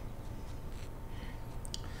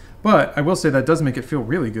 But I will say that does make it feel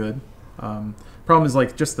really good. Problem is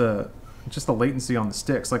like just the latency on the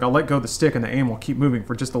sticks. Like I'll let go of the stick and the aim will keep moving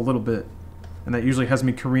for just a little bit, and that usually has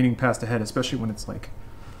me careening past ahead, especially when it's like,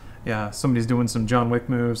 yeah, somebody's doing some John Wick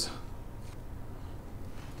moves.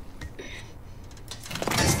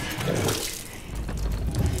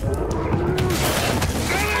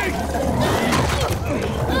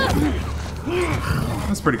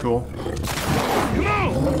 That's pretty cool.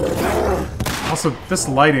 Also, this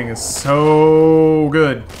lighting is so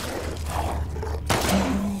good.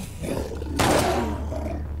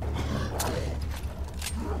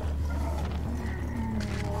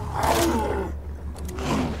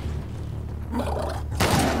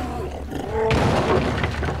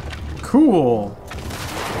 Cool.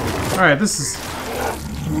 Alright, this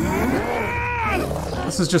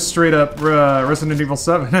is just straight up Resident Evil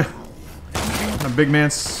 7. A big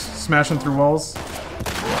man smashing through walls.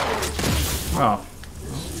 Oh.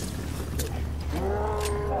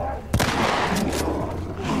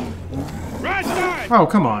 Oh,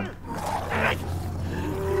 come on.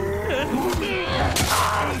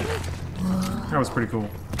 That was pretty cool.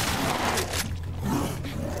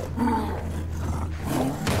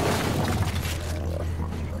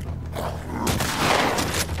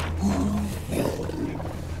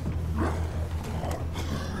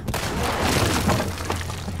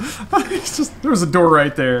 It's just, there was a door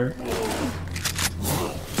right there.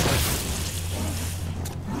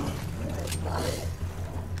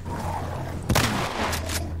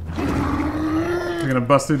 You're gonna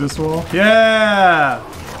bust through this wall? Yeah!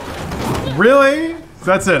 Really?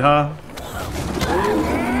 That's it, huh?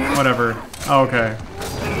 Whatever. Oh, okay.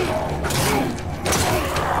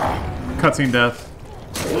 Cutscene death.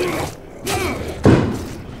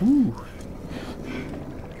 Ooh.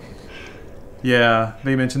 Yeah,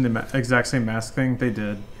 they mentioned the exact same mask thing. They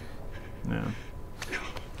did. Yeah.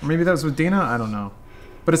 Or maybe that was with Dina? I don't know.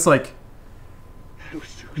 But it's like,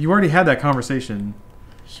 you already had that conversation.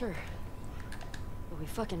 Sure. But we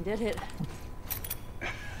fucking did it.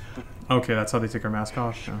 Okay, that's how they take our mask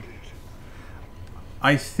off. Yeah.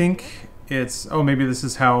 I think it's... Oh, maybe this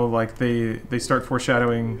is how, like, they start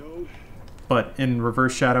foreshadowing, but in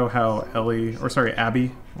reverse shadow, how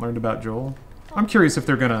Abby learned about Joel. I'm curious if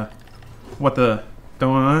they're gonna...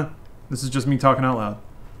 This is just me talking out loud.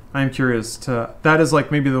 I am curious to... That is, like,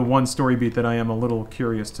 maybe the one story beat that I am a little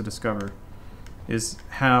curious to discover. Is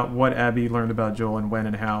what Abby learned about Joel and when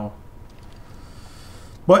and how.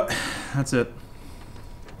 But, that's it.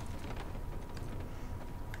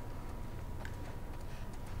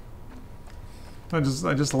 I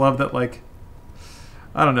just love that, like,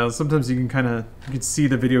 I don't know, sometimes you can see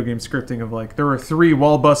the video game scripting of, like, there are 3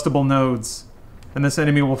 wall-bustable nodes, and this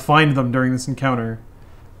enemy will find them during this encounter.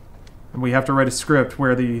 And we have to write a script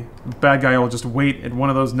where the bad guy will just wait at one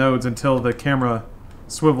of those nodes until the camera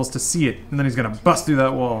swivels to see it, and then he's gonna bust through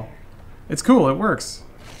that wall. It's cool, it works.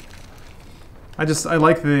 I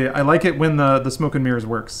like it when the smoke and mirrors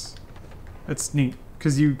works. It's neat,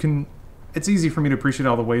 because it's easy for me to appreciate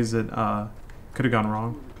all the ways that, could have gone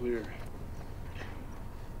wrong. Clear.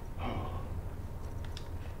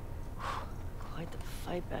 Quite the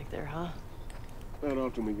fight back there, huh? Not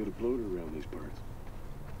often we get a bloater around these parts.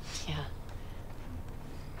 Yeah.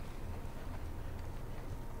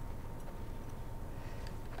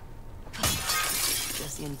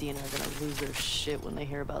 Jesse and Dina are gonna lose their shit when they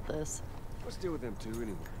hear about this. What's the deal with them two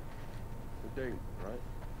anyway? They're dating,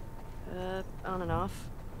 right? On and off.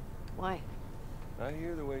 Why? I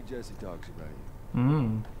hear the way Jesse talks about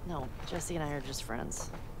you. No, Jesse and I are just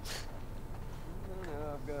friends. I don't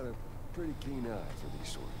know, I've got a pretty keen eye for these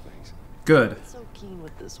sort of things. Good. So keen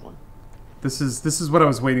with this one. This is what I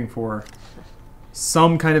was waiting for.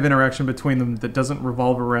 Some kind of interaction between them that doesn't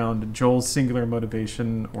revolve around Joel's singular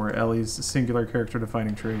motivation or Ellie's singular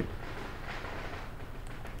character-defining trait.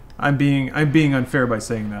 I'm being unfair by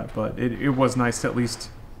saying that, but it was nice to at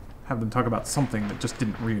least have them talk about something that just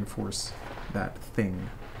didn't reinforce that thing.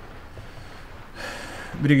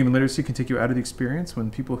 Video game literacy can take you out of the experience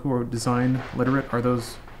when people who are design literate are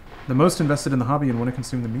those the most invested in the hobby and want to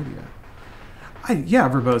consume the media. Yeah,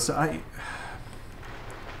 verbose.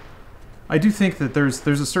 I do think that there's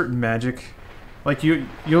a certain magic, like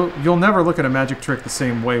you'll never look at a magic trick the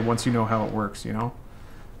same way once you know how it works, you know.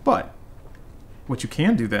 But what you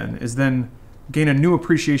can do then is gain a new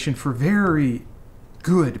appreciation for very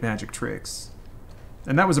good magic tricks,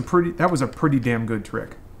 and that was a pretty damn good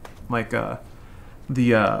trick. Like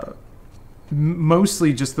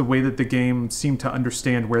mostly just the way that the game seemed to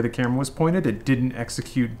understand where the camera was pointed. It didn't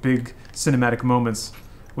execute big cinematic moments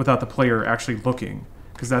without the player actually looking,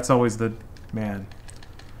 because that's always the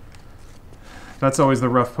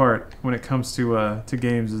rough part when it comes to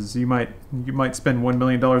games. Is you might spend $1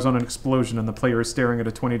 million on an explosion and the player is staring at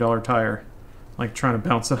a $20 tire, like trying to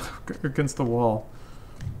bounce it against the wall.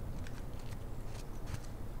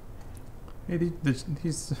 Hey,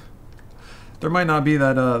 there might not be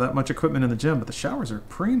that much equipment in the gym, but the showers are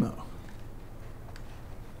primo.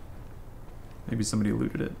 Maybe somebody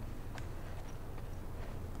looted it.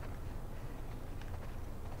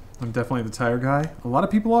 I'm definitely the tire guy. A lot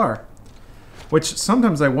of people are. Which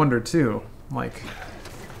sometimes I wonder too. Like,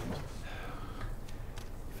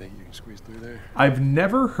 Think you can squeeze through there? I've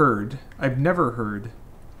never heard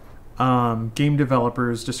game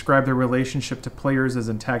developers describe their relationship to players as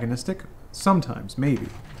antagonistic. Sometimes, maybe.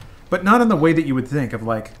 But not in the way that you would think of,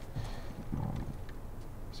 like,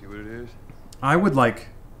 what it is? I would like,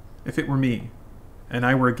 if it were me, and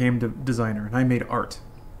I were a game designer, and I made art,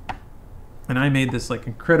 and I made this like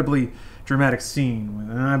incredibly dramatic scene,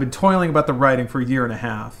 and I've been toiling about the writing for a year and a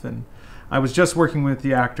half, and I was just working with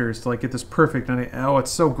the actors to like get this perfect, and oh,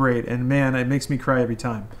 it's so great, and man, it makes me cry every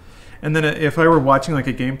time. And then if I were watching like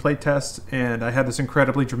a gameplay test, and I had this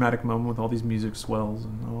incredibly dramatic moment with all these music swells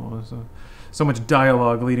and so much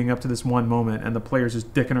dialogue leading up to this one moment, and the player's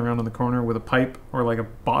just dicking around in the corner with a pipe or like a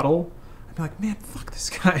bottle, I'd be like, man, fuck this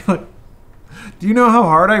guy. Like, do you know how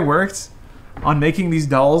hard I worked on making these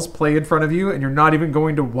dolls play in front of you, and you're not even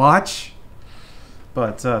going to watch?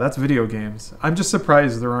 But that's video games. I'm just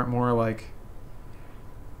surprised there aren't more like...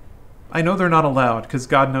 I know they're not allowed, because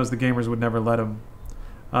God knows the gamers would never let them.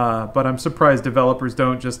 But I'm surprised developers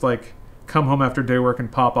don't just like come home after day work and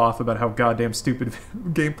pop off about how goddamn stupid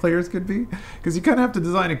game players could be. Because you kind of have to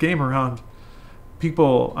design a game around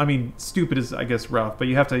people. I mean, stupid is, I guess, rough, but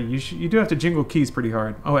you do have to jingle keys pretty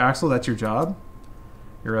hard. Oh, Axel, that's your job?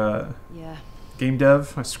 You're a game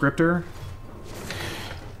dev, a scripter?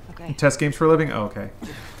 Okay. You test games for a living? Oh, okay.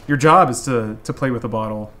 Your job is to play with a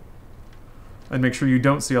bottle and make sure you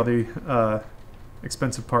don't see all the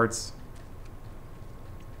expensive parts.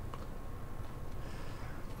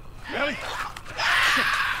 Ellie!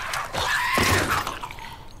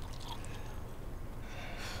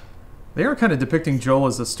 They are kind of depicting Joel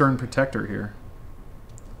as a stern protector here.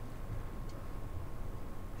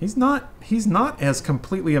 He's not as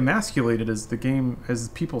completely emasculated as the game as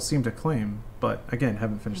people seem to claim, but again,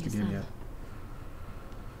 haven't finished the game yet.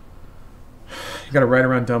 You got to ride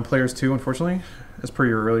around dumb players too, unfortunately, as per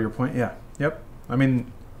your earlier point. Yeah, yep. I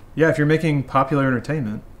mean, yeah, if you're making popular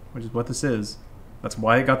entertainment, which is what this is, that's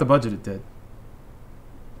why it got the budget it did.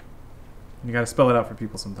 You got to spell it out for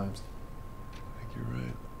people sometimes. I think you're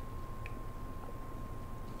right.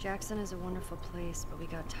 Jackson is a wonderful place, but we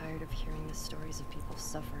got tired of hearing the stories of people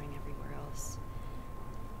suffering everywhere else.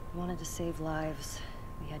 We wanted to save lives.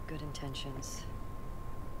 We had good intentions.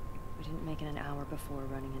 We didn't make it an hour before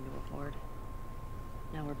running into a horde.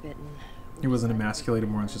 Now we're bitten. He wasn't emasculated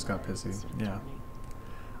more, just got pissy. Yeah.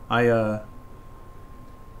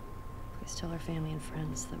 Please tell our family and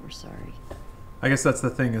friends that we're sorry. I guess that's the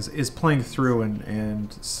thing, is playing through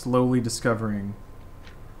and slowly discovering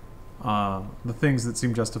the things that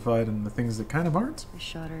seem justified and the things that kind of aren't. I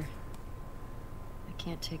shot her. I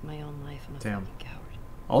can't take my own life. I'm a Damn. fucking coward.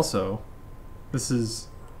 Also, this is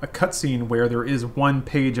a cutscene where there is one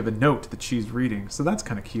page of a note that she's reading, so that's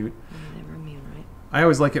kind of cute. They were immune, right? I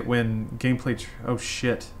always like it when gameplay... oh,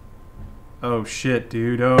 shit. Oh, shit,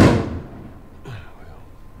 dude. Oh. Well,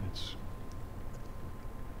 it's...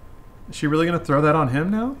 Is she really going to throw that on him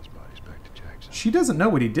now? His body's back to Jackson. She doesn't know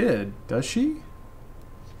what he did, does she?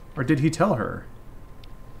 Or did he tell her?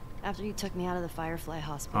 After you took me out of the Firefly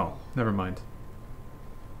Hospital. Oh, never mind.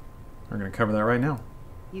 We're going to cover that right now.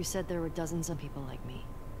 You said there were dozens of people like me.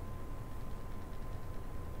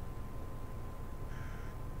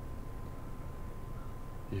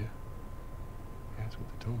 Yeah. That's what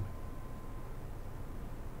they told me.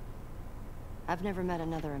 I've never met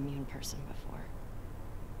another immune person before.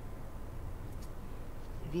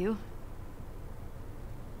 Have you?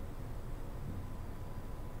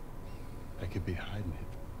 I could be hiding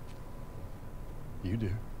it. You do.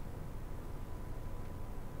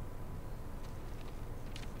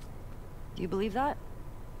 Do you believe that?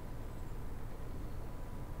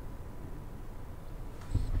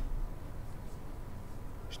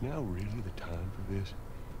 Is now really the time for this?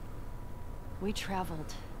 We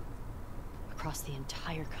traveled across the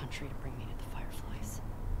entire country to bring me to the Fireflies.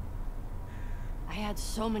 I had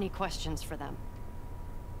so many questions for them.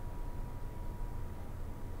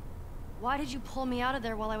 Why did you pull me out of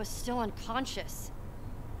there while I was still unconscious?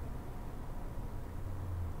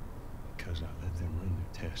 Because I let them run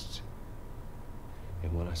their tests.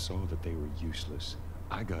 And when I saw that they were useless,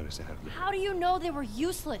 I got us out of there. How do you know they were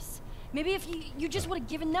useless? Maybe if you just would have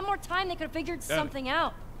given them more time, they could have figured something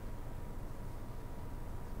out.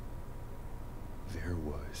 There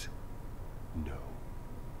was no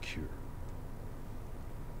cure.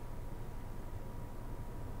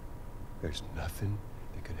 There's nothing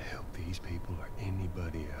that could help these people or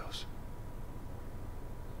anybody else.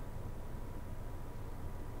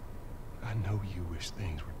 I know you wish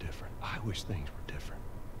things were different. I wish things were different.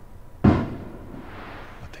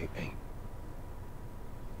 But they ain't.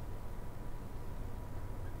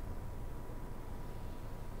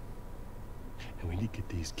 And we need to get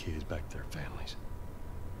these kids back to their families.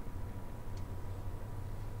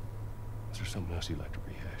 Is there something else you'd like to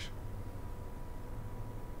rehash?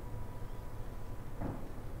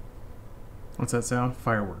 What's that sound?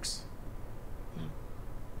 Fireworks.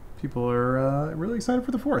 People are really excited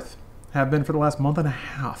for the 4th. Have been for the last month and a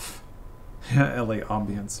half. LA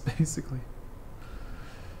ambience, basically.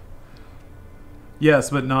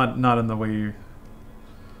 Yes, but not in the way,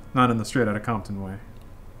 not in the straight outta Compton way.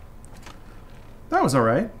 That was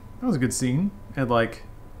alright. That was a good scene. It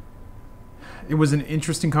was an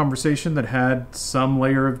interesting conversation that had some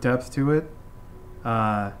layer of depth to it.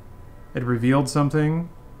 It revealed something.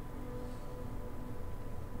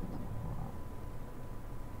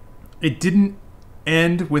 It didn't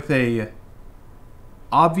end with a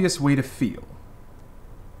obvious way to feel.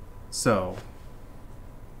 So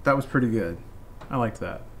that was pretty good. I liked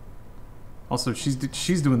that. Also, she's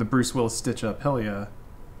doing the Bruce Willis stitch up. Hell yeah.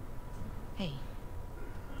 Hey,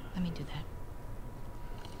 let me do that.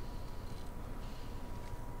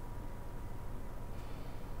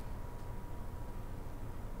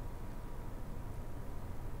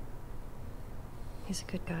 He's a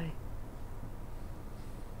good guy.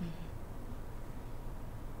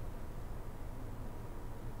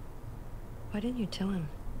 Why didn't you tell him?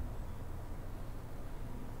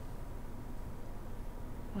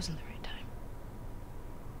 Wasn't the right time.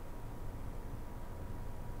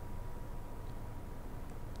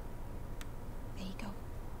 There you go.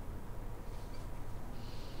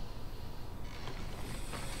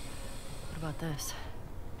 What about this?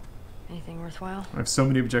 Anything worthwhile? I have so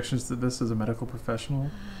many objections to this as a medical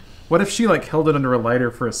professional. What if she like held it under a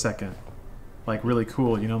lighter for a second? Like really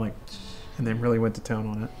cool, you know, like, and then really went to town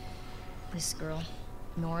on it. This girl,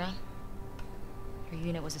 Nora, her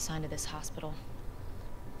unit was assigned to this hospital.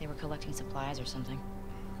 They were collecting supplies or something.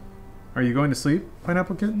 Are you going to sleep,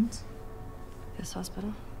 Pineapple Kittens? This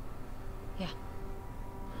hospital? Yeah.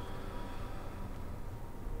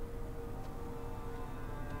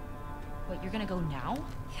 What, you're gonna go now?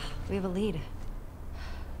 Yeah, we have a lead.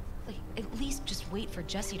 Like, at least just wait for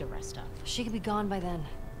Jessie to rest up. She could be gone by then.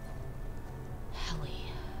 Helly.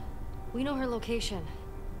 We know her location.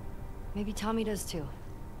 Maybe Tommy does too.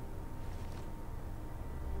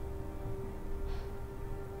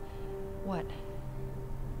 What?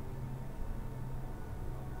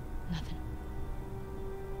 Nothing.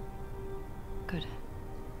 Good.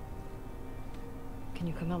 Can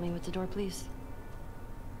you come help me with the door, please?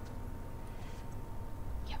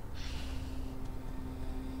 Yep.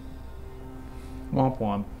 Womp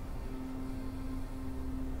womp.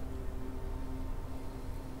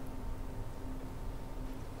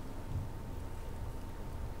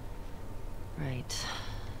 Right.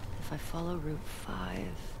 If I follow Route 5,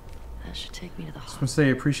 that should take me to the I just want hospital. to say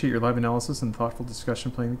I appreciate your live analysis and thoughtful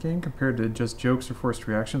discussion playing the game compared to just jokes or forced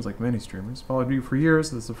reactions like many streamers. Followed you for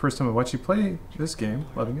years. This is the first time I watched you play this game.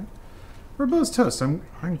 Loving it. We're both toast. I'm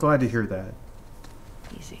glad to hear that.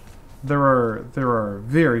 Easy. There are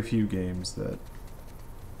very few games that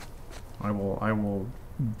I will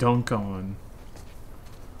dunk on.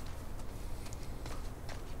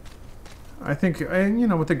 I think, you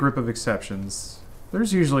know, with a grip of exceptions,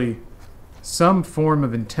 there's usually some form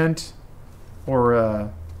of intent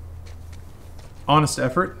or honest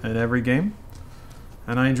effort in every game,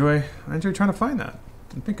 and I enjoy trying to find that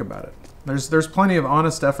and think about it. There's plenty of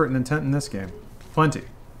honest effort and intent in this game, plenty.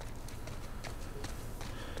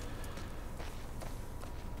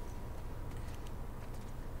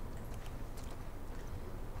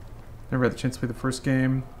 Never had the chance to play the first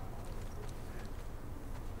game.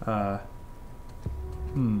 Route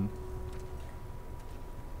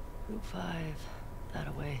 5. That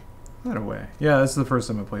away. That away. Yeah, this is the first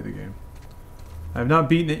time I played the game. I have not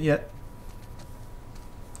beaten it yet.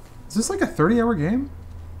 Is this like a 30-hour game?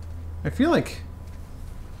 I feel like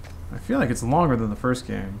it's longer than the first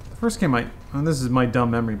game. The first game and this is my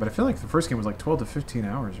dumb memory, but I feel like the first game was like 12 to 15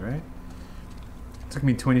 hours, right? It took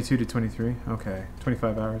me 22 to 23. Okay,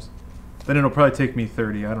 25 hours. Then it'll probably take me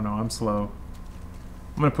 30. I don't know. I'm slow.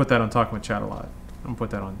 I'm gonna put that on talking with chat a lot. I'm gonna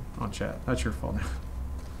put that on chat. That's your fault.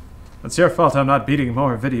 It's your fault I'm not beating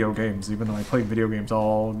more video games, even though I played video games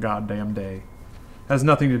all goddamn day. Has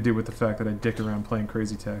nothing to do with the fact that I dicked around playing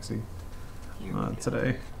Crazy Taxi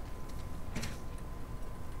today.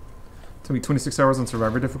 Took me 26 hours on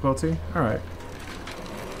Survivor difficulty. Alright.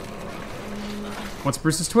 What's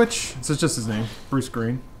Bruce's Twitch? It's just his name. Bruce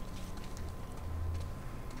Green.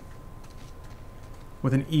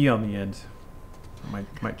 With an E on the end. Might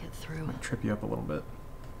Get through. might trip you up a little bit.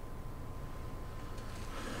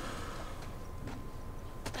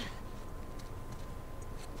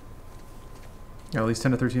 Got at least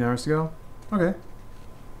 10 to 13 hours to go. Okay.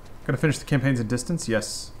 Gotta finish the campaigns in distance?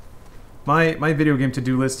 Yes. My video game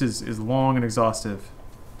to-do list is long and exhaustive.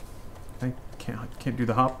 I can't do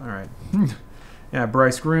the hop? Alright. Yeah,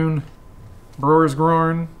 Bryce Groon. Brewers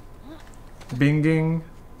Grorn. Binging.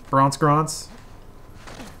 Bronze Grants.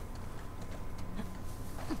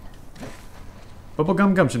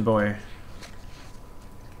 Bubblegum Gumption Boy.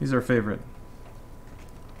 He's our favorite.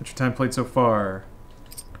 What's your time played so far?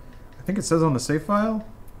 I think it says on the save file.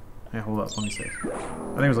 Yeah, hold up, let me save.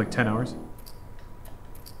 I think it was like 10 hours.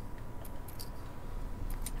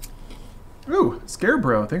 Ooh,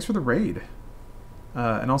 Scarebro, thanks for the raid.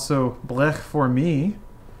 And also, Blech for me.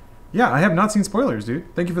 Yeah, I have not seen spoilers,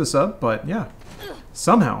 dude. Thank you for the sub, but yeah.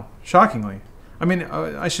 Somehow, shockingly. I mean,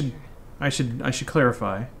 I should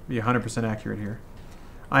clarify, be 100% accurate here.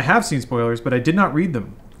 I have seen spoilers, but I did not read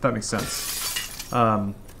them, if that makes sense.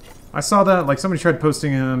 I saw that, like, somebody tried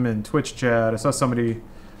posting him in Twitch chat. I saw somebody's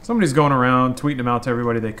going around tweeting him out to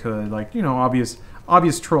everybody they could, like, you know,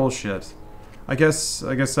 obvious troll shit. I guess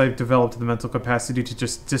I've developed the mental capacity to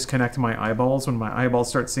just disconnect my eyeballs when my eyeballs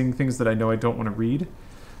start seeing things that I know I don't want to read.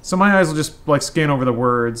 So my eyes will just, like, scan over the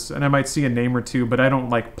words, and I might see a name or two, but I don't,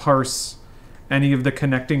 like, parse any of the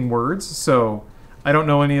connecting words, so I don't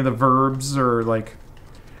know any of the verbs, or, like...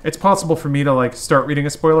 It's possible for me to, like, start reading a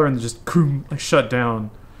spoiler and just, like, shut down,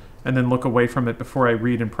 and then look away from it before I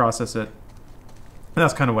read and process it. And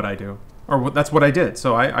that's kind of what I do. Or that's what I did,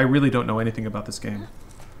 so I really don't know anything about this game.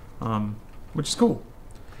 Which is cool.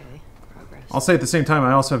 Okay, progress. I'll say at the same time,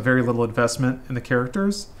 I also have very little investment in the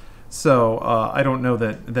characters, so I don't know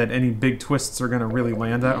that any big twists are going to really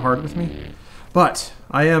land that hard with me. But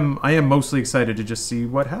I am mostly excited to just see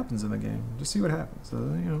what happens in the game. Just see what happens. You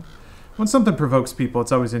know, when something provokes people,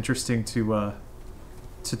 it's always interesting to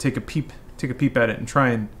take a peep at it and try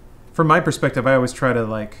and, from my perspective, I always try to,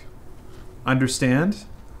 like, understand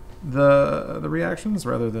the reactions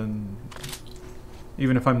rather than,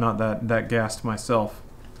 even if I'm not that gassed myself.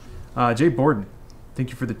 Jay Borden, thank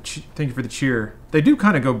you for the cheer. They do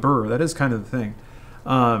kind of go burr. That is kind of the thing.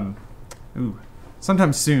 Ooh,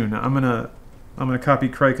 sometime soon I'm gonna copy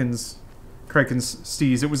Kriken's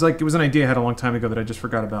steez. It was an idea I had a long time ago that I just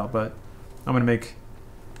forgot about, but I'm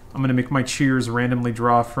gonna make my cheers randomly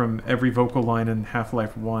draw from every vocal line in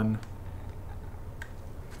Half-Life 1.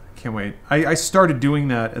 Can't wait. I started doing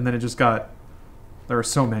that, and then it just got... There are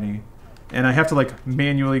so many. And I have to, like,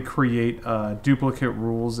 manually create duplicate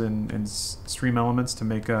rules and stream elements to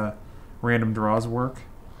make random draws work.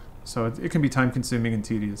 So it can be time-consuming and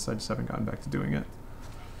tedious. I just haven't gotten back to doing it.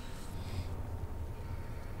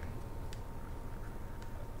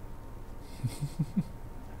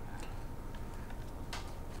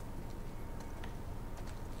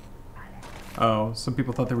 Oh, some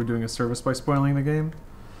people thought they were doing a service by spoiling the game?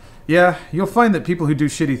 Yeah, you'll find that people who do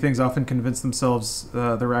shitty things often convince themselves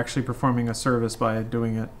they're actually performing a service by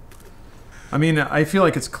doing it. I mean, I feel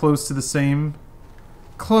like it's close to the same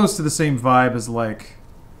vibe as, like,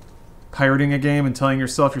 pirating a game and telling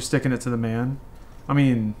yourself you're sticking it to the man. I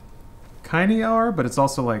mean, kinda you are, but it's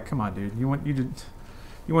also like, come on, dude, you want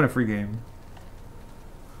a free game.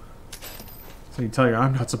 So you tell you,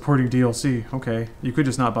 I'm not supporting DLC. Okay, you could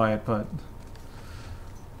just not buy it, but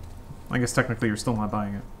I guess technically you're still not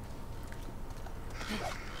buying it.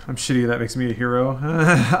 I'm shitty, that makes me a hero.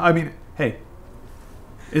 I mean, hey,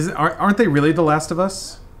 aren't they really The Last of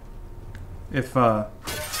Us? If,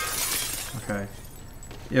 okay.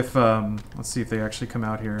 If, let's see if they actually come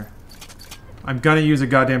out here. I'm gonna use a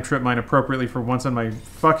goddamn trip mine appropriately for once in my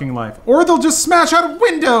fucking life. Or they'll just smash out of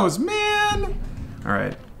windows, man!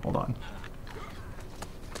 Alright, hold on.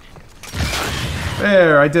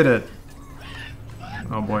 There, I did it.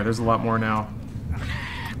 Oh boy, there's a lot more now.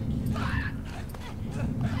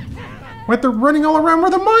 Wait, they're running all around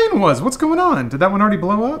where the mine was! What's going on? Did that one already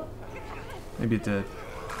blow up? Maybe it did.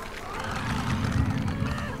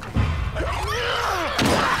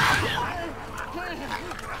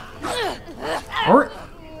 Or...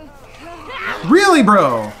 Really,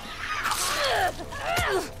 bro?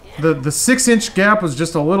 The 6-inch gap was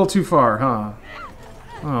just a little too far, huh?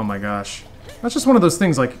 Oh my gosh. That's just one of those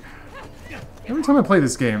things, like... Every time I play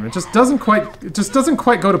this game, it just doesn't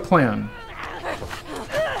quite go to plan.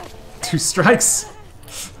 2 strikes.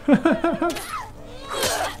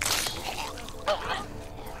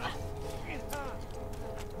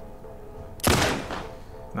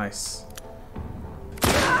 Nice.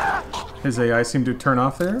 His AI seemed to turn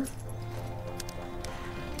off there.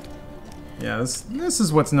 Yeah, this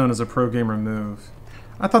is what's known as a pro gamer move.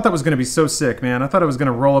 I thought that was going to be so sick, man. I thought I was going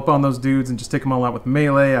to roll up on those dudes and just take them all out with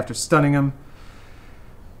melee after stunning them.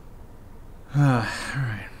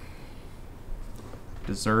 Alright.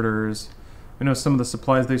 Deserters. We know some of the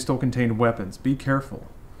supplies they stole contained weapons. Be careful.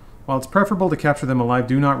 While it's preferable to capture them alive,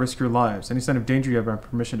 do not risk your lives. Any sign of danger, you have our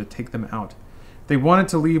permission to take them out. If they wanted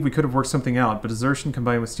to leave, we could have worked something out, but desertion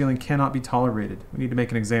combined with stealing cannot be tolerated. We need to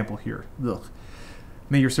make an example here. Ugh.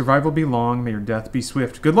 May your survival be long. May your death be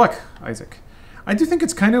swift. Good luck, Isaac. I do think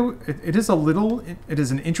it's kind of... It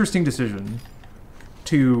is an interesting decision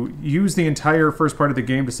to use the entire first part of the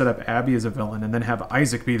game to set up Abby as a villain and then have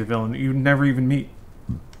Isaac be the villain that you never even meet.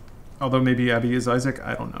 Although maybe Abby is Isaac.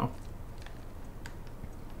 I don't know.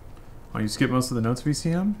 Oh, you skip most of the notes,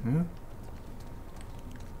 VCM? Yeah.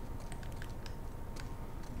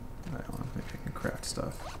 Alright, well, maybe I can craft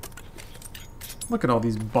stuff. Look at all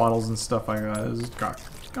these bottles and stuff I got.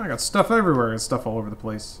 I got stuff everywhere. I got stuff all over the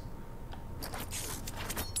place.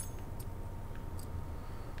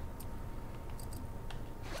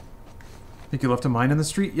 Think you left a mine in the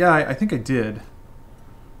street? Yeah, I think I did.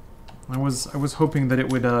 I was hoping that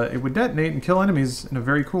it would detonate and kill enemies in a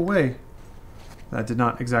very cool way. That did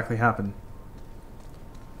not exactly happen.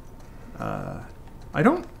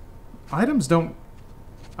 Items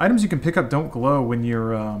you can pick up don't glow when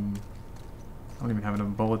you're I don't even have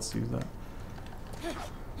enough bullets to use that.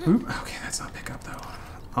 Oop, okay, that's not pick up though.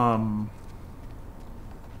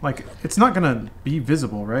 Like it's not gonna be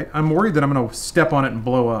visible, right? I'm worried that I'm gonna step on it and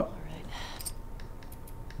blow up.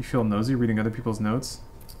 You feel nosy reading other people's notes?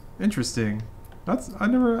 Interesting. I've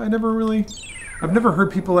never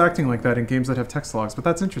heard people acting like that in games that have text logs, but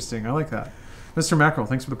that's interesting. I like that. Mr. Mackerel,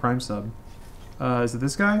 thanks for the Prime sub. Is it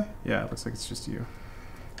this guy? Yeah, it looks like it's just you.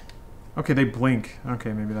 Okay, they blink.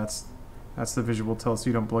 Okay, maybe that's the visual tell so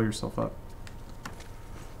you don't blow yourself up.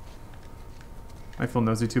 I feel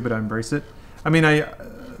nosy too, but I embrace it. I mean,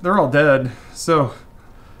 they're all dead, so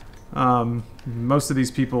most of these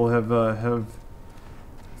people have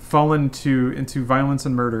fallen into violence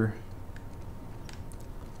and murder.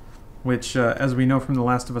 Which, as we know from The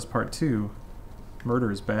Last of Us Part 2,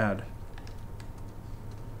 murder is bad.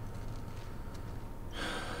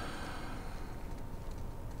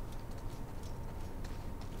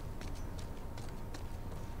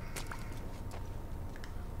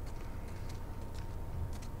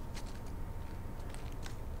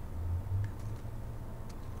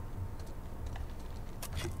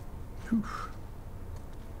 Whew.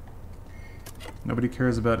 Nobody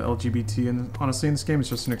cares about LGBT, and honestly, in this game, it's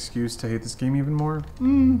just an excuse to hate this game even more.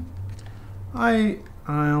 I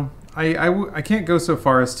can't go so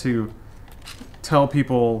far as to tell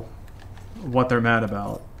people what they're mad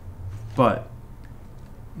about, but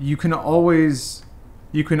you can always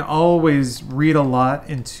read a lot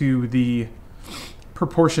into the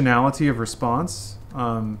proportionality of response.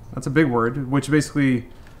 That's a big word, which basically,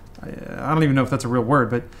 I don't even know if that's a real word,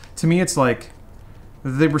 but to me, it's like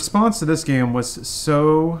the response to this game was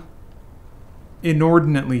so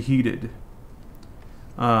inordinately heated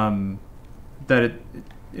that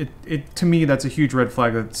it to me that's a huge red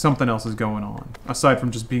flag that something else is going on aside from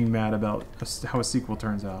just being mad about how a sequel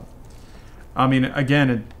turns out. I mean,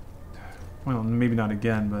 again, well, maybe not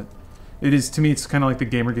again, but it is, to me, it's kind of like the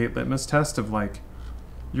Gamergate litmus test of like,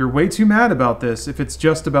 you're way too mad about this if it's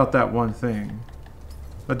just about that one thing.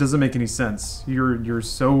 That doesn't make any sense. You're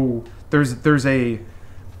so there's a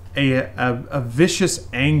vicious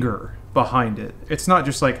anger behind it. It's not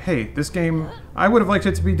just like, hey, this game, I would have liked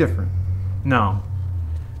it to be different. No,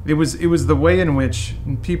 it was the way in which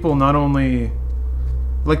people not only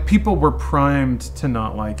like people were primed to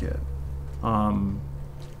not like it.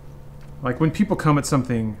 Like when people come at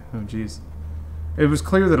something, oh geez, it was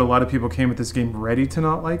clear that a lot of people came at this game ready to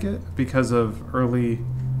not like it because of early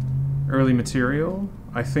material.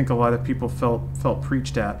 I think a lot of people felt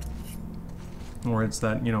preached at, or it's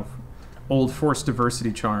that, you know, old forced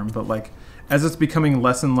diversity charm. But like, as it's becoming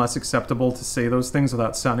less and less acceptable to say those things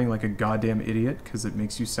without sounding like a goddamn idiot, because it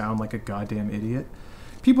makes you sound like a goddamn idiot,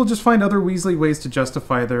 people just find other Weasley ways to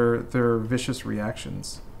justify their vicious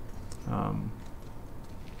reactions.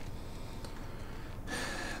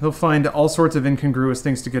 They'll find all sorts of incongruous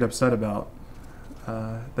things to get upset about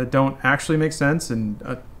that don't actually make sense,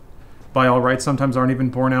 and by all rights sometimes aren't even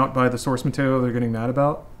borne out by the source material they're getting mad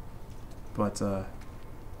about. But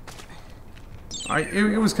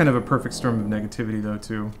it was kind of a perfect storm of negativity, though,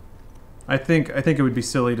 too. I think it would be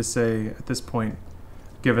silly to say at this point,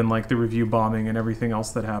 given like the review bombing and everything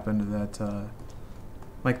else that happened, that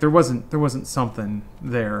like there wasn't something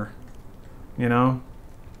there, you know.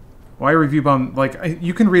 Why review bomb? Like,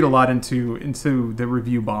 you can read a lot into the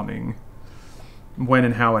review bombing, when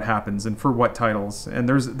and how it happens, and for what titles. And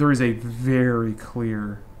there is a very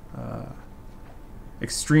clear,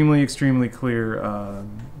 extremely clear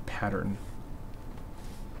pattern.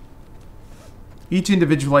 Each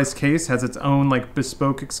individualized case has its own like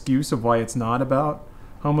bespoke excuse of why it's not about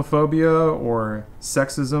homophobia or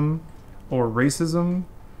sexism or racism,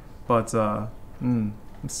 but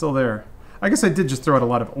it's still there. I guess I did just throw out a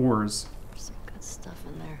lot of ors. Some good stuff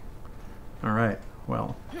in there. All right.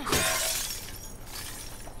 Well,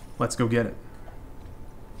 let's go get it.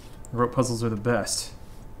 Rope puzzles are the best.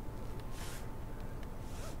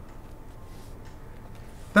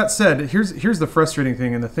 That said, here's the frustrating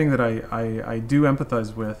thing, and the thing that I do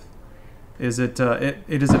empathize with is it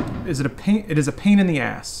is a pain in the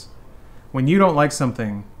ass when you don't like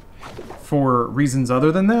something for reasons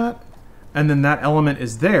other than that, and then that element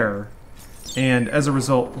is there, and as a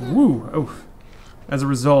result, as a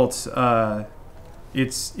result,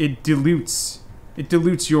 it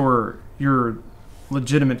dilutes your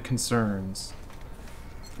legitimate concerns.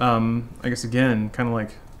 I guess again, kind of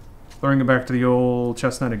like throwing it back to the old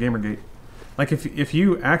chestnut at Gamergate. Like if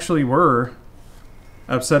you actually were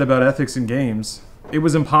upset about ethics in games, it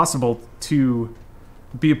was impossible to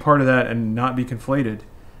be a part of that and not be conflated.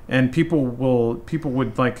 And people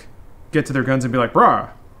would like get to their guns and be like, "Brah,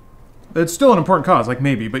 it's still an important cause." Like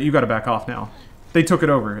maybe, but you got to back off now. They took it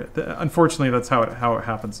over. Unfortunately, that's how it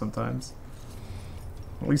happens sometimes.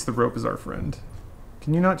 At least the rope is our friend.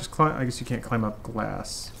 Can you not just climb? I guess you can't climb up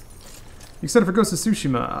glass. You excited for Ghost of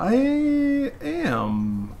Tsushima? I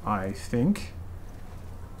am, I think.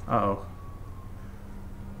 Uh-oh.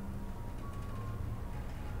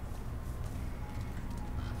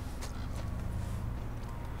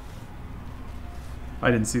 I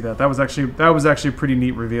didn't see that. That was actually a pretty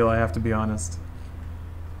neat reveal, I have to be honest.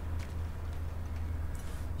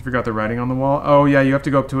 You forgot the writing on the wall? Oh yeah, you have to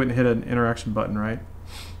go up to it and hit an interaction button, right?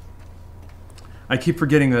 I keep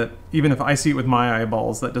forgetting that even if I see it with my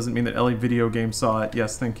eyeballs, that doesn't mean that Ellie Video Game saw it.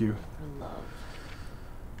 Yes, thank you.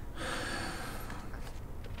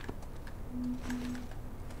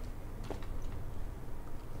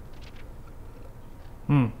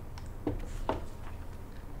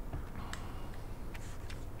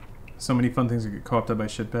 So many fun things that get co-opted by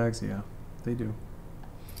shitbags. Yeah, they do.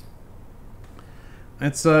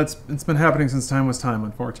 It's been happening since time was time,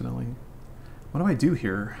 unfortunately. What do I do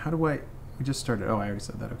here? How do I... We just started. Oh, I already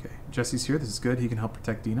said that. Okay. Jesse's here. This is good. He can help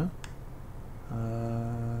protect Dina.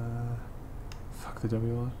 Fuck the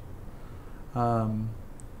WLF.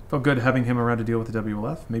 Felt good having him around to deal with the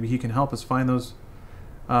WLF. Maybe he can help us find those...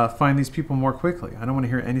 find these people more quickly. I don't want to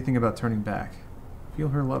hear anything about turning back. Feel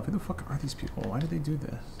her love. Who the fuck are these people? Why did they do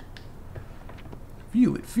this?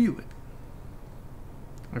 Feel it. Feel it.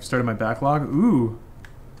 I've started my backlog. Ooh.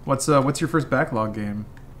 What's your first backlog game?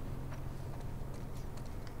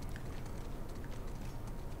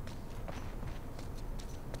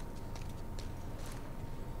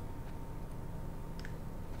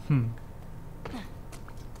 I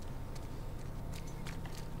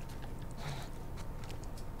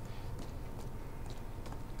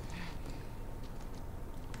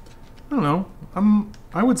don't know.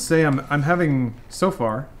 I would say I'm having so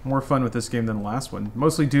far more fun with this game than the last one,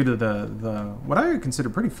 mostly due to the what I would consider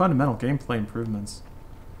pretty fundamental gameplay improvements.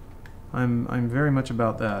 I'm very much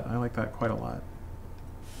about that. I like that quite a lot.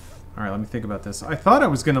 All right, let me think about this. I thought I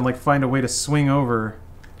was gonna like find a way to swing over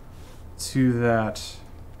to that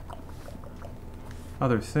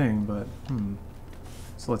other thing, but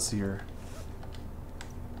so let's see here.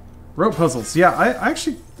 Rope puzzles. Yeah, I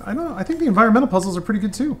think the environmental puzzles are pretty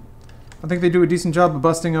good too. I think they do a decent job of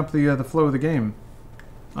busting up the flow of the game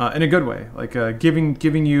in a good way, like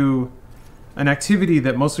giving you an activity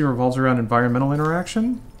that mostly revolves around environmental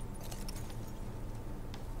interaction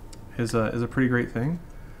is a pretty great thing.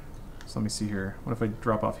 So let me see here. What if I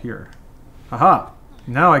drop off here? Aha!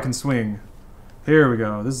 Now I can swing. Here we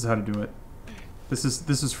go. This is how to do it. This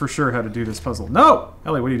is for sure how to do this puzzle. No!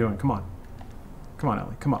 Ellie, what are you doing? Come on. Come on,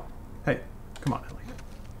 Ellie. Come on. Hey, come on, Ellie.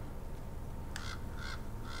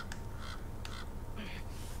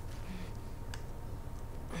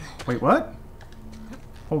 Wait, what?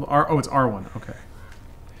 Hold R. Oh, it's R1. Okay.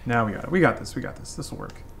 Now we got it. We got this. We got this. This will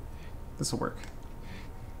work. This will work.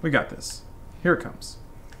 We got this. Here it comes.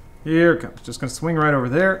 Here it comes. Just gonna swing right over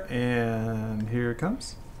there, and here it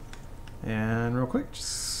comes. And real quick,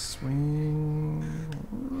 just swing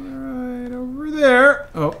right over there.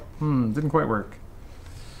 Oh, didn't quite work.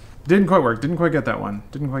 Didn't quite work. Didn't quite get that one.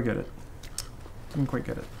 Didn't quite get it. Didn't quite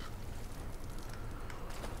get it.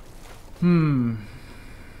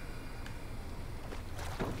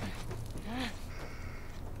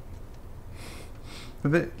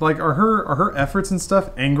 Like, are her efforts and stuff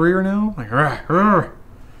angrier now? Like,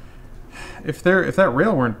 if that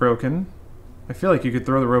rail weren't broken, I feel like you could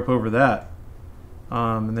throw the rope over that,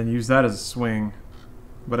 and then use that as a swing.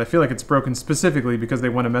 But I feel like it's broken specifically because they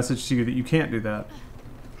want a message to you that you can't do that.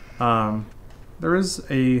 There is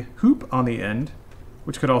a hoop on the end,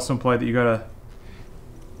 which could also imply that you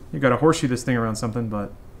gotta horseshoe this thing around something.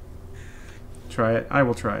 But try it. I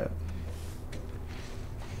will try it.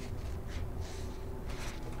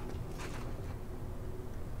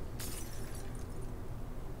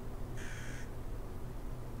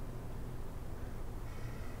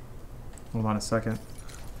 Hold on a second.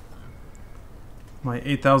 My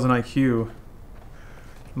 8,000 IQ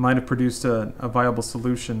might have produced a viable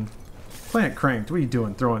solution. Plant cranked. What are you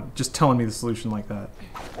doing? Just telling me the solution like that.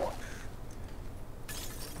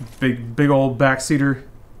 Big old backseater.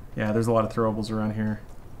 Yeah, there's a lot of throwables around here.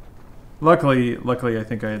 Luckily, I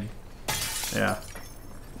think I had, yeah,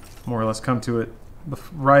 more or less come to it.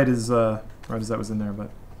 Right as that was in there,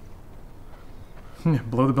 but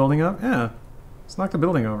blow the building up. Yeah, let's knock the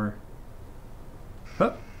building over.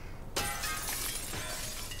 Huh.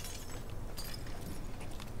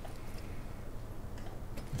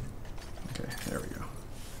 Okay, there we go.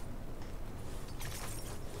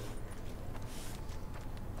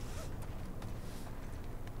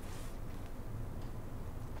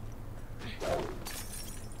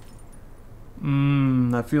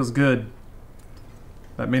 That feels good.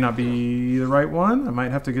 That may not be the right one. I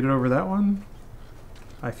might have to get it over that one.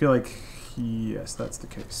 I feel like, yes, that's the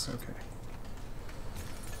case. Okay.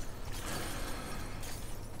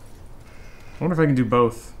 I wonder if I can do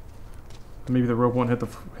both. Maybe the rope won't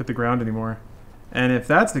hit the ground anymore. And if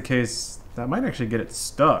that's the case, that might actually get it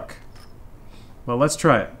stuck. Well, let's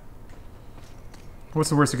try it. What's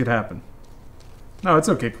the worst that could happen? No, it's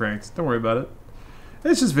okay, Cranks. Don't worry about it.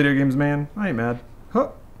 It's just video games, man. I ain't mad.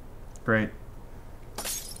 Huh. Great.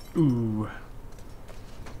 Ooh.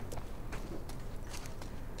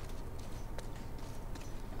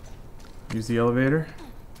 Use the elevator.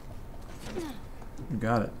 You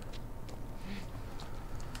got it.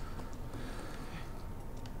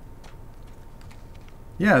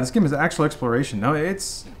 Yeah, this game is actual exploration. No,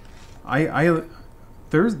 it's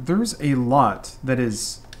there's a lot that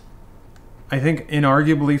is, I think,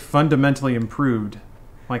 inarguably fundamentally improved,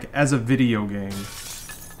 like as a video game.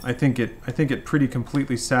 I think it pretty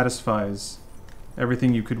completely satisfies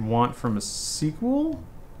everything you could want from a sequel.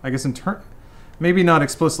 I guess maybe not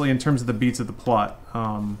explicitly in terms of the beats of the plot.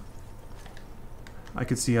 I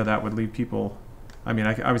could see how that would leave people. I mean,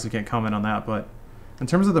 I obviously can't comment on that, but in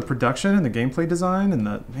terms of the production and the gameplay design and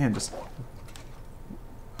the just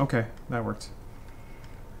okay, that worked.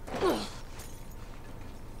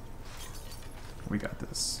 We got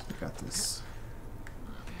this. We got this.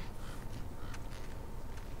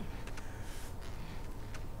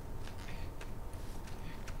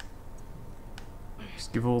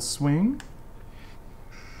 Just give a little swing.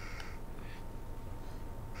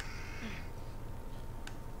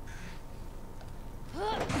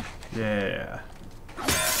 Yeah.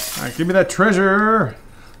 Alright, give me that treasure!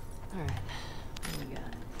 Alright, what we got?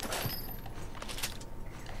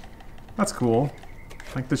 That's cool.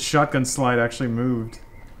 Like the shotgun slide actually moved.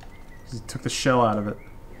 He took the shell out of it.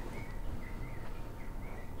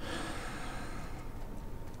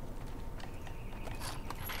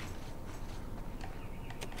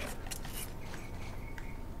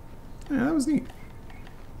 Yeah, that was neat.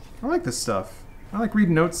 I like this stuff. I like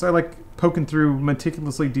reading notes. I like poking through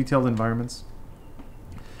meticulously detailed environments.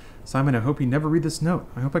 Simon, I hope you never read this note.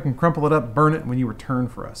 I hope I can crumple it up, burn it when you return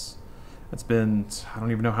for us. It's been, I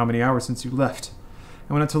don't even know how many hours since you left.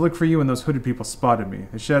 I went out to look for you and those hooded people spotted me.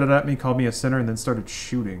 They shouted at me, called me a sinner, and then started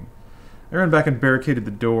shooting. I ran back and barricaded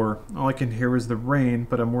the door. All I can hear is the rain,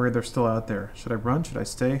 but I'm worried they're still out there. Should I run? Should I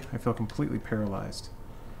stay? I feel completely paralyzed.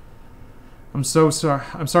 I'm so sorry.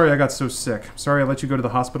 I'm sorry I got so sick. I'm sorry I let you go to the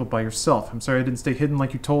hospital by yourself. I'm sorry I didn't stay hidden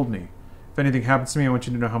like you told me. If anything happens to me, I want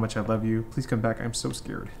you to know how much I love you. Please come back. I'm so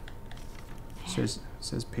scared. Says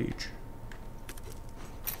Paige.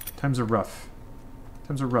 Times are rough.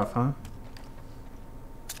 Times are rough, huh?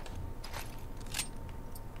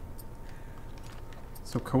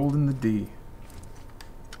 So cold in the D.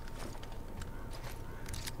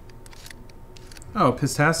 Oh,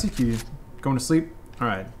 Pistastic, you going to sleep?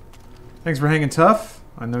 Alright. Thanks for hanging tough.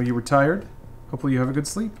 I know you were tired. Hopefully you have a good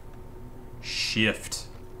sleep. Shift.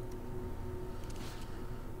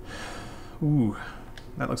 Ooh,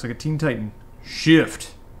 that looks like a Teen Titan.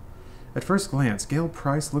 Shift. At first glance, Gail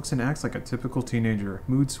Price looks and acts like a typical teenager,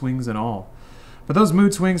 mood swings and all. But those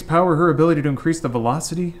mood swings power her ability to increase the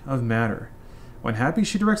velocity of matter. When happy,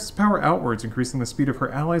 she directs its power outwards, increasing the speed of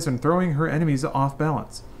her allies and throwing her enemies off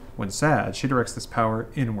balance. When sad, she directs this power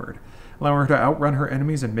inward, allowing her to outrun her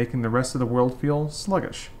enemies and making the rest of the world feel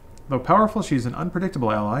sluggish. Though powerful, she is an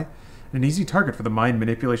unpredictable ally and an easy target for the mind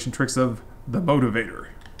manipulation tricks of the Motivator.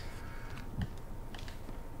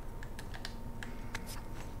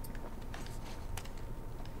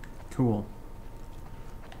 Cool.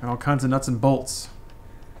 And all kinds of nuts and bolts.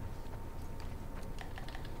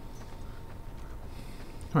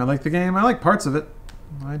 I like the game. I like parts of it.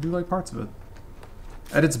 I do like parts of it.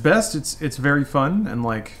 At its best, it's very fun and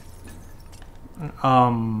like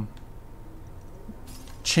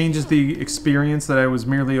changes the experience that I was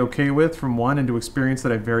merely okay with from one into experience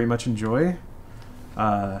that I very much enjoy.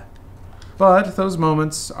 But those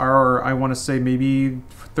moments are, I want to say, maybe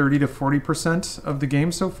 30 to 40% of the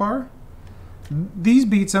game so far. These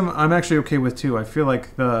beats I'm actually okay with too. I feel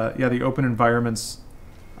like the open environments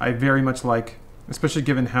I very much like, especially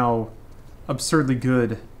given how absurdly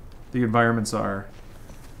good the environments are.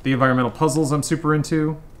 The environmental puzzles I'm super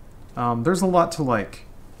into. There's a lot to like,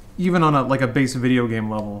 even on a base video game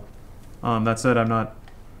level. That said, I'm not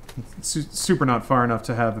super not far enough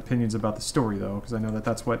to have opinions about the story though, because I know that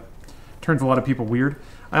that's what turns a lot of people weird.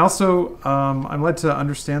 I also I'm led to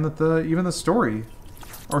understand that even the story,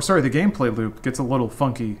 or sorry, the gameplay loop gets a little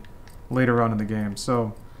funky later on in the game.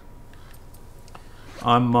 So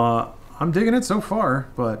I'm digging it so far,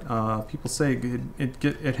 but people say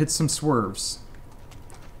it hits some swerves.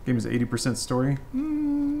 Game is 80% story.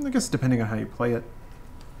 I guess depending on how you play it.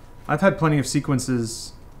 I've had plenty of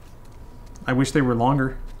sequences. I wish they were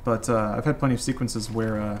longer, but I've had plenty of sequences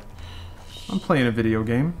where I'm playing a video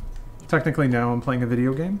game. Technically now I'm playing a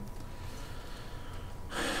video game.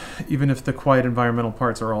 Even if the quiet environmental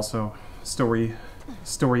parts are also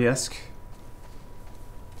story-esque.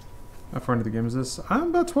 How far into the game is this? I'm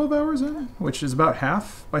about 12 hours in, which is about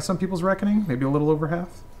half by some people's reckoning, maybe a little over half.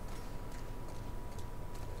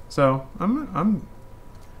 So I'm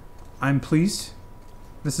pleased.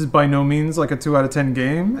 This is by no means like a 2 out of 10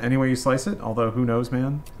 game, any way you slice it. Although who knows,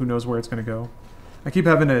 man? Who knows where it's going to go? I keep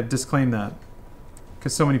having to disclaim that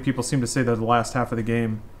because so many people seem to say that the last half of the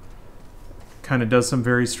game kind of does some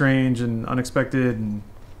very strange and unexpected and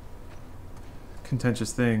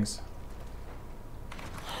contentious things.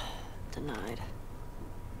 Denied.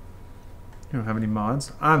 You don't have any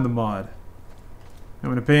mods? I'm the mod. I'm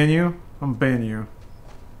gonna ban you? I'm gonna ban you.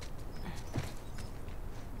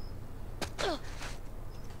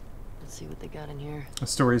 Let's see what they got in here. The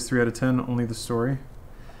story is 3 out of 10, only the story.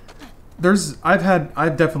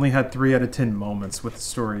 I've definitely had 3 out of 10 moments with the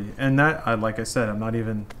story, and that, like I said, I'm not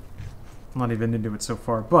even into it so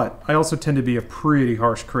far. But I also tend to be a pretty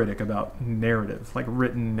harsh critic about narrative, like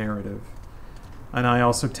written narrative, and I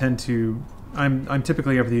also tend to, I'm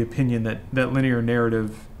typically of the opinion that linear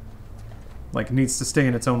narrative, like, needs to stay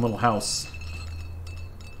in its own little house.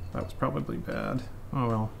 That was probably bad. Oh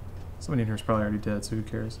well, somebody in here is probably already dead, so who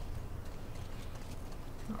cares?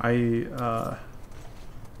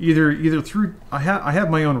 Either through I have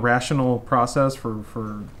my own rational process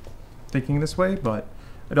for thinking this way, but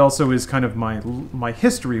it also is kind of my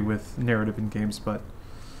history with narrative in games. But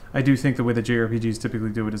I do think the way that JRPGs typically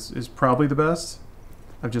do it is probably the best.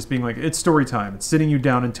 Of just being like, it's story time. It's sitting you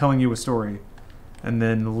down and telling you a story, and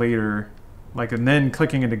then later, and then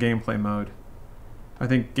clicking into gameplay mode. I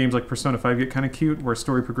think games like Persona 5 get kind of cute, where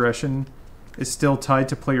story progression is still tied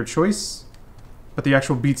to player choice, but the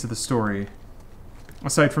actual beats of the story,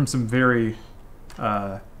 aside from some very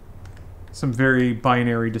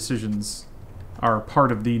binary decisions, are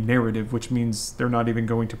part of the narrative, which means they're not even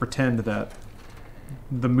going to pretend that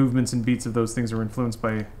the movements and beats of those things are influenced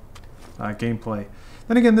by gameplay.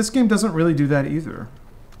 Then again, this game doesn't really do that either.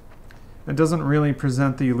 It doesn't really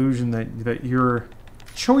present the illusion that your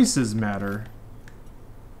choices matter.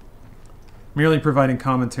 Merely providing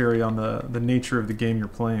commentary on the nature of the game you're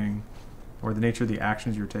playing, or the nature of the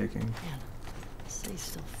actions you're taking. Man, they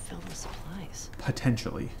still fill the supplies.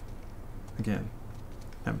 Potentially. Again,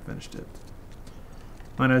 haven't finished it.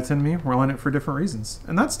 9 out of 10 me, we're all in it for different reasons.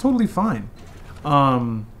 And that's totally fine.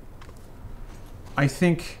 I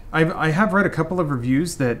think I have read a couple of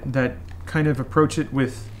reviews that kind of approach it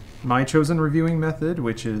with my chosen reviewing method,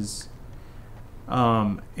 which is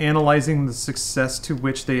analyzing the success to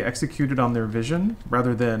which they executed on their vision,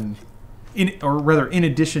 rather than, in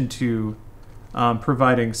addition to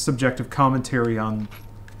providing subjective commentary on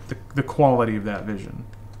the quality of that vision.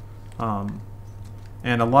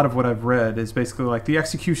 And a lot of what I've read is basically like, the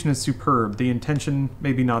execution is superb, the intention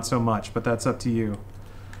maybe not so much, but that's up to you.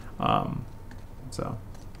 So,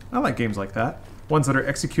 I like games like that. Ones that are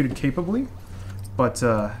executed capably, but,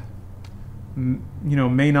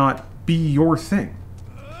 may not be your thing.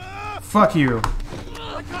 Fuck you.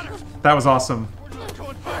 That was awesome.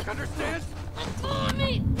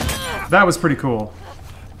 That was pretty cool.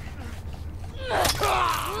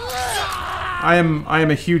 I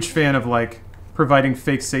am a huge fan of, like, providing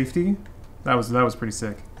fake safety. That was pretty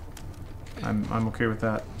sick. I'm okay with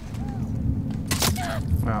that.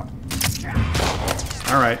 Wow.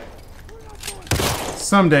 Alright.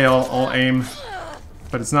 Someday I'll aim,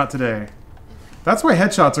 but it's not today. That's why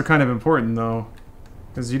headshots are kind of important, though,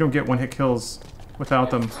 because you don't get one-hit kills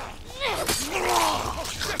without them.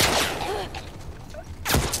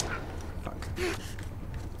 Fuck.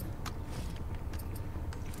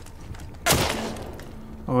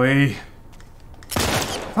 Oi.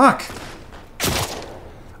 Fuck!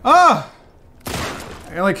 Ah!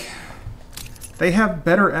 Like, they have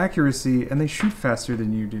better accuracy and they shoot faster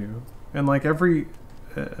than you do. And like every...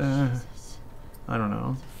 I don't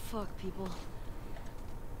know. Fuck, people.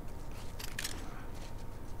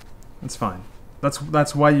 It's fine.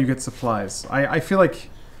 That's why you get supplies. I feel like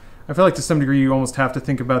to some degree you almost have to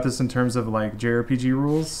think about this in terms of like JRPG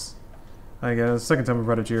rules. I guess second time I've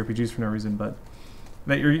brought up JRPGs for no reason, but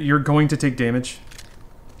that you're going to take damage,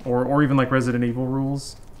 or even like Resident Evil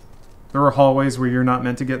rules. There are hallways where you're not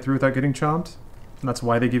meant to get through without getting chomped, and that's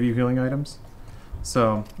why they give you healing items.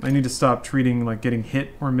 So I need to stop treating like getting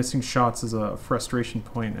hit or missing shots as a frustration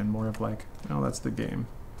point and more of like, oh, that's the game.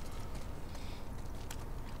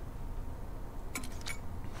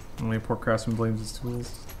 Only a poor craftsman blames his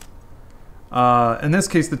tools. In this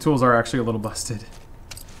case, the tools are actually a little busted.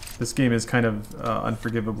 This game is kind of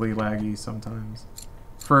unforgivably laggy sometimes.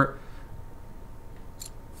 For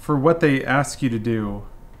what they ask you to do,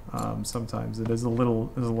 sometimes it is a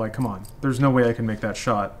little like, come on, there's no way I can make that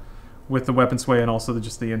shot with the weapon sway and also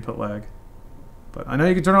just the input lag. But I know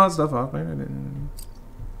you can turn all that stuff off.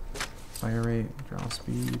 Fire rate, draw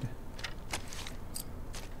speed.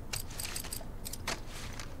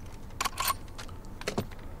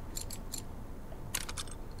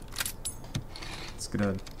 Let's get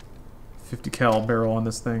a 50 cal barrel on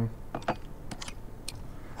this thing.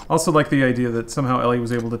 Also like the idea that somehow Ellie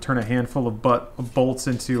was able to turn a handful of bolts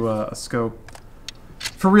into a scope.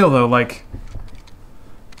 For real though, like,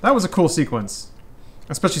 that was a cool sequence.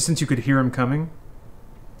 Especially since you could hear him coming.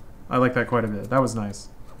 I like that quite a bit. That was nice.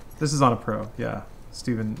 This is on a pro, yeah.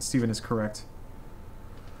 Steven is correct.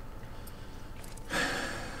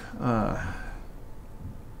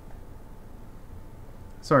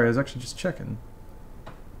 Sorry, I was actually just checking.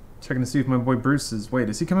 Checking to see if my boy Bruce is... Wait,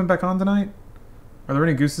 is he coming back on tonight? Are there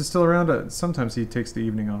any gooses still around? Sometimes he takes the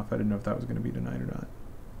evening off. I didn't know if that was going to be tonight or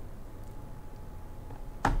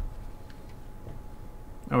not.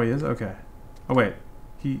 Oh, he is? Okay. Oh, wait.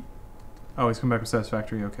 Oh, he's come back with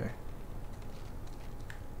Satisfactory? Okay.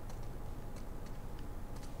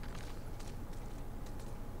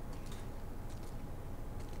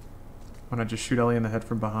 Why not just shoot Ellie in the head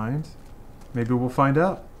from behind? Maybe we'll find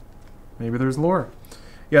out. Maybe there's lore.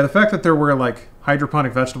 Yeah, the fact that there were, like,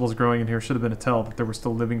 hydroponic vegetables growing in here should have been a tell that there were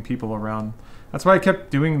still living people around. That's why I kept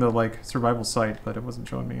doing the, like, survival site, but it wasn't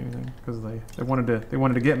showing me anything, because they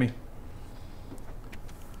wanted to get me.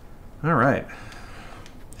 Alright.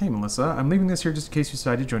 Hey, Melissa. I'm leaving this here just in case you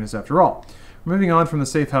decide to join us after all. We're moving on from the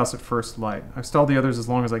safe house at first light. I've stalled the others as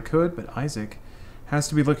long as I could, but Isaac has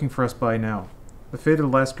to be looking for us by now. The fate of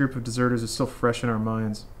the last group of deserters is still fresh in our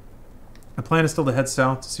minds. The plan is still to head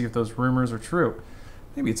south to see if those rumors are true.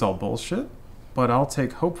 Maybe it's all bullshit, but I'll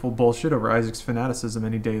take hopeful bullshit over Isaac's fanaticism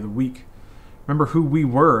any day of the week. Remember who we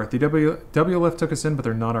were. The WLF took us in, but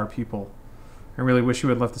they're not our people. I really wish you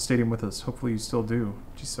had left the stadium with us. Hopefully you still do.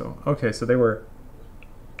 Geez, so okay, so they were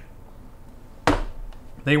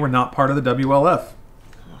not part of the WLF.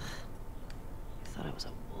 Ugh. I thought I was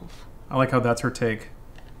a wolf. I like how that's her take.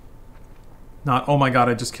 Not, oh my god,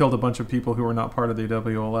 I just killed a bunch of people who were not part of the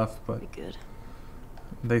WLF, but Be good.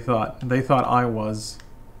 they thought I was.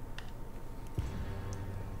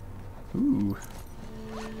 Ooh.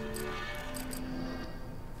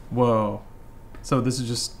 Whoa. So this is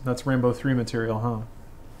just, that's Rambo 3 material, huh?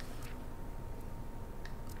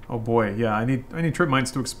 Oh boy, yeah, I need trip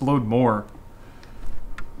mines to explode more.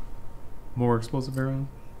 More explosive arrow.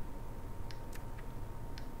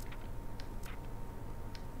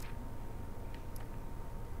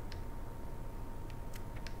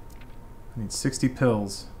 I need 60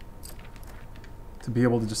 pills to be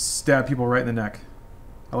able to just stab people right in the neck.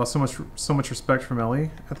 I lost so much respect from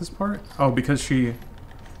Ellie at this part. Oh, because she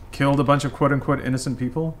killed a bunch of quote-unquote innocent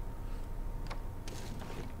people?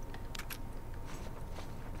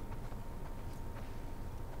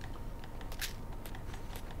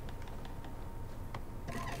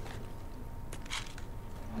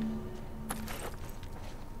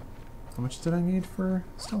 How much did I need for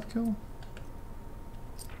stealth kill?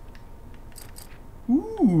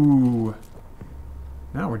 Ooh!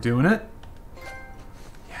 Now we're doing it.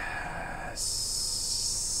 Yes!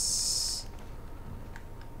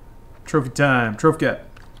 Trophy time. Trophy get.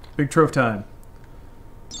 Big trophy time.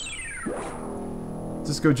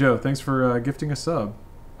 Disco Joe, thanks for gifting a sub.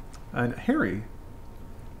 And Harry,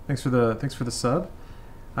 thanks for the sub.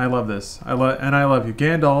 I love this. I love you.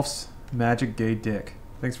 Gandalf's magic gay dick.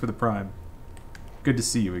 Thanks for the prime. Good to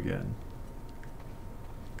see you again.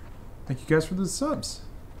 Thank you guys for the subs.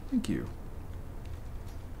 Thank you.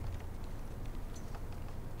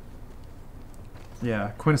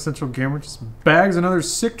 Yeah, quintessential gamer just bags another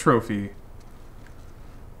sick trophy.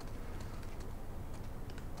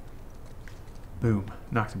 Boom.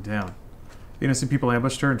 Knocked him down. The innocent people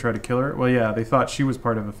ambushed her and tried to kill her. Well, yeah, they thought she was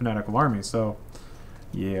part of a fanatical army, so...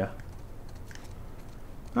 yeah.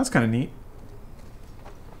 That's kind of neat.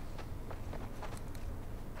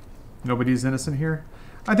 Nobody's innocent here.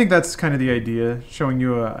 I think that's kind of the idea, showing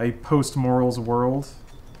you a post-morals world.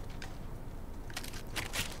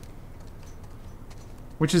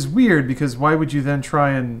 Which is weird, because why would you then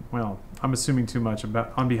try and... well, I'm assuming too much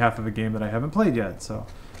about on behalf of a game that I haven't played yet, so...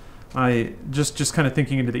 I just kind of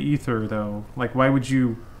thinking into the ether, though. Like, why would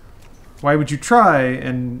you try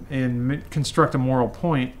and construct a moral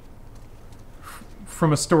point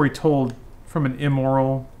from a story told from an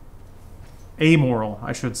amoral,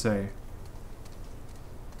 I should say,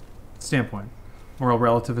 standpoint? Moral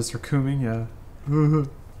relativists are cooming, yeah.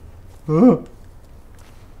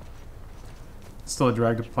 Still a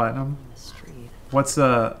drag to platinum. What's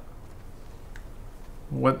the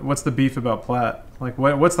beef about plat? Like,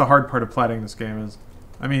 what's the hard part of platting this game is?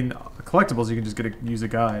 I mean, collectibles, you can just use a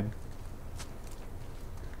guide.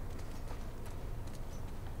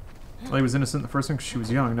 Ellie was innocent in the first one because she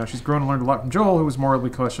was young. Now she's grown and learned a lot from Joel, who was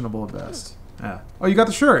morally questionable at best. Yeah. Oh, you got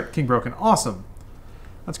the shirt, King Broken. Awesome.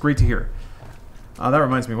 That's great to hear. That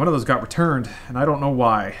reminds me, one of those got returned, and I don't know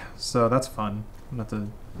why. So that's fun. I'm going to have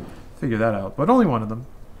to figure that out. But only one of them.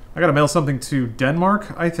 I got to mail something to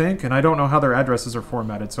Denmark, I think, and I don't know how their addresses are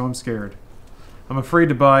formatted, so I'm scared. I'm afraid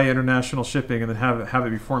to buy international shipping and then have it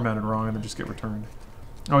be formatted wrong and then just get returned.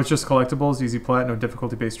 Oh, it's just collectibles, easy plat, no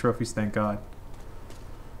difficulty-based trophies, thank God.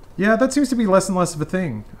 Yeah, that seems to be less and less of a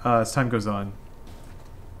thing as time goes on.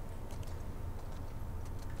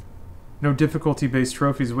 No difficulty-based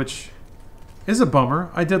trophies, which is a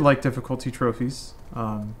bummer. I did like difficulty trophies.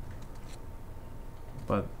 But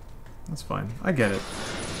that's fine. I get it.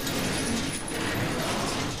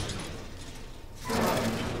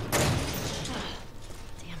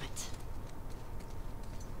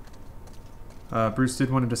 Bruce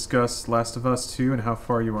did want to discuss Last of Us 2 and how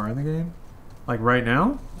far you are in the game. Like right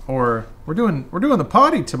now? Or we're doing the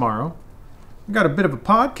potty tomorrow. We got a bit of a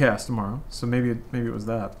podcast tomorrow, so maybe it was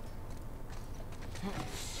that.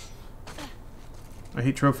 I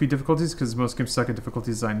hate trophy difficulties because most games suck at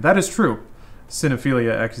difficulty design. That is true.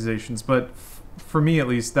 Cinephilia accusations, but for me at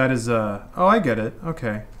least, that is oh, I get it.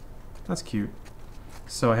 Okay. That's cute.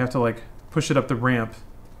 So I have to like push it up the ramp,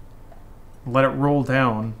 let it roll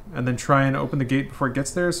down, and then try and open the gate before it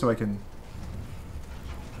gets there so I can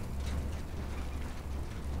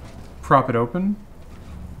prop it open.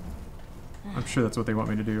 I'm sure that's what they want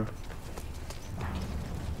me to do.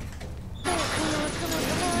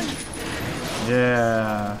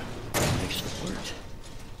 Yeah. Actually worked.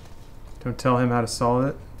 Don't tell him how to solve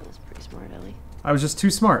it. That's pretty smart, Ellie. I was just too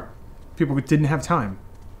smart. People who didn't have time.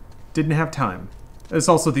 Didn't have time. It's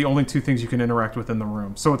also the only two things you can interact with in the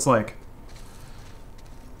room. So it's like...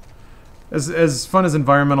 As fun as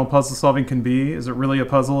environmental puzzle solving can be, is it really a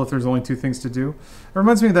puzzle if there's only two things to do? It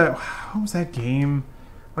reminds me of that... What was that game?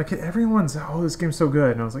 Like, everyone's... Oh, this game's so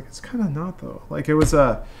good. And I was like, it's kind of not, though. Like, it's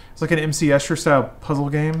like an MC Escher-style puzzle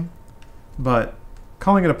game. But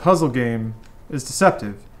calling it a puzzle game is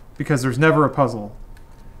deceptive. Because there's never a puzzle.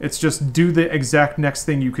 It's just do the exact next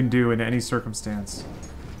thing you can do in any circumstance.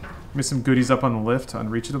 Give me some goodies up on the lift.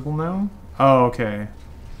 Unreachable now? Oh, okay.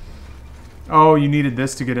 Oh, you needed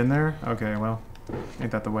this to get in there? Okay, well,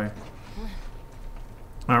 ain't that the way.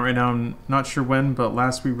 Right now, I'm not sure when, but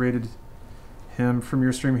last we rated him from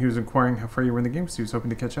your stream, he was inquiring how far you were in the game, so he was hoping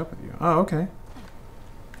to catch up with you. Oh, okay.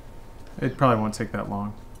 It probably won't take that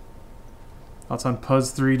long. Thoughts on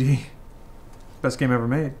Puzz 3D? Best game ever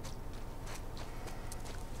made.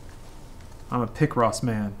 I'm a Picross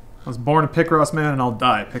man. I was born a Picross man, and I'll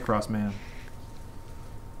die a Picross man.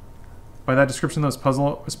 By that description, though, is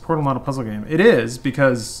Portal not a puzzle game? It is,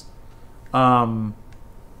 because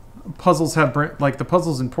puzzles have... like, the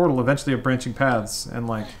puzzles in Portal eventually have branching paths, and,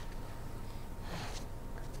 like...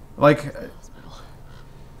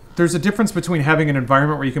 There's a difference between having an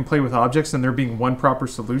environment where you can play with objects and there being one proper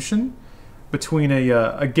solution, between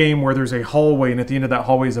a game where there's a hallway, and at the end of that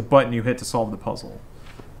hallway is a button you hit to solve the puzzle.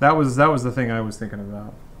 That was the thing I was thinking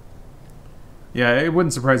about. Yeah, it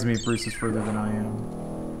wouldn't surprise me if Bruce is further than I am.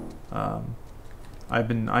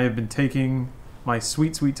 I have been taking my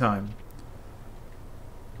sweet time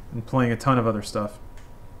and playing a ton of other stuff.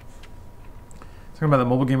 Talking about that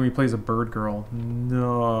mobile game where you play as a bird girl.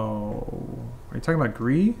 No. Are you talking about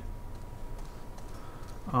Gree?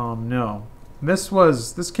 No.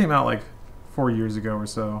 This came out like 4 years ago or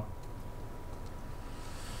so.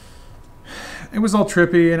 It was all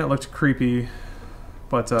trippy and it looked creepy.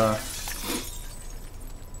 But,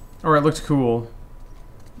 or it looked cool.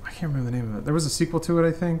 I can't remember the name of it. There was a sequel to it,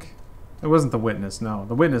 I think. It wasn't The Witness, no.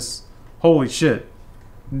 The Witness, holy shit.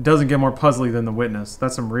 It doesn't get more puzzly than The Witness.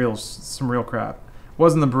 That's some real crap.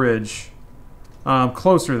 Wasn't The Bridge.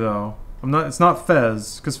 Closer, though. It's not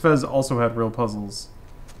Fez, because Fez also had real puzzles.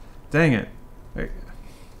 Dang it.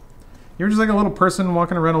 You're just like a little person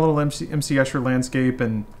walking around a little MC Escher landscape,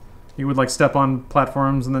 and you would like step on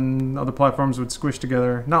platforms, and then other platforms would squish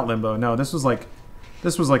together. Not Limbo. No, this was like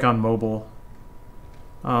on mobile.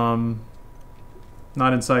 Not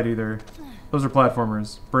Inside either. Those are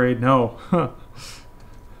platformers. Braid, no.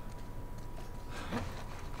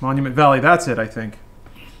 Monument Valley. That's it. I think.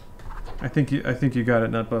 I think you got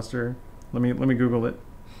it, Nutbuster. Let me Google it.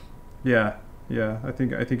 Yeah. I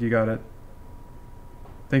think you got it.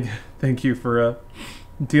 Thank you for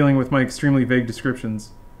dealing with my extremely vague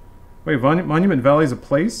descriptions. Wait, Monument Valley is a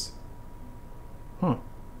place? Huh.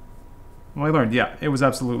 Well, I learned. Yeah, it was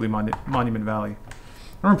absolutely Monument Valley.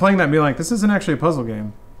 I remember playing that and being like, this isn't actually a puzzle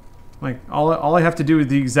game. Like, all I have to do is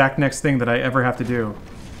the exact next thing that I ever have to do.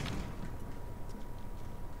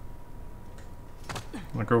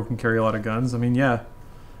 A girl can carry a lot of guns. I mean, yeah.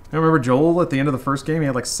 I remember Joel at the end of the first game, he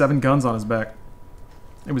had like 7 guns on his back.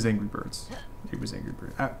 It was Angry Birds. It was Angry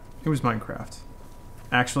Birds. It was Minecraft.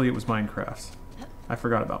 Actually, it was Minecraft. I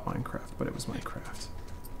forgot about Minecraft, but it was Minecraft.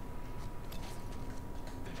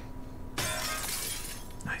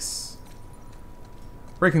 Nice.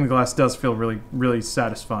 Breaking the glass does feel really, really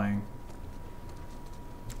satisfying.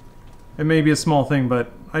 It may be a small thing,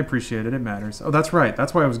 but I appreciate it. It matters. Oh, that's right.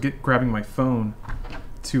 That's why I was grabbing my phone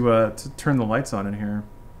to turn the lights on in here.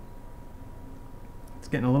 It's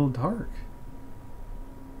getting a little dark.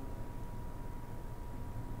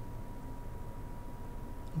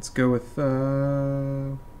 Let's go with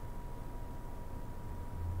there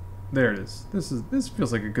it is. This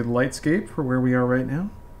feels like a good lightscape for where we are right now.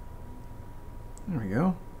 There we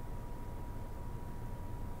go.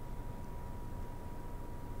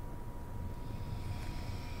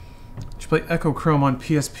 Did you play Echo Chrome on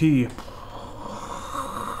PSP?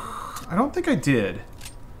 I don't think I did.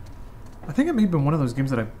 I think it may have been one of those games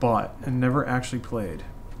that I bought and never actually played.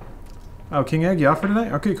 Oh, King Egg, you out for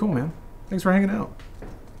tonight? Okay, cool, man. Thanks for hanging out.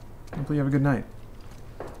 Hopefully you have a good night.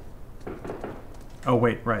 Oh,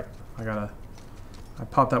 wait, right. I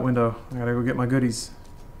popped that window. I gotta go get my goodies.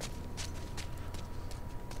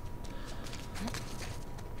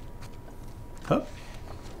 Hup.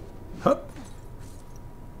 Hup.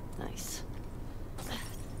 Nice.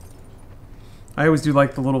 I always do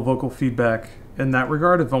like the little vocal feedback in that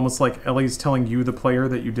regard, of almost like Ellie's telling you, the player,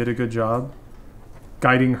 that you did a good job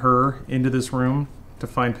guiding her into this room to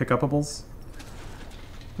find pick-upables.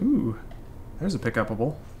 Ooh, there's a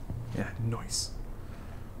pick-upable. Yeah, nice.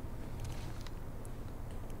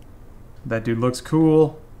 That dude looks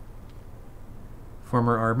cool.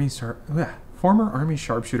 Former army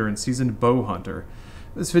sharpshooter and seasoned bow hunter.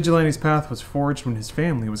 This vigilante's path was forged when his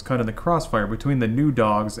family was caught in the crossfire between the New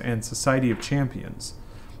Dogs and Society of Champions.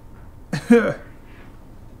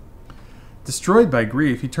 Destroyed by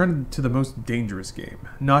grief, he turned to the most dangerous game.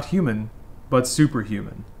 Not human, but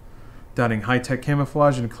superhuman. Donning high-tech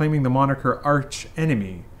camouflage and claiming the moniker Arch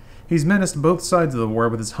Enemy, he's menaced both sides of the war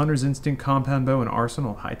with his hunter's instinct compound bow and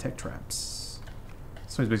arsenal of high-tech traps.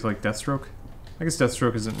 So he's basically like Deathstroke? I guess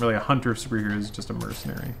Deathstroke isn't really a hunter superhero, he's just a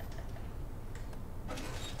mercenary.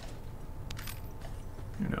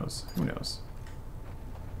 Who knows? Who knows?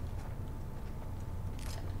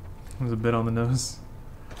 That was a bit on the nose.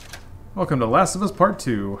 Welcome to Last of Us Part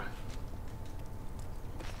 2.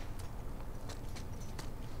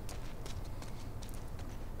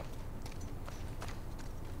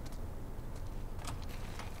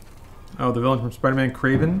 Oh, the villain from Spider-Man,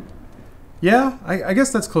 Kraven? Yeah, I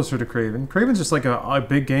guess that's closer to Kraven. Kraven's just like a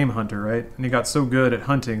big game hunter, right? And he got so good at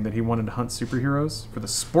hunting that he wanted to hunt superheroes for the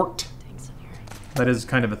sport. That is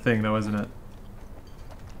kind of a thing, though, isn't it?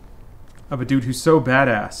 Of a dude who's so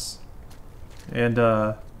badass and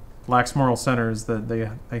lacks moral centers that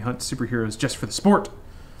they hunt superheroes just for the sport.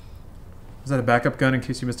 Is that a backup gun in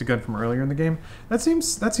case you missed a gun from earlier in the game? That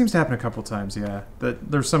seems to happen a couple times, yeah.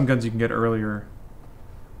 There's some guns you can get earlier,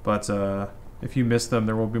 but if you miss them,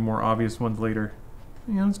 there will be more obvious ones later.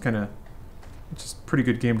 You know, it's just pretty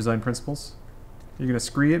good game design principles. You gonna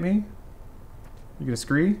scree at me? You gonna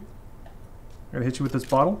scree? I gotta hit you with this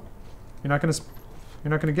bottle? You're not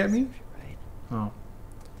gonna get me? Oh.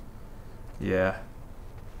 Yeah.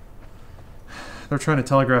 They're trying to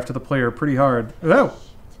telegraph to the player pretty hard. Oh!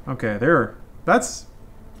 Okay, that's...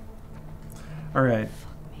 Alright.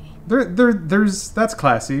 That's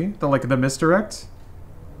classy. The misdirect.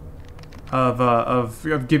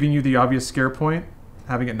 of giving you the obvious scare point,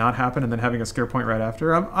 having it not happen, and then having a scare point right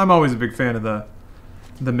after. I'm always a big fan of the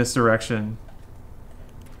misdirection.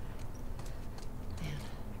 Man,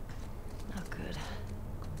 not good.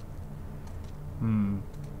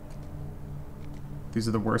 These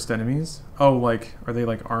are the worst enemies? Oh, like, are they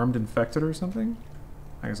like armed infected or something?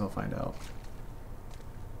 I guess I'll find out.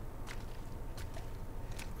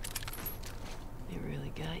 They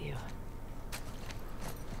really got you.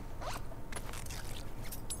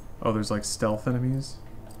 Oh, there's like stealth enemies?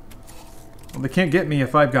 Well, they can't get me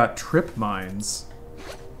if I've got trip mines.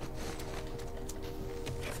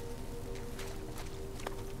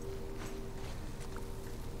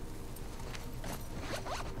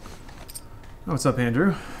 Oh, what's up,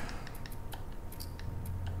 Andrew?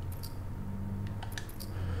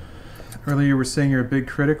 Earlier you were saying you're a big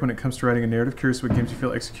critic when it comes to writing a narrative. Curious what games you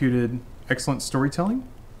feel executed excellent storytelling?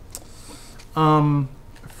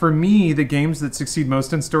 For me, the games that succeed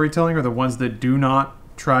most in storytelling are the ones that do not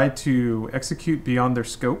try to execute beyond their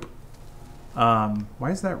scope.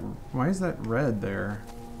 Why is that red there?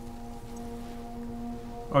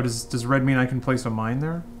 Oh, does red mean I can place a mine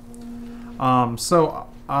there? I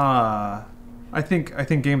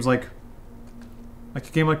think games like a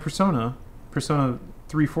game like Persona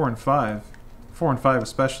 3, 4, and 5, 4 and 5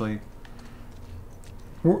 especially,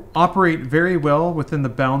 operate very well within the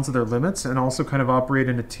bounds of their limits, and also kind of operate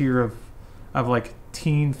in a tier of like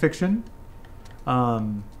teen fiction.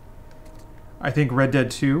 I think Red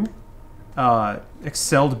Dead 2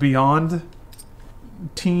 excelled beyond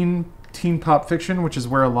teen pop fiction, which is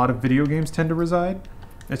where a lot of video games tend to reside.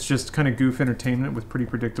 It's just kind of goof entertainment with pretty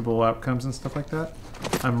predictable outcomes and stuff like that.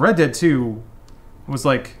 Red Dead 2 was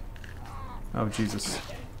like, oh Jesus,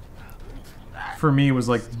 for me was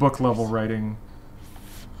like book level writing,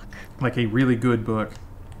 like a really good book.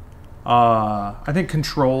 I think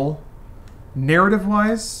Control, narrative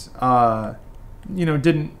wise, I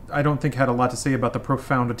don't think had a lot to say about the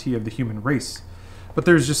profundity of the human race, but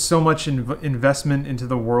there's just so much investment into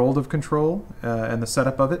the world of Control and the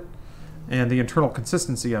setup of it and the internal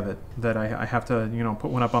consistency of it that I have to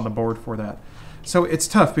put one up on the board for that. So it's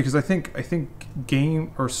tough because I think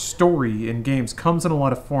game or story in games comes in a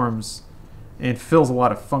lot of forms and fills a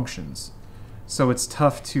lot of functions. So it's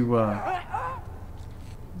tough to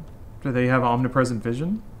do they have omnipresent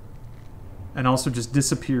vision? And also just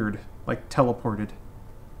disappeared, like teleported.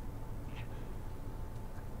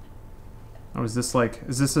 Oh, is this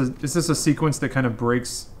a sequence that kind of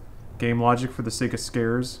breaks game logic for the sake of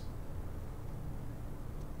scares?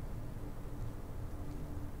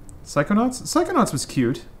 Psychonauts? Psychonauts was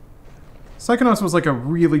cute. Psychonauts was like a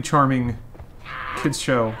really charming kids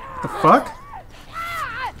show. The fuck?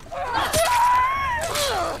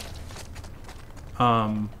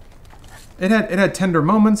 It had tender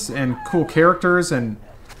moments and cool characters, and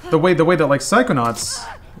the way that like Psychonauts,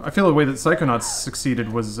 I feel the way that Psychonauts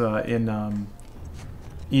succeeded was in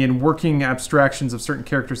working abstractions of certain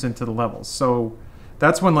characters into the levels. So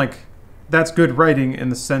that's when that's good writing in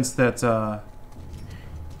the sense that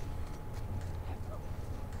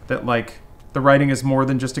the writing is more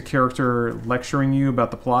than just a character lecturing you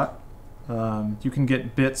about the plot. You can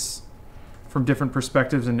get bits from different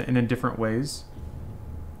perspectives and in different ways.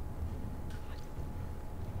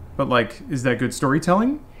 But is that good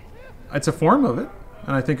storytelling? It's a form of it,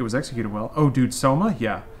 and I think it was executed well. Oh, dude, Soma?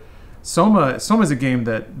 Yeah. Soma's a game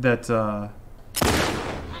that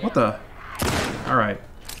what the? Alright.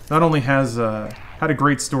 Not only had a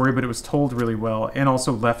great story, but it was told really well, and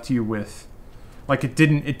also left you with, it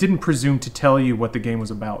didn't presume to tell you what the game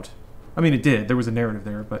was about. I mean, it did. There was a narrative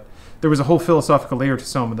there, but there was a whole philosophical layer to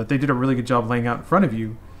Soma that they did a really good job laying out in front of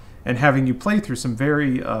you, and having you play through some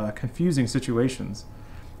very confusing situations,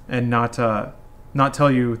 and not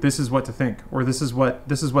tell you this is what to think, or this is what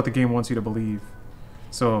the game wants you to believe.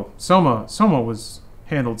 So Soma was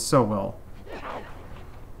handled so well.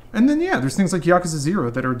 And then yeah, there's things like Yakuza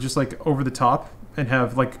 0 that are just over the top and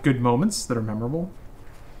have good moments that are memorable.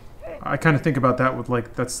 I kind of think about that with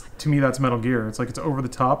to me that's Metal Gear. It's it's over the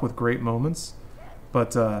top with great moments,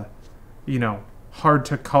 but hard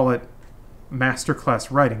to call it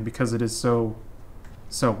masterclass writing because it is so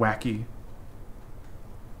wacky.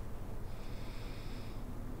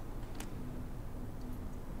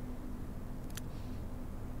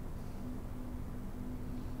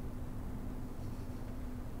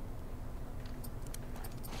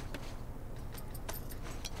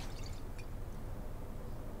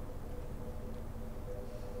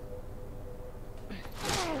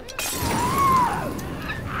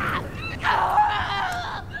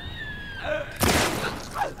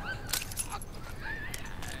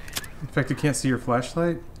 In fact, you can't see your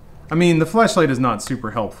flashlight? I mean, the flashlight is not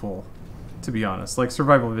super helpful, to be honest. Like,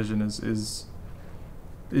 survival vision is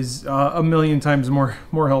a million times more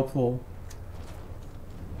helpful.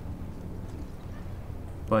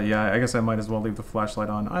 But yeah, I guess I might as well leave the flashlight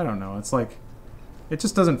on. I don't know. It's like, it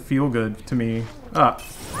just doesn't feel good to me. Ah,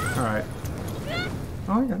 all right.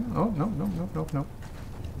 Oh, yeah. Oh, no, no, no, no, no.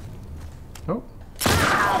 Oh.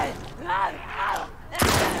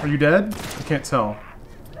 Are you dead? I can't tell.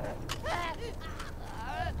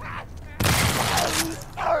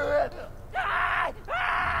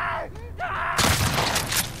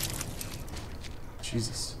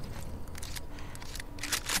 Jesus.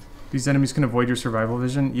 These enemies can avoid your survival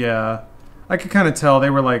vision? Yeah. I could kind of tell they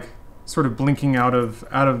were like sort of blinking out of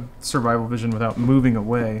survival vision without moving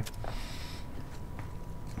away.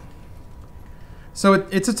 So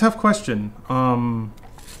it's a tough question.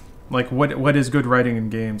 Like what is good writing in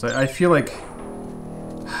games? I feel like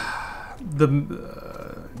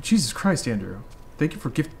Jesus Christ, Andrew. Thank you for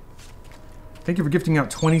gifting out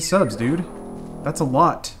 20 subs, dude. That's a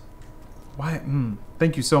lot. Why?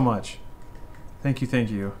 Thank you so much. Thank you.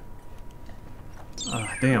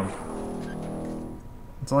 Damn.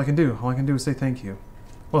 That's all I can do. All I can do is say thank you.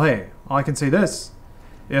 Well, hey, all I can say this.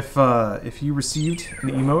 If you received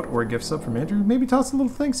an emote or a gift sub from Andrew, maybe toss a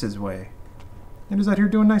little thanks his way. Andrew's out here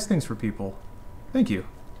doing nice things for people. Thank you.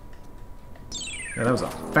 Yeah, that was a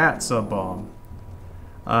fat sub bomb.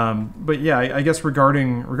 But yeah, I guess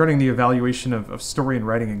regarding the evaluation of story and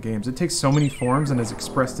writing in games, it takes so many forms and is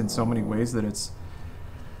expressed in so many ways that it's...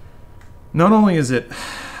 Not only is it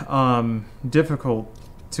difficult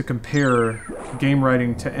to compare game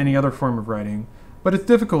writing to any other form of writing, but it's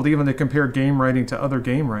difficult even to compare game writing to other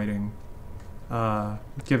game writing,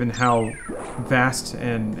 given how vast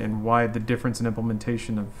and wide the difference in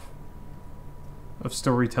implementation of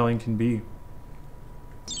storytelling can be.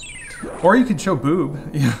 Or you could show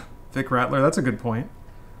boob. Yeah, Vic Rattler, that's a good point.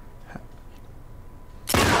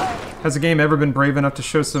 Has a game ever been brave enough to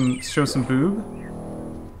show some boob?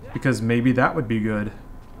 Because maybe that would be good.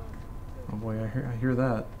 Oh boy, I hear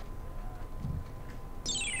that.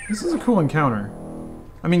 This is a cool encounter.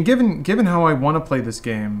 I mean, given how I want to play this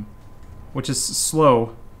game, which is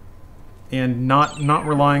slow and not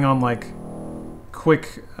relying on like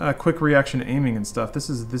quick reaction aiming and stuff, this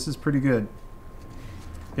is pretty good.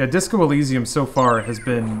 Yeah, Disco Elysium so far has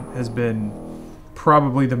been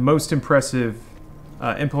probably the most impressive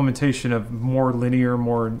implementation of more linear,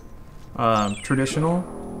 more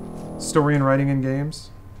traditional story and writing in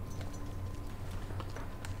games.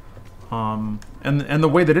 And the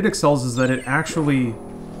way that it excels is that it actually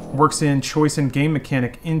works in choice and game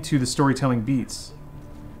mechanic into the storytelling beats.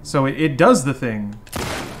 So it does the thing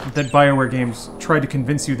that BioWare games tried to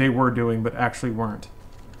convince you they were doing, but actually weren't.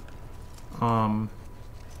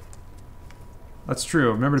 That's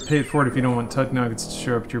true. Remember to pay it forward if you don't want Tug Nuggets to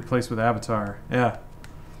show up at your place with Avatar. Yeah.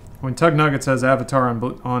 When Tug Nuggets has Avatar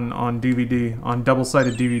on DVD, on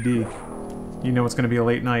double-sided DVD, you know it's going to be a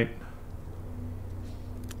late night.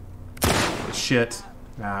 Shit.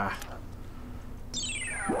 Ah.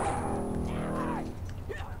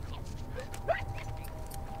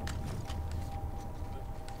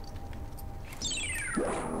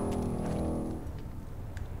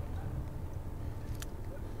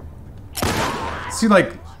 See,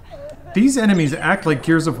 like, these enemies act like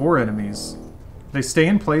Gears of War enemies. They stay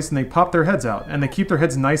in place and they pop their heads out, and they keep their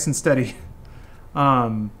heads nice and steady.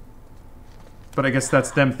 But I guess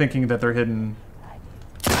that's them thinking that they're hidden.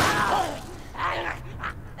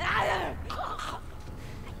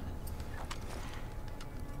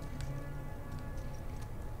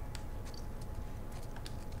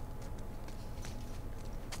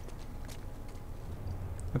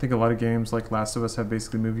 I think a lot of games like Last of Us have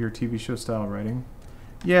basically movie or TV show style writing.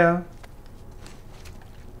 Yeah.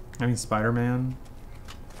 I mean, Spider-Man.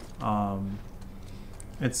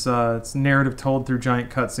 It's narrative told through giant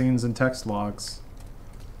cutscenes and text logs.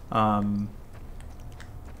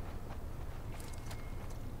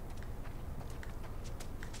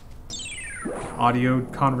 Audio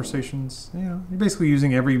conversations. Yeah, you're basically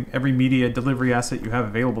using every media delivery asset you have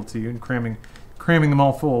available to you and cramming them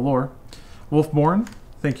all full of lore. Wolfborn,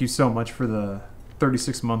 thank you so much for the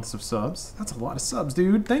 36 months of subs. That's a lot of subs,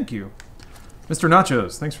 dude. Thank you. Mr.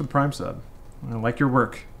 Nachos, thanks for the Prime sub. I like your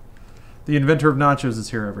work. The inventor of nachos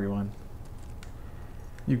is here, everyone.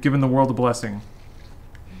 You've given the world a blessing.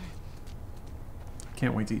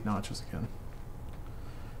 Can't wait to eat nachos again.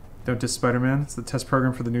 Don't diss Spider-Man. It's the test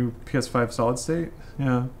program for the new PS5 solid state.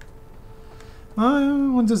 Yeah.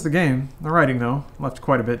 One does the game. The writing, though, left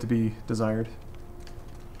quite a bit to be desired.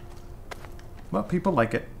 Well, people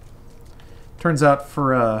like it. Turns out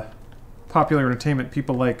for popular entertainment,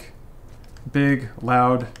 people like big,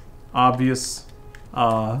 loud, obvious,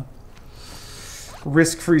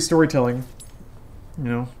 risk-free storytelling. You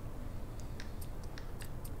know.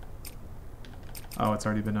 Oh, it's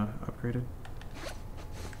already been upgraded.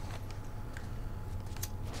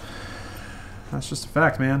 That's just a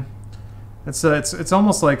fact, man. It's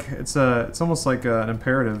almost like it's almost like an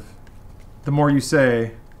imperative. The more you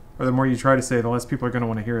say, or the more you try to say, the less people are going to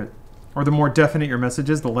want to hear it. Or the more definite your message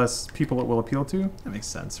is, the less people it will appeal to. That makes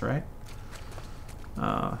sense, right?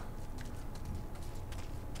 How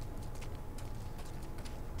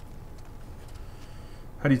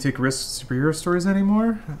do you take risks in superhero stories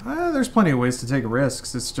anymore? There's plenty of ways to take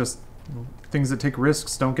risks. It's just things that take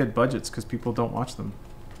risks don't get budgets because people don't watch them.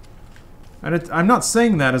 And I'm not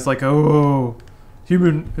saying that as like, oh,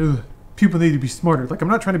 people need to be smarter. Like, I'm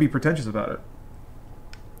not trying to be pretentious about it.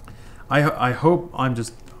 I hope I'm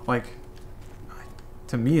just like,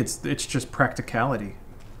 to me, it's just practicality.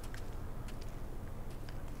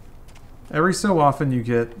 Every so often you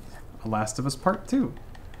get a Last of Us Part 2,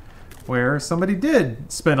 where somebody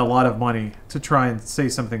did spend a lot of money to try and say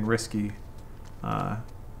something risky. You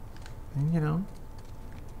know,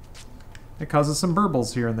 it causes some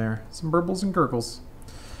burbles here and there. Some burbles and gurgles.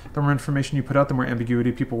 The more information you put out, the more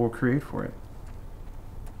ambiguity people will create for it.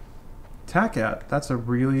 TACAT, that's a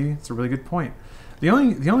really good point. The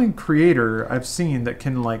only creator I've seen that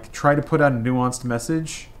can like try to put out a nuanced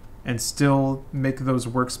message and still make those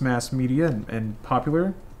works mass media and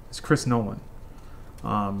popular is Chris Nolan.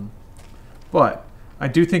 But I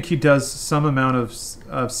do think he does some amount of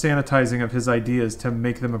sanitizing of his ideas to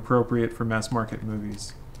make them appropriate for mass market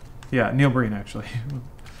movies. Yeah, Neil Breen, actually.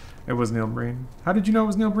 It was Neil Breen. How did you know it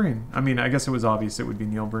was Neil Breen? I mean, I guess it was obvious it would be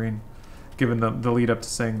Neil Breen, given the lead up to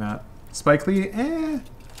saying that. Spike Lee,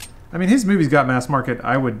 I mean, his movies got mass market.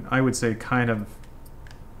 I would say kind of.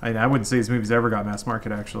 I wouldn't say his movies ever got mass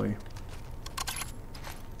market, actually.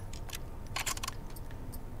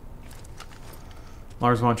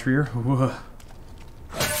 Lars von Trier. Whoa.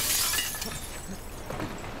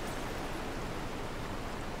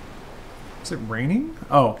 Is it raining?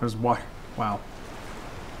 Oh, there's water. Wow.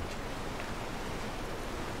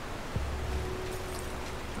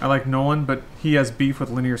 I like Nolan, but he has beef with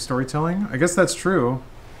linear storytelling. I guess that's true.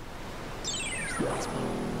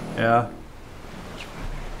 Yeah.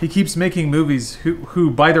 He keeps making movies who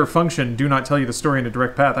by their function, do not tell you the story in a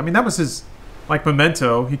direct path. I mean, that was his, like,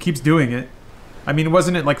 Memento. He keeps doing it. I mean,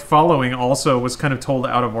 wasn't it, like, Following also was kind of told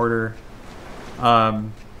out of order?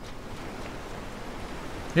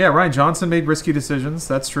 Yeah, Rian Johnson made risky decisions.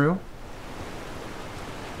 That's true.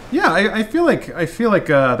 Yeah, I feel like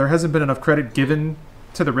there hasn't been enough credit given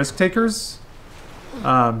to the risk takers.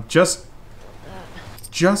 Just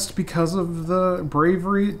because of the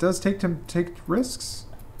bravery it does take to take risks.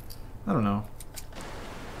 I don't know.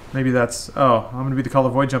 Maybe that's... Oh, I'm gonna be the Call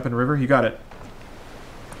of Void jumping river. You got it.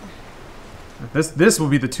 This will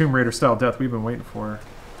be the Tomb Raider style death we've been waiting for.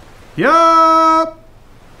 Yup.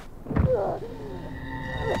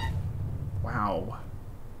 Wow.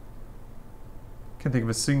 Can't think of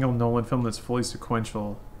a single Nolan film that's fully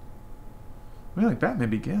sequential. I mean, like Batman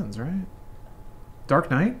Begins, right? Dark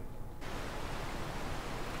Knight?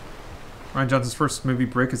 Rian Johnson's first movie,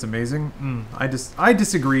 Brick, is amazing. I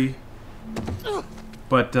disagree.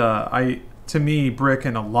 But to me, Brick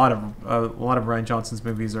and a lot of Rian Johnson's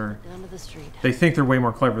movies are, Down to the street. they think they're way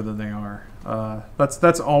more clever than they are.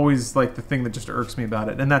 That's always like the thing that just irks me about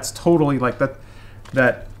it, and that's totally like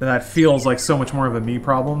that feels like so much more of a me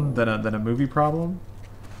problem than a movie problem.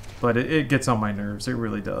 But it gets on my nerves. It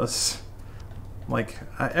really does. Like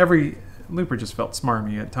every Looper just felt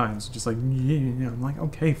smarmy at times, just like yeah. I'm like,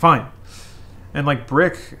 okay, fine. And like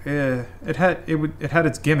Brick, it had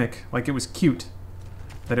its gimmick. Like it was cute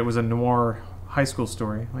that it was a noir high school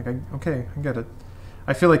story. Like I get it.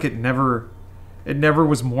 I feel like it never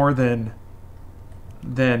was more than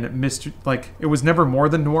Mr. Like it was never more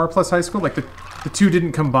than noir plus high school. Like the two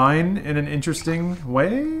didn't combine in an interesting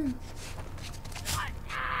way.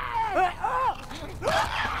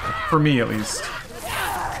 For me, at least.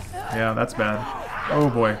 Yeah, that's bad. Oh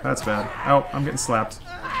boy, that's bad. Ow, I'm getting slapped.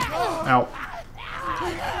 Ow.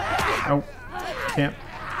 Ow. Can't.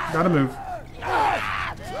 Gotta move.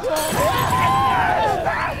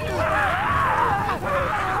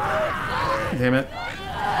 Damn it.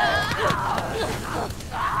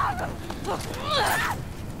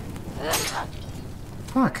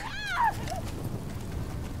 Fuck.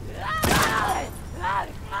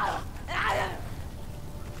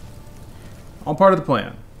 All part of the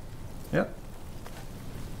plan. Yep.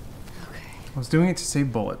 Okay. I was doing it to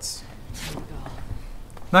save bullets.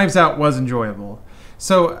 Knives Out was enjoyable.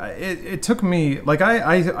 So it took me, like,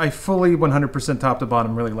 I fully 100% top to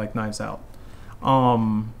bottom really like Knives Out.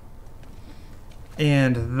 And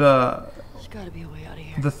There's gotta be a way out of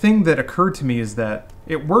here. the thing that occurred to me is that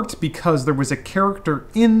it worked because there was a character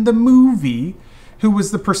in the movie who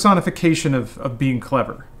was the personification of being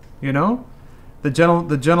clever, you know? The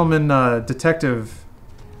gentleman detective,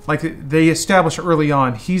 like, they establish early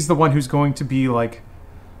on, he's the one who's going to be, like,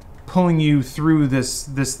 pulling you through this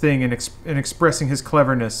thing and expressing his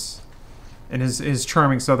cleverness in his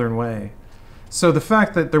charming southern way. So the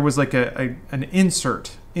fact that there was, like, an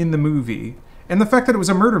insert in the movie, and the fact that it was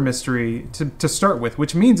a murder mystery to start with,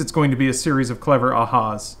 which means it's going to be a series of clever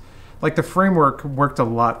ahas. Like, the framework worked a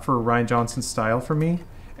lot for Rian Johnson's style for me,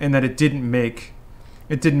 and that it didn't make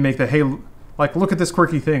the, hey, like, look at this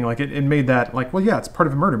quirky thing. Like, it made that, like, well, yeah, it's part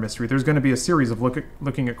of a murder mystery. There's going to be a series of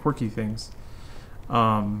looking at quirky things.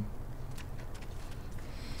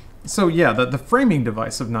 So, yeah, the framing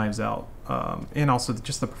device of Knives Out, and also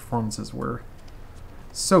just the performances were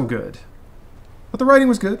so good. But the writing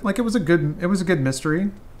was good. Like, it was a good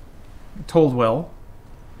mystery. Told well.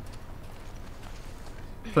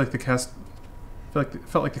 I feel like the cast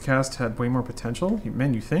felt like the cast had way more potential.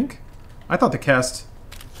 Man, you think? I thought the cast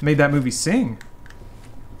made that movie sing.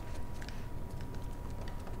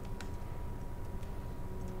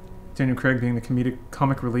 Daniel Craig being the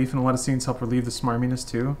comic relief in a lot of scenes helped relieve the smarminess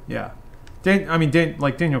too. Yeah.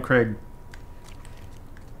 Daniel Craig,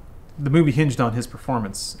 the movie hinged on his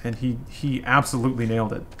performance, and he absolutely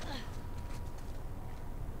nailed it.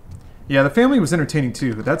 Yeah, the family was entertaining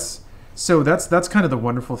too. That's kind of the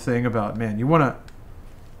wonderful thing about, man,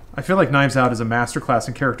 I feel like Knives Out is a masterclass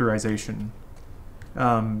in characterization.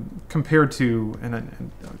 Compared to,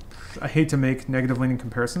 and I hate to make negative leaning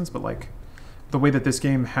comparisons, but like the way that this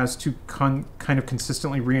game has to kind of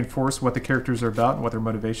consistently reinforce what the characters are about and what their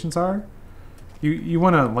motivations are. You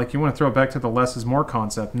want to throw it back to the less is more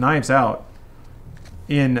concept. Knives Out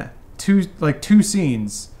in two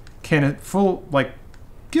scenes can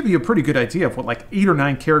give you a pretty good idea of what like 8 or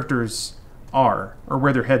 9 characters are or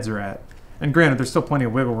where their heads are at. And granted, there's still plenty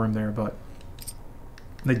of wiggle room there, but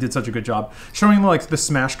they did such a good job showing like the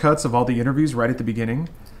smash cuts of all the interviews right at the beginning.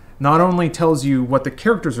 Not only tells you what the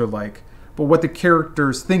characters are like, but what the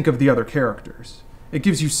characters think of the other characters. It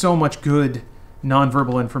gives you so much good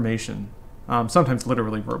nonverbal information. Sometimes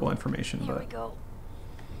literally verbal information. Here but we go.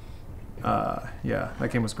 yeah,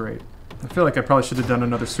 that game was great. I feel like I probably should have done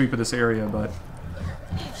another sweep of this area, but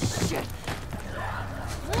Shit.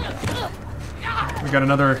 we got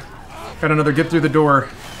another get through the door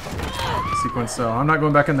sequence, so I'm not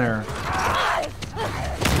going back in there.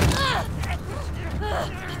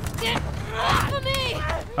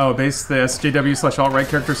 Oh, the SJW/alt-right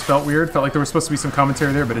characters felt weird. Felt like there was supposed to be some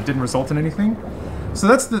commentary there, but it didn't result in anything. So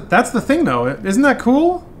that's the thing, though. Isn't that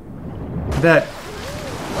cool? That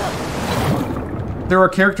there are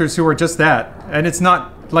characters who are just that, and it's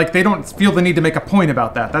not like they don't feel the need to make a point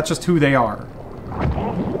about that. That's just who they are.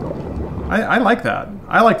 I like that.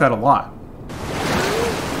 I like that a lot.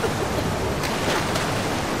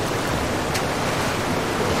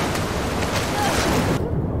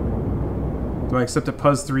 Do I accept a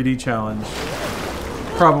Puzz 3D challenge?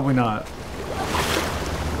 Probably not.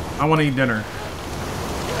 I want to eat dinner.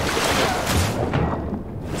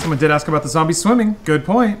 Someone did ask about the zombie swimming. Good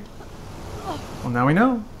point. Well, now we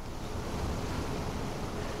know.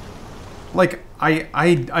 Like,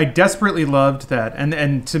 I desperately loved that,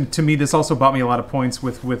 and to me this also bought me a lot of points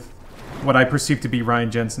with what I perceive to be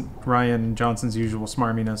Rian Johnson's usual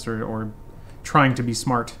smarminess or trying to be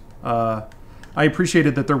smart. I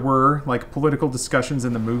appreciated that there were like political discussions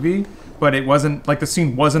in the movie, but it wasn't like the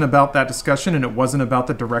scene wasn't about that discussion, and it wasn't about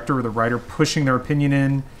the director or the writer pushing their opinion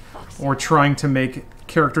in or trying to make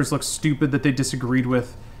characters look stupid that they disagreed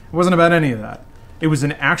with. It wasn't about any of that. It was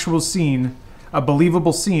an actual scene, a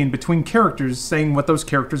believable scene between characters saying what those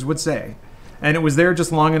characters would say. And it was there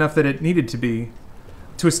just long enough that it needed to be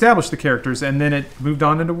to establish the characters, and then it moved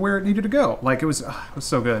on into where it needed to go. Like, it was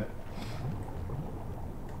so good.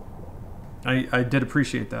 I did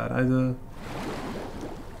appreciate that. An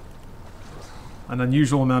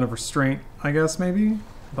unusual amount of restraint, I guess, maybe,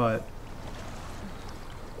 but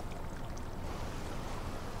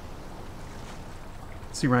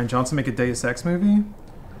see Rian Johnson make a Deus Ex movie?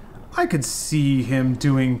 I could see him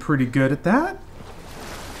doing pretty good at that.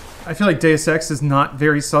 I feel like Deus Ex is not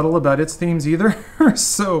very subtle about its themes either,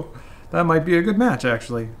 so that might be a good match,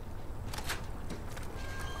 actually.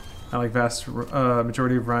 I like vast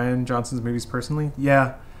majority of Rian Johnson's movies personally.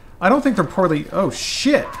 Yeah, I don't think they're poorly... Oh,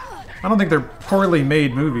 shit! I don't think they're poorly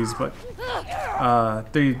made movies, but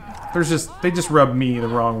they just rub me the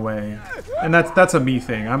wrong way, and that's a me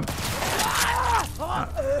thing.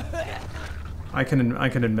 I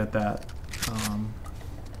can admit that.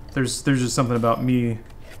 There's just something about me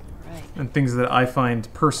and things that I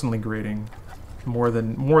find personally grating more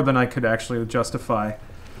than I could actually justify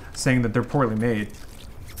saying that they're poorly made.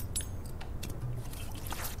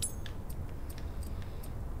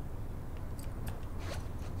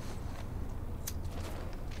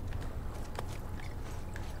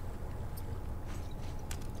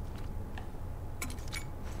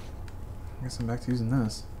 I guess I'm back to using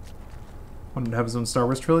this. Wanted to have his own Star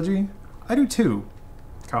Wars trilogy? I do too,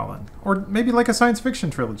 Colin. Or maybe like a science fiction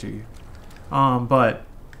trilogy. But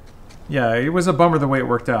yeah, it was a bummer the way it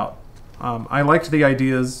worked out. I liked the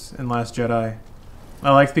ideas in Last Jedi.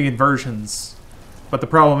 I liked the inversions. But the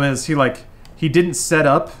problem is he didn't set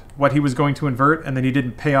up what he was going to invert, and then he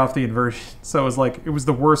didn't pay off the inversion. So it was like, it was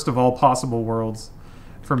the worst of all possible worlds.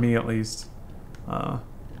 For me, at least.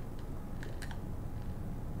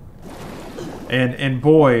 And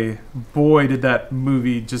boy did that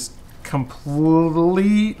movie just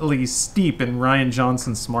completely steep in Rian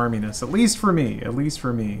Johnson's smarminess. At least for me.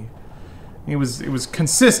 It was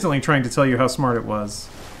consistently trying to tell you how smart it was.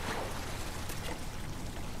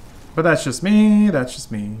 But that's just me.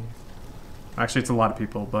 Actually, it's a lot of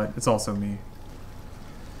people, but it's also me.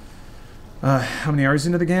 How many hours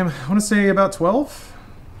into the game? I want to say about 12?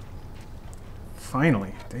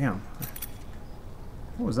 Finally. Damn.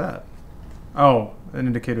 What was that? Oh, an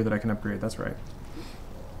indicator that I can upgrade. That's right.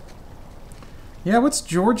 Yeah, what's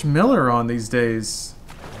George Miller on these days?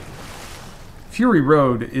 Fury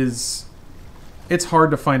Road is... It's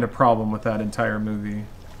hard to find a problem with that entire movie.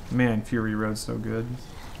 Man, Fury Road's so good.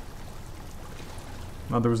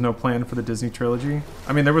 Oh, there was no plan for the Disney trilogy?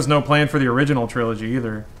 I mean, there was no plan for the original trilogy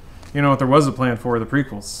either. You know what there was a plan for? The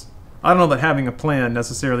prequels. I don't know that having a plan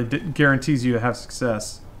necessarily guarantees you to have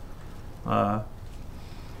success. Can't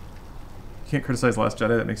criticize Last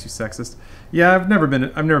Jedi. That makes you sexist. Yeah, I've never been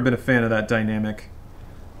a fan of that dynamic.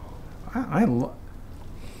 I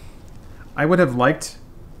would have liked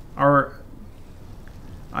our.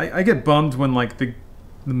 I get bummed when like the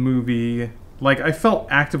movie, like I felt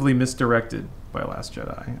actively misdirected by Last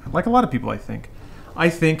Jedi. Like a lot of people, I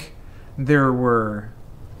think there were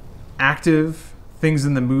active things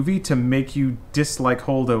in the movie to make you dislike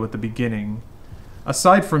Holdo at the beginning,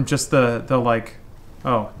 aside from just the like,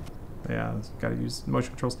 oh. Yeah, gotta use motion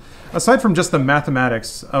controls. Aside from just the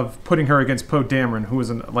mathematics of putting her against Poe Dameron, who was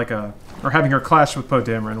or having her clash with Poe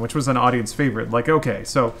Dameron, which was an audience favorite. Like, okay,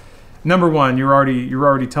 so number one, you're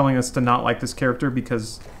already telling us to not like this character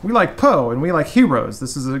because we like Poe and we like heroes.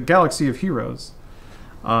 This is a galaxy of heroes.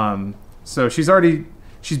 So she's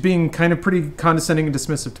being kind of pretty condescending and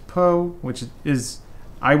dismissive to Poe, which is,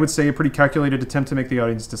 I would say, a pretty calculated attempt to make the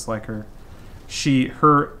audience dislike her.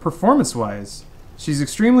 Her performance-wise, she's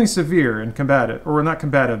extremely severe and combative, or not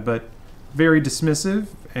combative, but very dismissive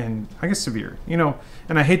and I guess severe, you know.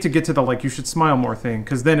 And I hate to get to the like you should smile more thing,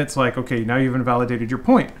 because then it's like, okay, now you've invalidated your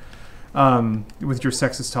point with your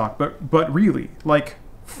sexist talk. But really, like,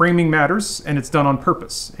 framing matters, and it's done on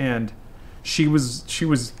purpose. And she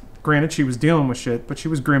was granted she was dealing with shit, but she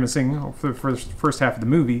was grimacing for the first half of the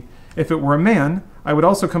movie. If it were a man, I would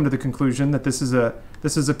also come to the conclusion that this is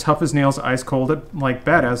a tough as nails, ice cold, like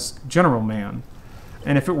badass general man.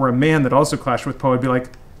 And if it were a man that also clashed with Poe, I'd be like,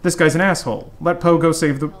 this guy's an asshole. Let Poe go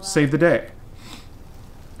save the day.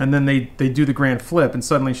 And then they do the grand flip, and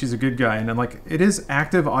suddenly she's a good guy. And I'm like, it is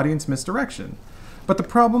active audience misdirection. But the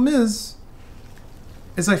problem is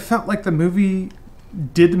I felt like the movie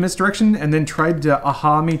did the misdirection and then tried to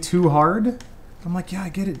aha me too hard. I'm like, yeah, I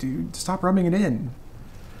get it, dude. Stop rubbing it in.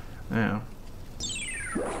 Yeah.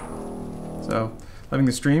 So, loving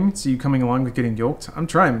the stream. See you coming along with getting yoked. I'm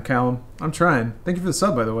trying, Callum. I'm trying. Thank you for the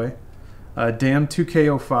sub, by the way.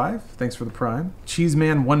 Damn2K05. Thanks for the prime.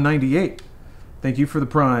 Cheeseman198. Thank you for the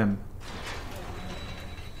prime.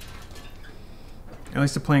 At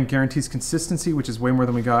least the plan guarantees consistency, which is way more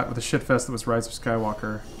than we got with the shitfest that was Rise of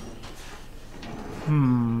Skywalker.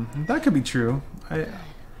 That could be true.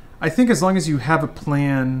 I think as long as you have a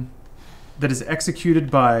plan that is executed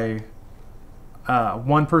by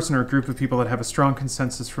one person or a group of people that have a strong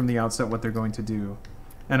consensus from the outset what they're going to do.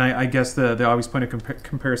 And I guess the obvious point of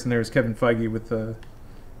comparison there is Kevin Feige with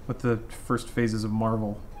the first phases of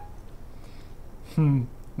Marvel.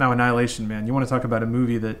 Now Annihilation, man. You want to talk about a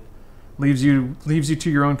movie that leaves you to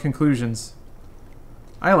your own conclusions.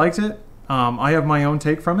 I liked it. I have my own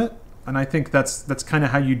take from it, and I think that's kind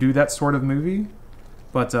of how you do that sort of movie.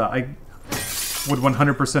 But I would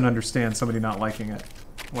 100% understand somebody not liking it.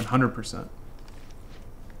 100%.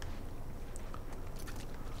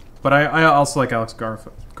 But I also like Alex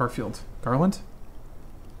Garfield. Garland?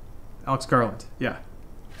 Alex Garland, yeah.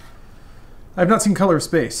 I have not seen Color of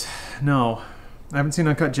Space. No. I haven't seen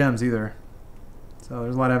Uncut Gems either. So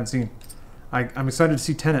there's a lot I haven't seen. I'm excited to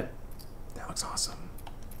see Tenet. That looks awesome.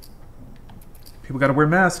 People got to wear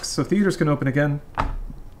masks so theaters can open again.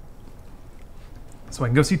 So I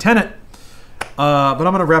can go see Tenet. But I'm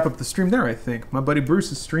going to wrap up the stream there, I think. My buddy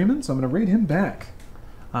Bruce is streaming, so I'm going to raid him back.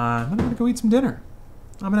 I'm going to go eat some dinner.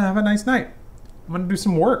 I'm going to have a nice night. I'm going to do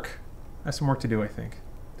some work. I have some work to do, I think.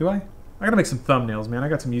 Do I? I got to make some thumbnails, man. I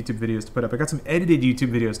got some YouTube videos to put up. I got some edited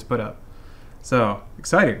YouTube videos to put up. So,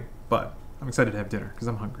 exciting. But I'm excited to have dinner because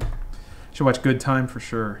I'm hungry. Should watch Good Time for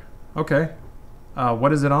sure. Okay.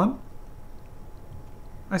 What is it on?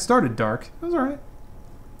 I started Dark. It was alright.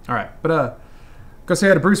 Alright, but go say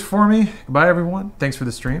hi to Bruce for me. Goodbye, everyone. Thanks for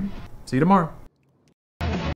the stream. See you tomorrow.